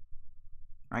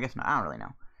 Or I guess not, I don't really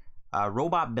know.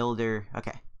 Robot Builder,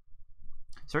 okay.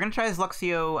 So we're going to try this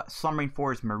Luxio Slumbering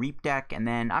Forest Mareep deck, and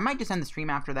then I might just end the stream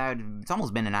after that. It's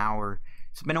almost been an hour.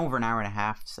 It's been over an hour and a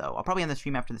half, so I'll probably end the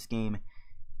stream after this game.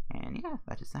 And yeah,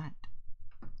 that is that.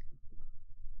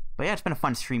 But yeah, it's been a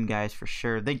fun stream, guys, for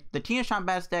sure. The Tina Shot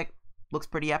Bats deck looks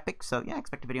pretty epic, so yeah,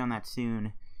 expect a video on that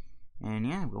soon. And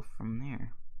yeah, we'll go from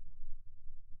there.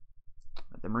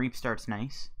 But the Mareep start's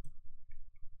nice.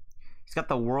 He's got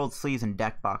the world sleeves and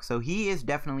deck box, so he is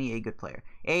definitely a good player.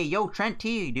 Hey, yo, Trent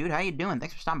T, dude, how you doing?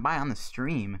 Thanks for stopping by on the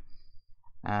stream.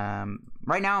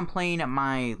 Right now I'm playing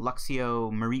my Luxio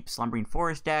Mareep Slumbering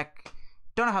Forest deck.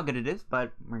 Don't know how good it is,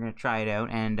 but we're gonna try it out.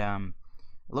 And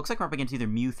it looks like we're up against either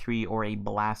Mew 3 or a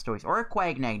Blastoise or a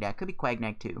Quagnag deck. Could be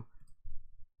Quagnag too.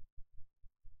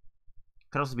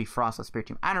 Could also be Frostless Spirit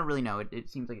Tomb. I don't really know. It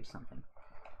seems like it's something.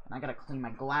 And I gotta clean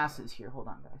my glasses here. Hold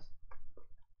on, guys.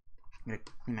 I'm gonna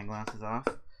clean my glasses off.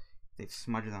 They've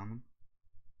smudged on them.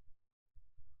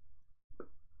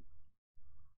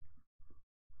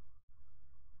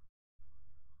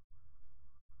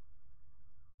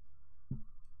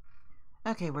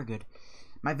 Okay, we're good.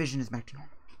 My vision is back to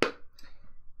normal.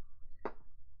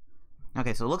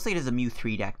 Okay, so it looks like it is a Mew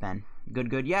 3 deck then.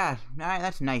 Good, good. Yeah, alright,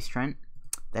 that's nice, Trent.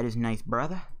 That is nice,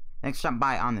 brother. Thanks for stopping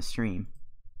by on the stream.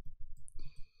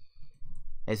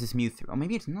 Is this Mew 3? Oh,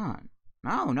 maybe it's not.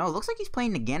 Oh, no, it looks like he's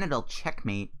playing Naganadel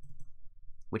Checkmate,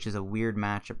 which is a weird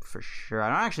matchup for sure.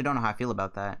 I actually don't know how I feel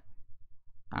about that.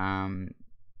 So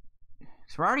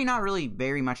we're already not really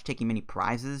very much taking many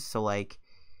prizes, so, like,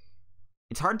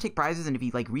 it's hard to take prizes, and if he,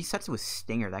 like, resets it with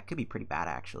Stinger, that could be pretty bad,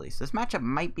 actually. So this matchup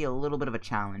might be a little bit of a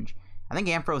challenge. I think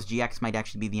Ampharos GX might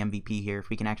actually be the MVP here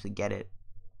if we can actually get it.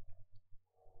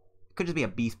 It could just be a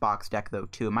Beast Box deck, though,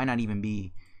 too. It might not even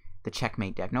be the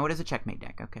Checkmate deck. No, it is a Checkmate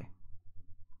deck. Okay.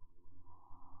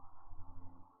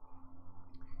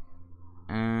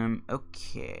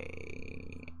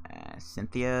 Okay.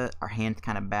 Cynthia, our hand's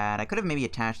kind of bad. I could have maybe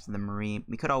attached to the Marie.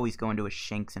 We could always go into a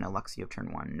Shinx and a Luxio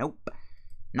turn 1. Nope.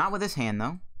 Not with this hand,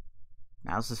 though.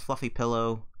 Now this is Fluffy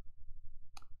Pillow.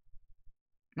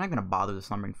 I'm not going to bother the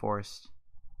Slumbering Forest.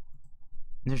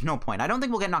 There's no point. I don't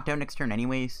think we'll get knocked out next turn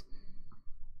anyways.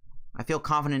 I feel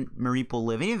confident Mareep will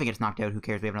live. Even if it gets knocked out, who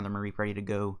cares? We have another Mareep ready to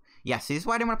go. Yeah, see, this is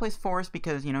why I didn't want to play Forest,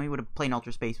 because, you know, he would have played an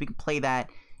Ultra Space. We can play that,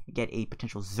 get a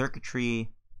potential Xurkitree.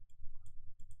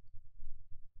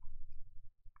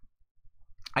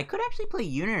 I could actually play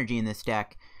Unenergy in this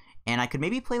deck, and I could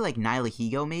maybe play, like,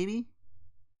 Nihilego, maybe?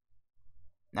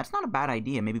 That's not a bad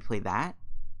idea. Maybe play that.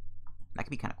 That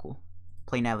could be kind of cool.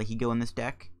 Play Nihilego in this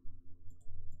deck.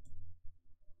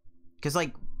 Because,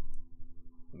 like,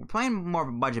 we're playing more of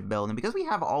a budget build, and because we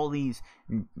have all these,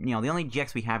 you know, the only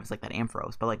GX we have is, like, that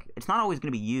Ampharos, but, like, it's not always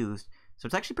going to be used, so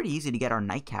it's actually pretty easy to get our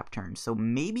Nightcap turns. So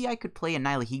maybe I could play a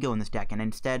Nihilego in this deck and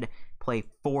instead play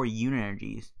 4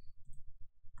 Unenergies.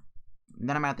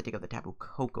 Then I might have to take out the Tapu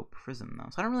Koko Prism, though,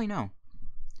 so I don't really know.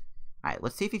 Alright,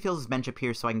 let's see if he fills his bench up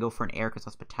here so I can go for an Erika's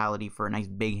Hospitality for a nice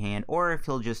big hand, or if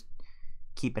he'll just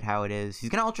keep it how it is. He's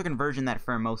going to Ultra Conversion that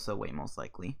Pheromosa away, most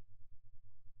likely,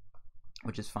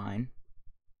 which is fine.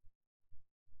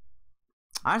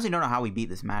 I honestly don't know how we beat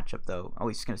this matchup, though. Oh,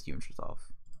 he's just going to Steven's Resolve.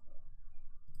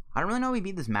 I don't really know how we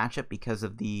beat this matchup because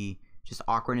of the just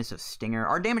awkwardness of Stinger.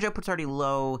 Our damage output's already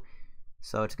low,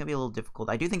 so it's going to be a little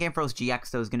difficult. I do think Ampharos GX,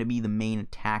 though, is going to be the main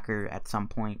attacker at some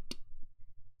point.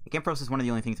 Like, Ampharos is one of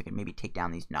the only things that can maybe take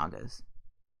down these Nagas.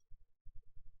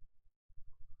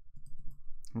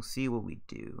 We'll see what we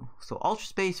do. So, Ultra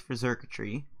Space for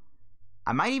Xurkitree.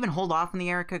 I might even hold off on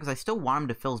the Erika, because I still want him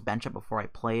to fill his bench up before I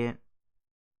play it.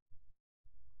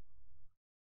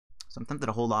 So I'm tempted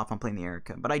to hold off on playing the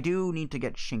Erika. But I do need to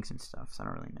get Shinx and stuff, so I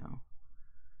don't really know.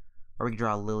 Or we could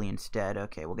draw a Lily instead.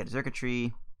 Okay, we'll get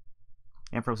Xurkitree.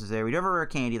 Ampharos is there. We do have a rare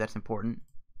candy, that's important.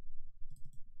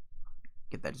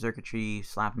 Get that Xurkitree,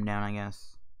 slap him down, I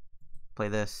guess. Play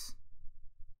this.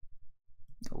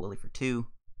 A Lily for 2.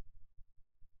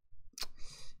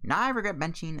 Now I regret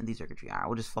benching the Xurkitree. Alright,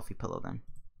 we'll just Fluffy Pillow then.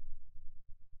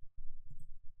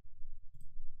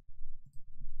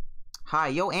 Hi,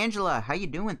 yo, Angela, how you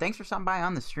doing? Thanks for stopping by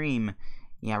on the stream.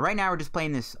 Yeah, right now we're just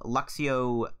playing this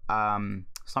Luxio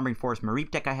Slumbering Forest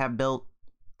Mareep deck I have built.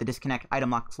 The Disconnect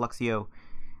Item Locks Luxio.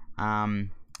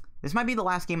 This might be the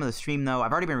last game of the stream, though.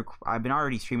 I've been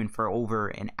already streaming for over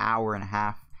an hour and a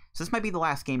half. So this might be the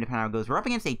last game, depending on how it goes. We're up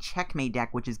against a Checkmate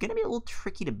deck, which is going to be a little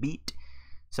tricky to beat.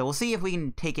 So we'll see if we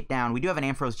can take it down. We do have an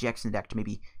Ampharos GX in the deck to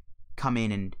maybe come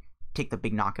in and take the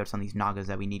big knockouts on these Nagas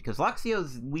that we need. Because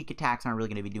Luxio's weak attacks aren't really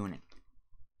going to be doing it.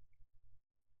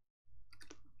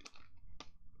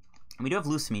 And we do have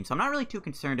Lusamine, so I'm not really too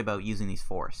concerned about using these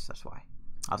forests. That's why.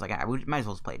 I was like, I might as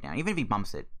well just play it down. Even if he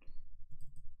bumps it.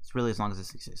 It's really as long as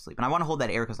it's asleep. And I want to hold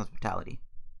that Erika's Hospitality.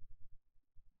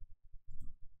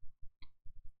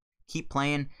 Keep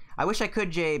playing. I wish I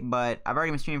could, Jay, but I've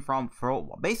already been streaming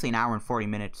for basically an hour and 40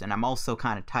 minutes, and I'm also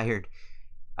kind of tired.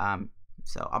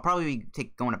 So I'll probably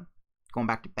be going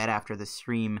back to bed after this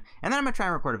stream, and then I'm going to try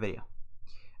and record a video.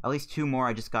 At least 2 more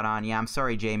I just got on. Yeah, I'm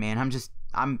sorry, Jay, man.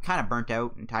 I'm kind of burnt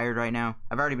out and tired right now.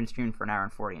 I've already been streaming for an hour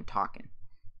and 40 and talking.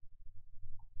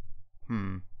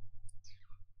 So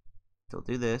we'll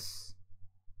do this.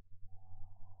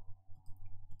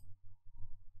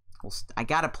 I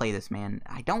gotta play this, man.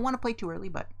 I don't want to play too early,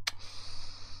 but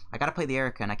I gotta play the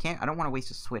Erica, and I don't want to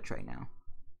waste a switch right now.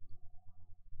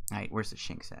 Alright, where's the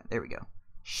Shinx at? There we go.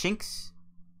 Shinx.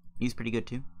 He's pretty good,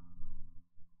 too.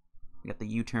 We got the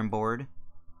U-turn board.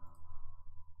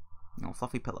 No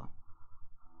fluffy pillow.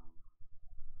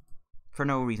 For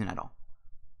no reason at all.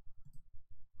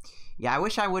 Yeah, I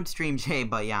wish I would stream, Jay,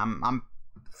 but yeah,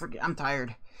 I'm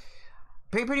tired.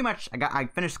 Pretty much, I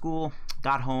finished school,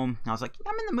 got home, and I was like,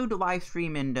 I'm in the mood to live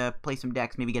stream and play some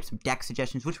decks, maybe get some deck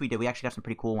suggestions, which we did. We actually got some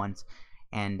pretty cool ones.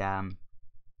 And,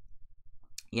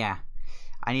 yeah.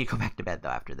 I need to go back to bed, though,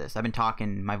 after this. I've been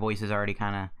talking, my voice is already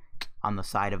kind of on the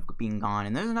side of being gone.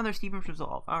 And there's another Steven's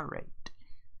Resolve. Alright.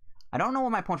 I don't know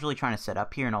what my opponent's really trying to set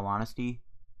up here, in all honesty.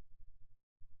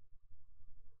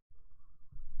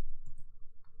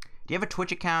 Do you have a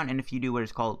Twitch account? And if you do, what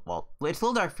it's called? Well, it's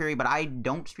Little Dark Fury, but I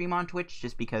don't stream on Twitch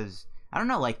just because, I don't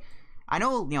know, like, I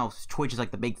know, you know, Twitch is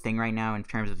like the big thing right now in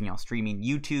terms of, you know, streaming.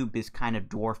 YouTube is kind of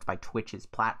dwarfed by Twitch's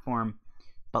platform,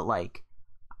 but like,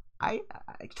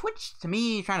 Twitch, to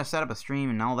me, trying to set up a stream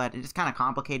and all that, it's just kind of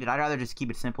complicated. I'd rather just keep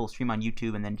it simple, stream on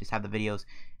YouTube, and then just have the videos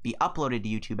be uploaded to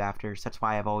YouTube after. So that's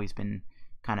why I've always been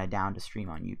kind of down to stream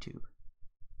on YouTube.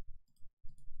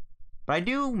 But I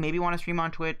do maybe want to stream on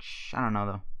Twitch. I don't know,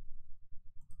 though.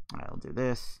 Alright, I'll do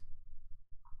this.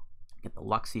 Get the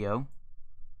Luxio.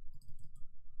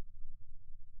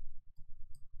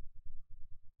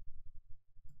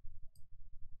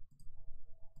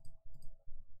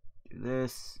 Do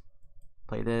this.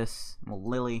 Play this. Well,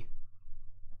 Lily.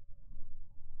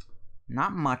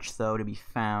 Not much, though, to be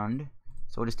found.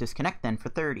 So we'll just disconnect then for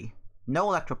 30. No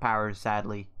electro powers,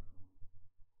 sadly.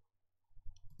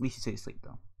 At least you stay asleep,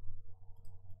 though.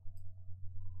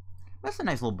 That's a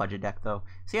nice little budget deck, though.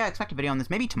 So yeah, I expect a video on this.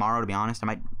 Maybe tomorrow, to be honest.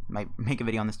 I might make a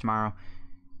video on this tomorrow.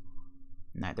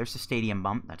 Alright, there's the Stadium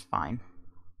bump. That's fine.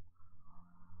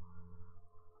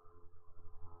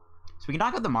 So we can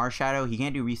knock out the Mars Shadow. He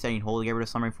can't do Resetting Hold to get rid of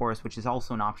Slumbering Forest, which is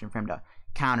also an option for him to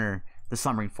counter the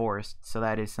Slumbering Forest. So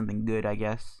that is something good, I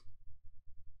guess.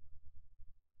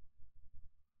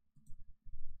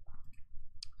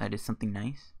 That is something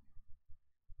nice.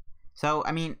 So,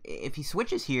 I mean, if he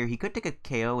switches here, he could take a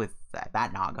KO with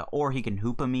that Naga, or he can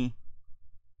Hoopa me.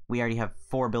 We already have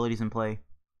 4 abilities in play.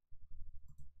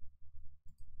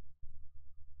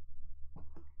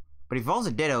 But if he falls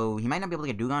a Ditto, he might not be able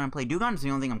to get Dugong in play. Dugong is the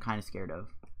only thing I'm kind of scared of.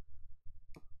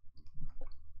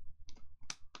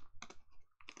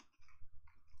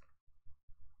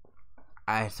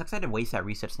 It sucks I had to waste that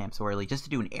reset stamp so early just to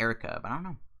do an Erica, but I don't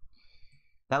know.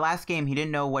 That last game, he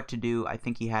didn't know what to do. I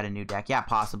think he had a new deck. Yeah,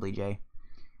 possibly, Jay.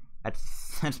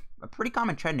 That's a pretty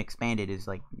common trend in Expanded is,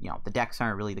 like, you know, the decks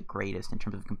aren't really the greatest in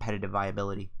terms of competitive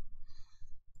viability.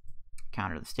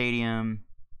 Counter the Stadium.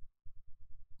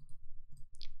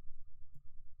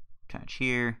 Touch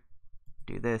here.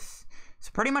 Do this.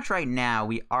 So pretty much right now,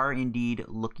 we are indeed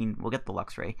looking... We'll get the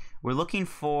Luxray. We're looking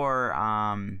for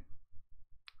an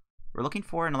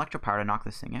Electro Power to knock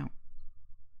this thing out.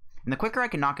 And the quicker I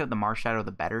can knock out the Mars Shadow,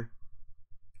 the better.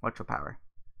 Electro Power.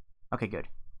 Okay, good.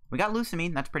 We got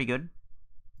Lucamine. That's pretty good.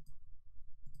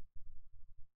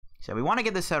 So we want to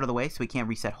get this out of the way so we can't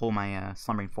reset whole my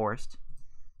Slumbering Forest.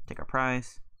 Take our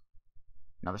prize.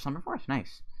 Another Slumbering Forest.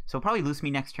 Nice. So we'll probably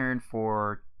Lucamine next turn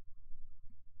for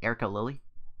Erica Lily.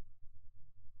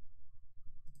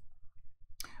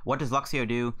 What does Luxio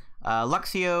do?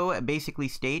 Luxio basically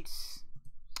states...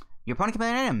 Your opponent can play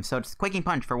an item, so it's Quaking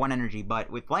Punch for 1 energy, but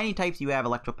with lightning types, you have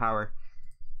Electro Power.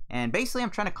 And basically,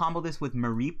 I'm trying to combo this with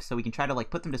Mareep, so we can try to,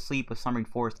 like, put them to sleep with Slumbering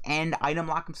Forest and item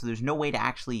lock them, so there's no way to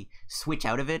actually switch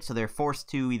out of it, so they're forced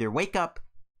to either wake up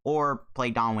or play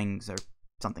Dawn Wings or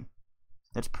something.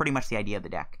 That's pretty much the idea of the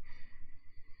deck.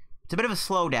 It's a bit of a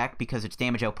slow deck because its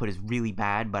damage output is really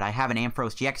bad, but I have an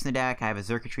Ampharos GX in the deck, I have a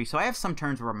Xurkitree, so I have some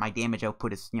turns where my damage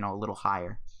output is, you know, a little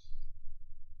higher.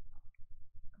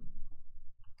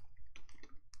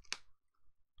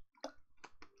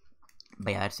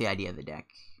 But yeah, that's the idea of the deck.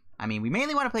 I mean, we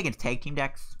mainly want to play against tag team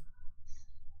decks.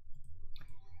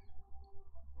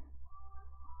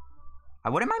 I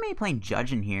wouldn't mind maybe playing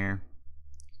Judge in here.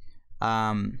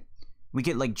 We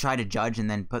could, like, try to Judge and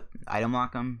then put item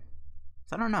lock them.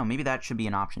 So I don't know. Maybe that should be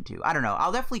an option too. I don't know.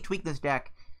 I'll definitely tweak this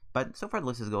deck. But so far the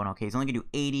list is going okay. He's only going to do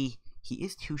 80. He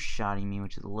is two-shotting me,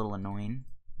 which is a little annoying.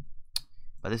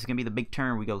 But this is going to be the big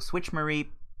turn. We go Switch Mareep.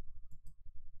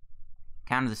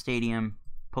 Counter the Stadium.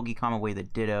 Pokecom away the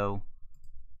Ditto.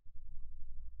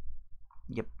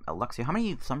 Yep, Luxio. How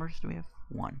many Summers do we have?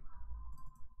 1.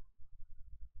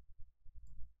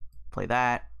 Play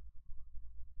that.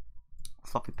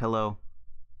 Fluffy Pillow.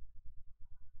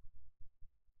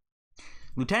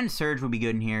 Lieutenant Surge would be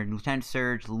good in here. Lieutenant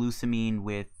Surge, Lusamine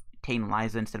with Tate and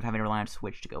Liza instead of having to rely on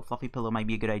Switch to go. Fluffy Pillow might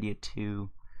be a good idea too.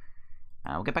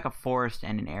 We'll get back a Forest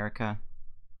and an Erica.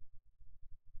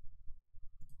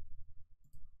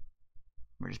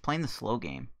 We're just playing the slow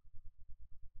game.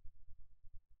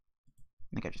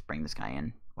 I think I just bring this guy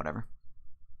in. Whatever.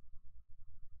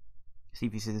 See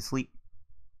if he's asleep.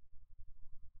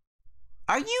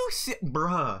 Are you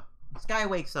bruh? This guy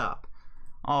wakes up.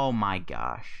 Oh my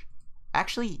gosh.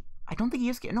 Actually, I don't think he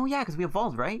is getting... No, yeah, because we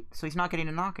evolved, right? So he's not getting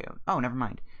a knockout. Oh, never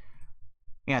mind.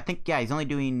 Yeah, I think, yeah, he's only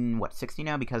doing, what, 60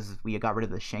 now because we got rid of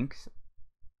the Shanks?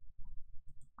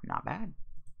 Not bad.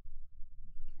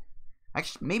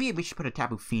 Actually, maybe we should put a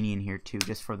Tapu Fini in here, too,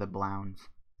 just for the Blounds.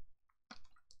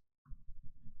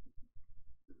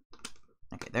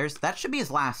 Okay, that should be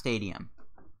his last stadium.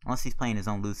 Unless he's playing his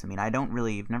own Lusamine. I've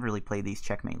never really played these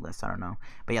checkmate lists, I don't know.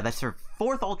 But yeah, that's their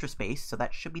 4th Ultra Space, so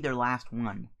that should be their last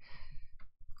one.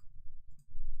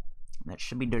 That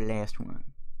should be their last one.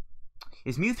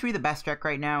 Is Mew 3 the best deck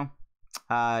right now?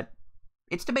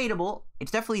 It's debatable.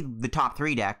 It's definitely the top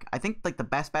 3 deck. I think like the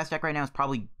best deck right now is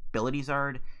probably Ability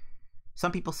Zard.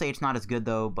 Some people say it's not as good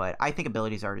though, but I think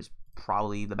Ability Zard is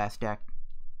probably the best deck.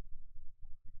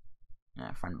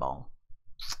 Friend Ball.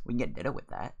 We can get Ditto with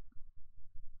that.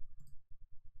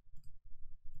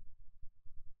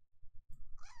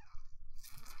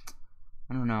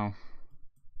 I don't know.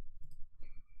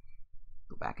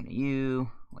 Go back into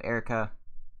you. Erica.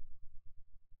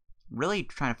 Really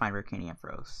trying to find Rare Candy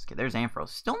Ampharos. Okay, there's Ampharos.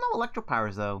 Still no Electro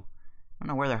Powers though. I don't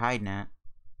know where they're hiding at.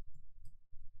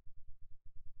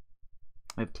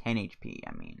 We have 10 HP.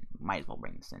 I mean, might as well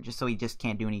bring this in. Just so he just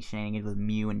can't do any shenanigans with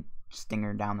Mew and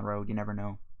Stinger down the road. You never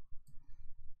know.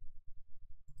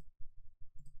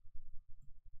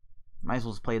 Might as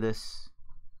well just play this.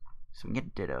 So we can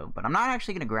get Ditto. But I'm not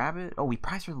actually going to grab it. Oh, we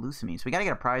priced for the Lusamine. So we got to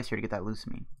get a prize here to get that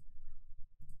Lusamine.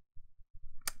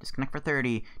 Disconnect for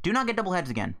 30. Do not get double heads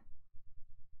again.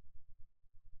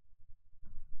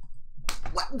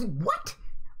 What?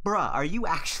 Bruh, are you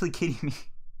actually kidding me?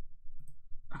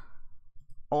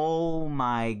 Oh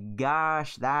my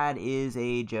gosh, that is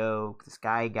a joke. This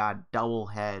guy got double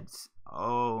heads.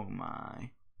 Oh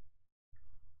my.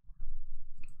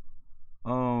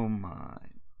 Oh my.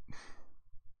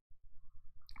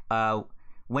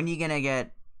 When you gonna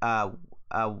get,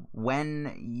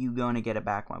 when you gonna get it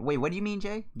back? Wait, what do you mean,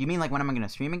 Jay? Do you mean like when am I gonna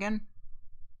stream again?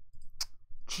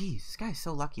 Jeez, this guy's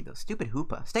so lucky though. Stupid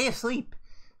Hoopa. Stay asleep.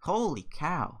 Holy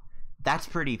cow. That's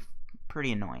pretty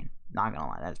annoying. Not gonna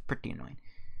lie, that's pretty annoying.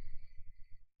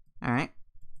 Alright.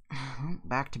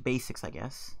 Back to basics, I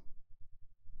guess.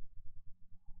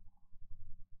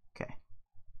 Okay.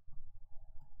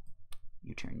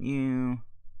 You turn you.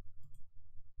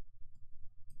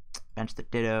 Bench the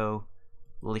Ditto.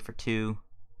 Lily for 2.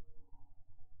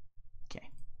 Okay.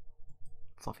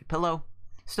 Fluffy Pillow.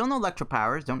 Still no Electro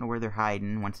Powers. Don't know where they're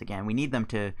hiding. Once again, we need them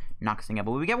to knock this thing out.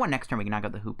 But when we get one next turn, we can knock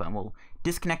out the Hoopa. And we'll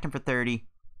disconnect him for 30.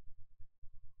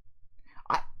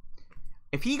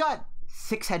 If he got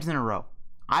 6 heads in a row,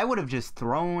 I would have just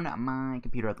thrown my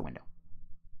computer out the window.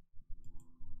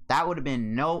 That would have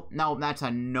been no, that's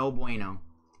a no bueno.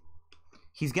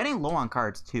 He's getting low on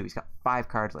cards too. He's got 5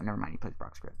 cards left. Never mind, he plays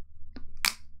Brock Script.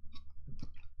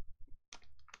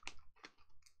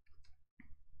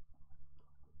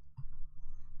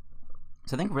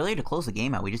 So I think really to close the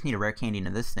game out, we just need a rare candy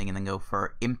into this thing and then go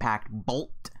for Impact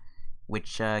Bolt,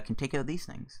 which can take out these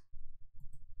things.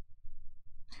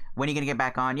 When are you going to get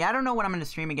back on? Yeah, I don't know when I'm going to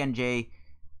stream again, Jay.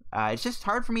 It's just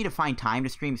hard for me to find time to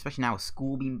stream, especially now with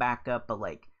school being back up. But,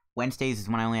 like, Wednesdays is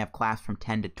when I only have class from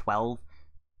 10 to 12.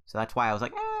 So that's why I was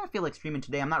like, I feel like streaming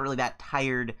today. I'm not really that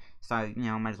tired, so I,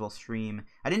 might as well stream.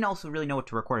 I didn't also really know what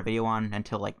to record a video on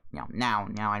until, like, now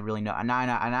I really know. And I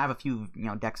have a few,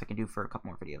 decks I can do for a couple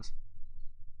more videos.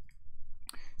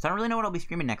 So I don't really know what I'll be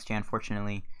streaming next, Jay,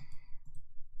 unfortunately.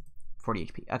 40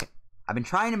 HP. Okay. I've been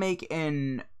trying to make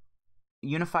an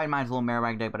Unified Minds little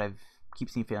Marowak deck, but I've keep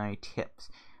seeing failing any tips.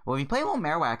 Well, if you play a little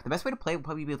Marowak, the best way to play would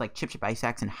probably be with like Chip Ice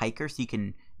Axe and Hiker, so you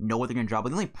can know what they're gonna draw. But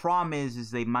the only problem is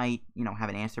they might, have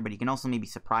an answer, but you can also maybe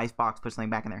surprise box, put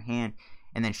something back in their hand,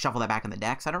 and then shuffle that back in the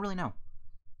deck. So I don't really know.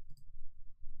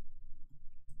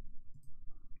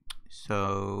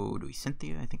 So do we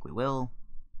Cynthia? I think we will.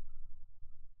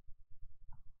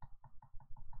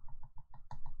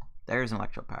 There's an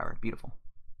Electro Power. Beautiful.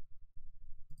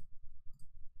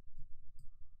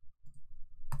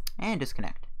 And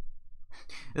disconnect.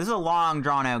 This is a long,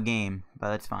 drawn-out game,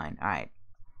 but that's fine. Alright.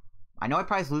 I know I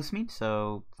prized Lusamine,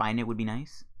 so find it would be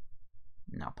nice.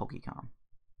 No, Pokecom.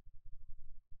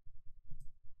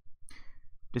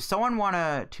 Does someone want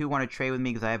to trade with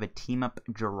me because I have a team up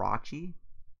Jirachi?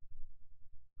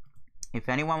 If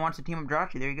anyone wants to team up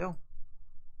Jirachi, there you go.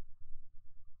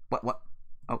 What?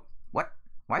 Oh, what?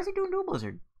 Why is he doing Dual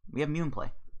Blizzard? We have Mew in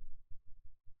play.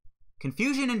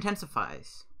 Confusion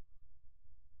intensifies.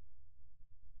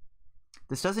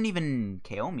 This doesn't even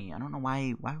KO me. I don't know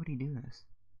why. Why would he do this?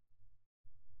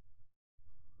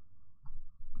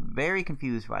 Very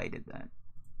confused why he did that.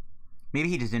 Maybe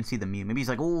he just didn't see the Mew. Maybe he's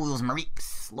like, oh, those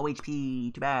Mareeps. Low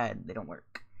HP. Too bad. They don't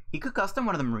work. He could custom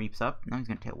one of the Mareeps up. Now he's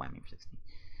going to tail whammy for 60.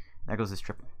 There goes his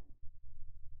triple.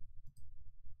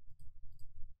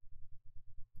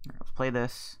 All right, let's play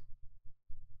this.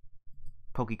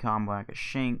 Poke Combo. I got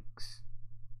Shinx.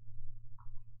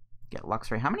 Get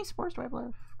Luxray. How many spores do I have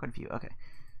left? Quite a few. Okay.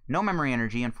 No memory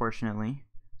energy, unfortunately.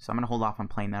 So I'm going to hold off on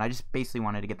playing that. I just basically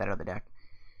wanted to get that out of the deck.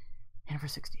 And for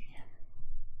 60.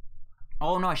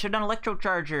 Oh no, I should have done Electro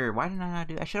Charger. Why didn't I not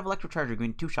do that? I should have Electro Charger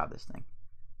going two-shot this thing.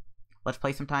 Let's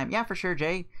play sometime. Yeah, for sure,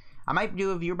 Jay. I might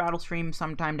do a viewer battle stream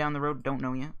sometime down the road. Don't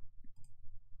know yet.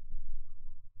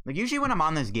 Like, usually when I'm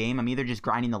on this game, I'm either just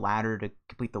grinding the ladder to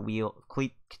complete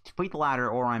the ladder,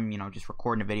 or I'm, you know, just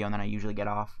recording a video and then I usually get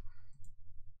off.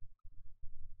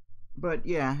 But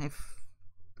yeah, if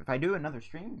I do another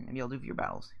stream, maybe I'll do viewer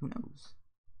battles. Who knows?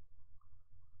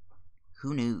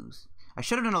 Who knows? I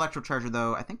should have done Electro Charger,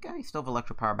 though. I think I still have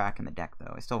Electro Power back in the deck,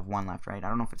 though. I still have one left, right? I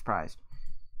don't know if it's prized.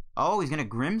 Oh, he's going to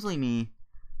Grimsley me.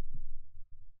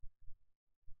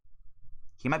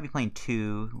 He might be playing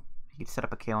two. He could set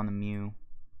up a KO on the Mew.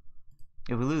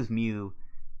 If we lose Mew,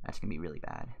 that's going to be really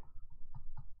bad.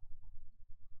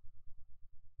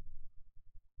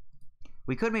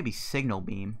 We could maybe Signal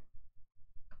Beam.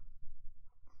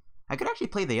 I could actually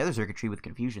play the other circuitry with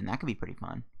Confusion. That could be pretty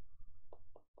fun.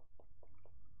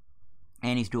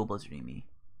 And he's Dual Blizzarding me.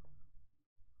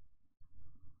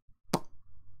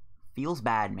 Feels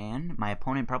bad, man. My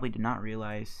opponent probably did not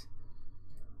realize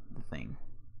the thing.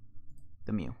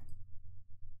 The Mew.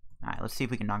 Alright, let's see if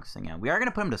we can knock this thing out. We are going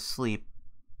to put him to sleep.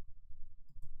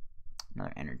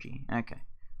 Another energy. Okay.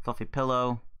 Fluffy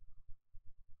Pillow.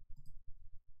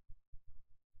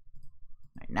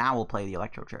 Alright, now we'll play the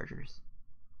Electro Chargers.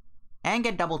 And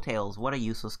get Double Tails. What a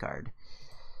useless card.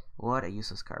 What a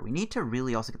useless card. We need to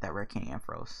really also get that Rare Candy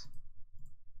Ampharos.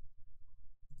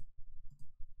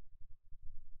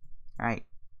 Alright.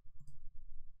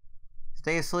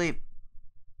 Stay asleep.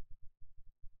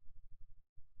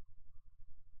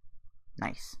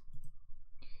 Nice.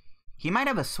 He might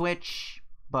have a switch,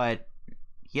 but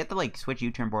he had to like switch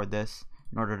U-turn board this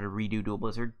in order to redo Dual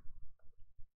Blizzard.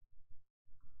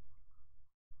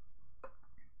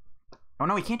 Oh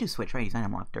no, he can't do switch, right? He's not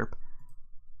unlocked derp.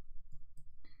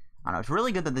 I don't know, it's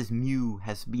really good that this Mew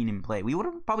has been in play. We would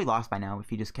have probably lost by now if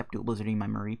he just kept Dual Blizzarding my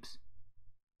Mareeps.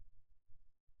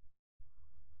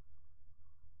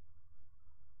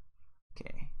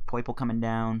 Okay, Poiple coming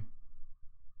down.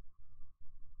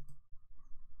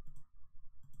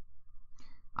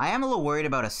 I am a little worried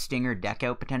about a Stinger deck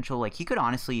out potential. Like, he could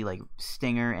honestly, like,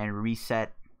 Stinger and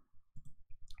reset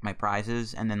my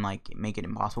prizes and then, like, make it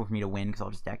impossible for me to win because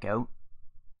I'll just deck out.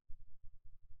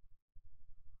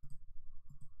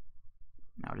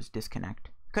 Now just disconnect.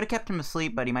 Could have kept him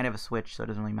asleep, but he might have a switch, so it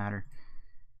doesn't really matter.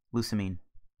 Lusamine.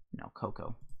 No,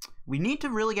 Coco. We need to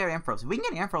really get Ampharos. If we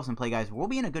can get Ampharos in play, guys, we'll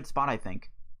be in a good spot, I think.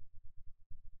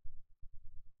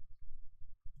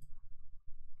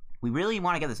 We really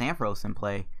want to get this Ampharos in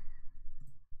play.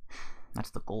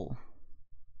 That's the goal.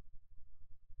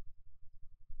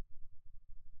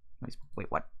 Wait,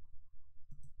 what?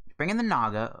 Bring in the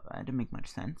Naga. That didn't make much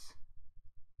sense.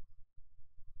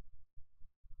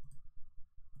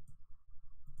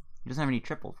 He doesn't have any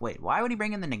triples. Wait, why would he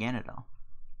bring in the Naganadel?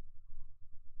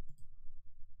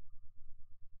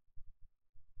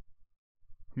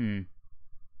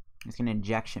 He's going to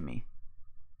injection me.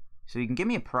 So he can give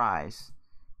me a prize.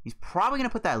 He's probably going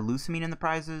to put that Lusamine in the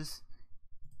prizes.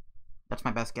 That's my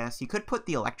best guess. He could put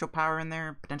the Electro Power in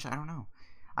there, potentially. I don't know.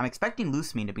 I'm expecting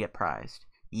Lusamine to get prized.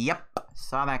 Yep,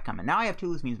 saw that coming. Now I have 2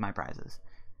 Lusamines in my prizes.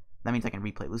 That means I can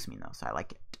replay Lusamine, though, so I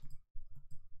like it.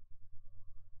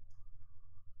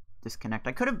 Disconnect.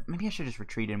 I could have... Maybe I should just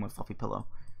retreat in with Fluffy Pillow.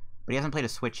 But he hasn't played a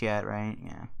switch yet, right?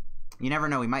 Yeah. You never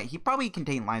know. He probably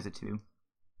contain Liza, too.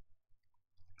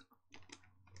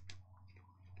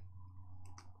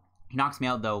 He knocks me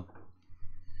out, though.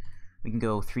 We can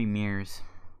go 3 mirrors.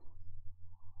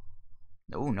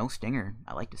 Oh, no Stinger.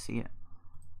 I like to see it.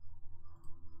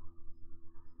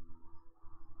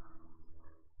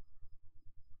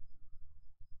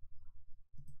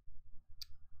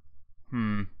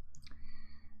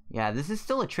 Yeah, this is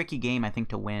still a tricky game, I think,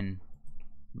 to win.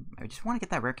 I just want to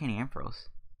get that Rare Candy Ampharos.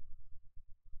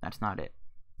 that's not it.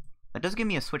 That does give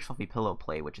me a switch fluffy pillow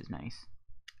play, which is nice.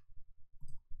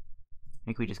 I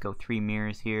think we just go 3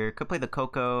 mirrors here. Could play the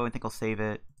Coco. I think I'll save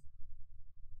it.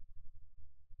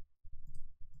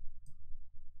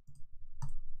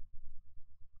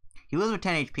 He lives with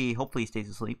 10 HP. Hopefully he stays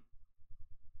asleep.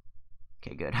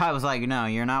 Okay, good. I was like, no,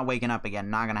 you're not waking up again.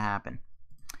 Not gonna happen.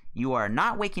 You are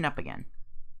not waking up again.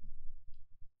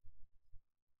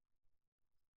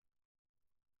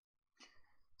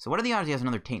 So what are the odds he has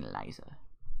another Tantalizer?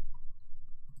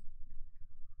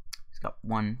 He's got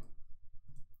 1.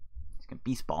 He's got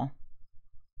Beast Ball.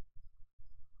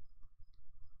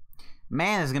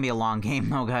 Man, this is gonna be a long game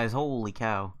though, guys. Holy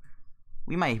cow.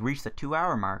 We might reach the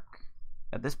 2-hour mark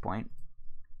at this point.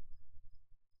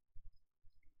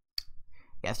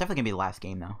 Yeah, it's definitely gonna be the last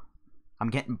game though. I'm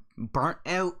getting burnt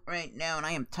out right now and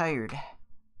I am tired.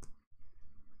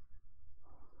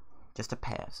 Just a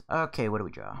pass. Okay, what do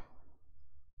we draw?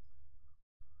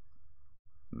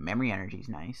 Memory Energy's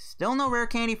nice. Still no rare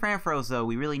candy for Ampharos though.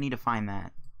 We really need to find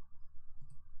that.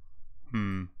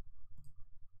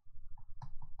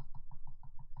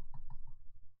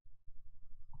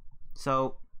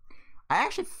 So, I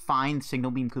actually find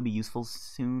Signal Beam could be useful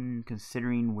soon,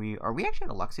 considering are we actually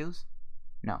at Luxios?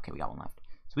 No, okay, we got 1 left.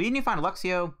 So we need to find a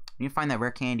Luxio, we need to find that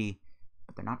rare candy,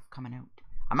 but they're not coming out.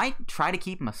 I might try to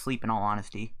keep him asleep in all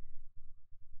honesty.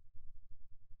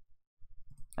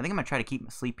 I think I'm going to try to keep him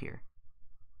asleep here.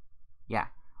 Yeah.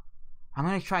 I'm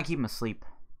going to try and keep him asleep.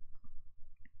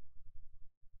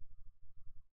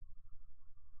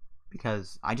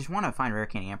 Because I just want to find rare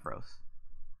candy Ampharos.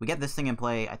 We get this thing in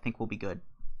play, I think we'll be good.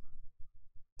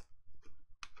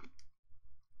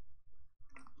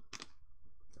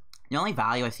 The only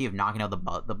value I see of knocking out the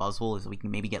Buzzwole is we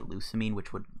can maybe get Lusamine,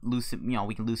 which would we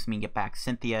can Lusamine, get back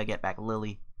Cynthia, get back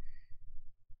Lily.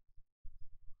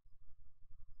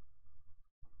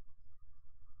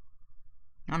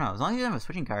 I don't know, as long as you have a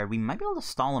switching card, we might be able to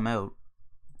stall him out.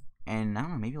 And I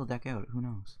don't know, maybe he'll deck out, who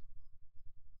knows.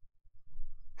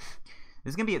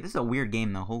 This is a weird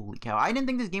game though, holy cow. I didn't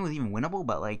think this game was even winnable,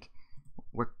 but like,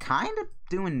 we're kind of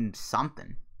doing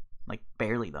something. Like,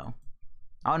 barely though.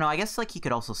 Oh no, I guess like he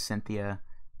could also Cynthia.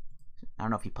 I don't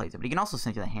know if he plays it, but he can also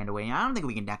Cynthia the hand away. I don't think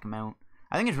we can deck him out.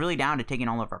 I think it's really down to taking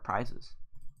all of our prizes.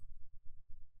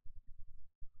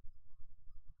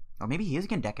 Or maybe he is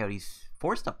gonna deck out. He's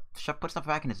forced to put stuff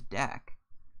back in his deck.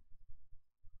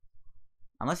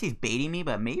 Unless he's baiting me,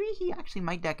 but maybe he actually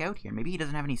might deck out here. Maybe he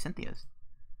doesn't have any Cynthias.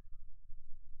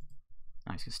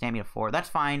 Oh, he's gonna stand me to 4. That's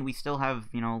fine. We still have,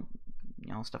 you know,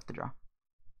 stuff to draw.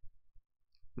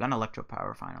 We got an Electro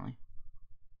Power finally.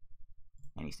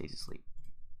 And he stays asleep.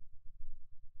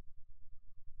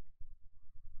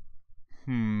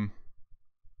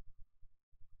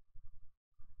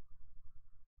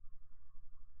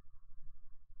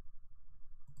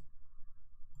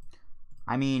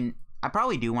 I mean, I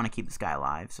probably do want to keep this guy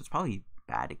alive, so it's probably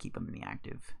bad to keep him in the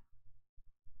active.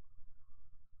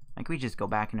 Like, we just go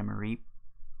back into Mareep.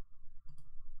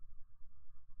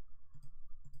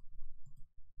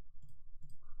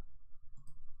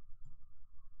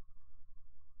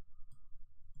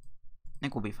 I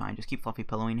think we'll be fine. Just keep fluffy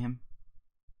pillowing him.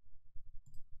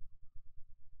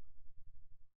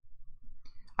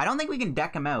 I don't think we can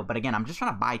deck him out, but again, I'm just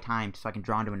trying to buy time so I can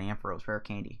draw into an Ampharos rare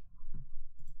candy.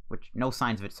 Which, no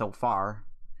signs of it so far.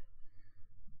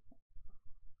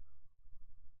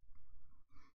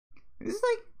 This is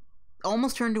like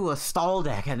almost turned into a stall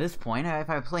deck at this point.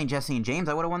 If I was playing Jesse and James,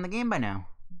 I would have won the game by now.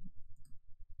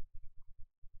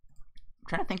 I'm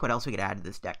trying to think what else we could add to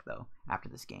this deck, though, after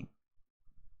this game.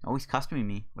 Oh, he's customing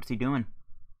me. What's he doing?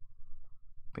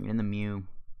 Bringing in the Mew.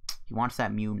 He wants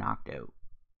that Mew knocked out.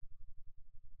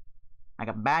 I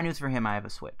got bad news for him. I have a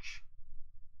switch.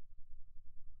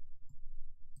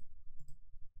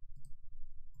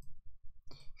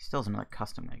 He still has another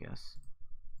custom, I guess.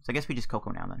 So I guess we just Coco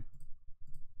now, then.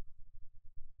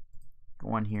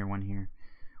 1 here, 1 here.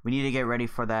 We need to get ready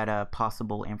for that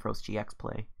possible Ampharos GX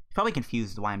play. He's probably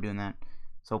confused why I'm doing that.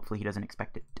 So hopefully he doesn't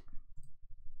expect it.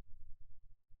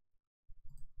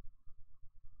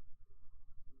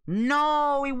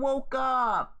 No, he woke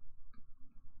up.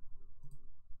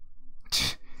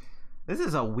 This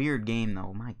is a weird game,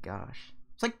 though. My gosh.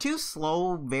 It's like 2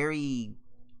 slow, very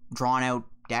drawn out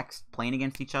decks playing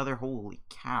against each other. Holy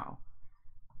cow.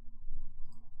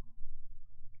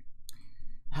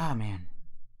 Ah, man.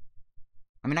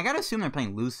 I mean, I gotta assume they're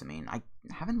playing Lusamine. I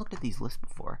haven't looked at these lists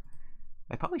before.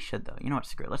 I probably should, though. You know what?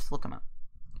 Screw it. Let's look them up.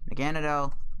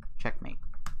 Naganadel, checkmate.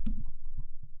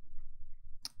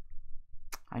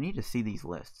 I need to see these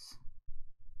lists.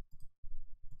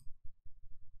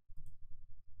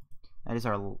 That is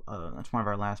our, that's one of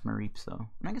our last Mareeps, though.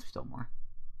 And I guess we still have more.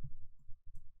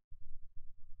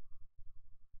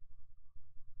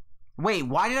 Wait,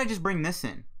 why did I just bring this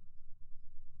in?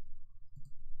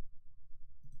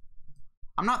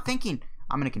 I'm not thinking.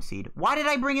 I'm gonna concede. Why did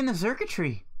I bring in the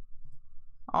circuitry?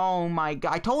 Oh my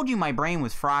god. I told you my brain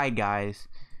was fried, guys.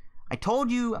 I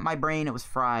told you my brain, it was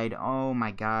fried. Oh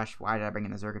my gosh. Why did I bring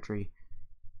in the circuitry?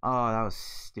 Oh, that was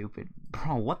stupid.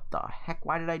 Bro, what the heck?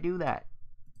 Why did I do that?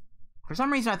 For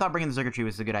some reason, I thought bringing the circuitry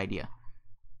was a good idea.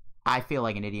 I feel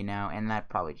like an idiot now, and that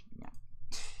probably... Yeah.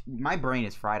 My brain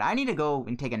is fried. I need to go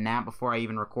and take a nap before I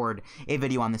even record a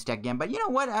video on this deck again. But you know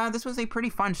what? This was a pretty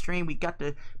fun stream. We got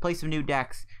to play some new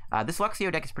decks. This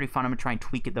Luxio deck is pretty fun. I'm going to try and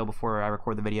tweak it, though, before I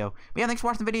record the video. But yeah, thanks for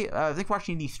watching the video. Thanks for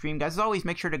watching the stream, guys. As always,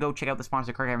 make sure to go check out the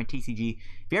sponsor, Card Cavern TCG.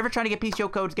 If you're ever trying to get PTCGO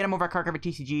codes, get them over at Card Cavern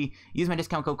TCG. Use my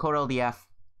discount code LDF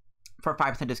for a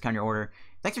 5% discount on your order.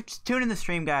 Thanks for tuning in the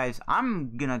stream, guys.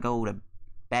 I'm going to go to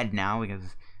bed now because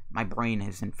my brain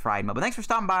is in fried mode. But thanks for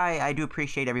stopping by. I do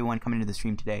appreciate everyone coming into the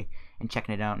stream today and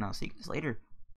checking it out. And I'll see you guys later.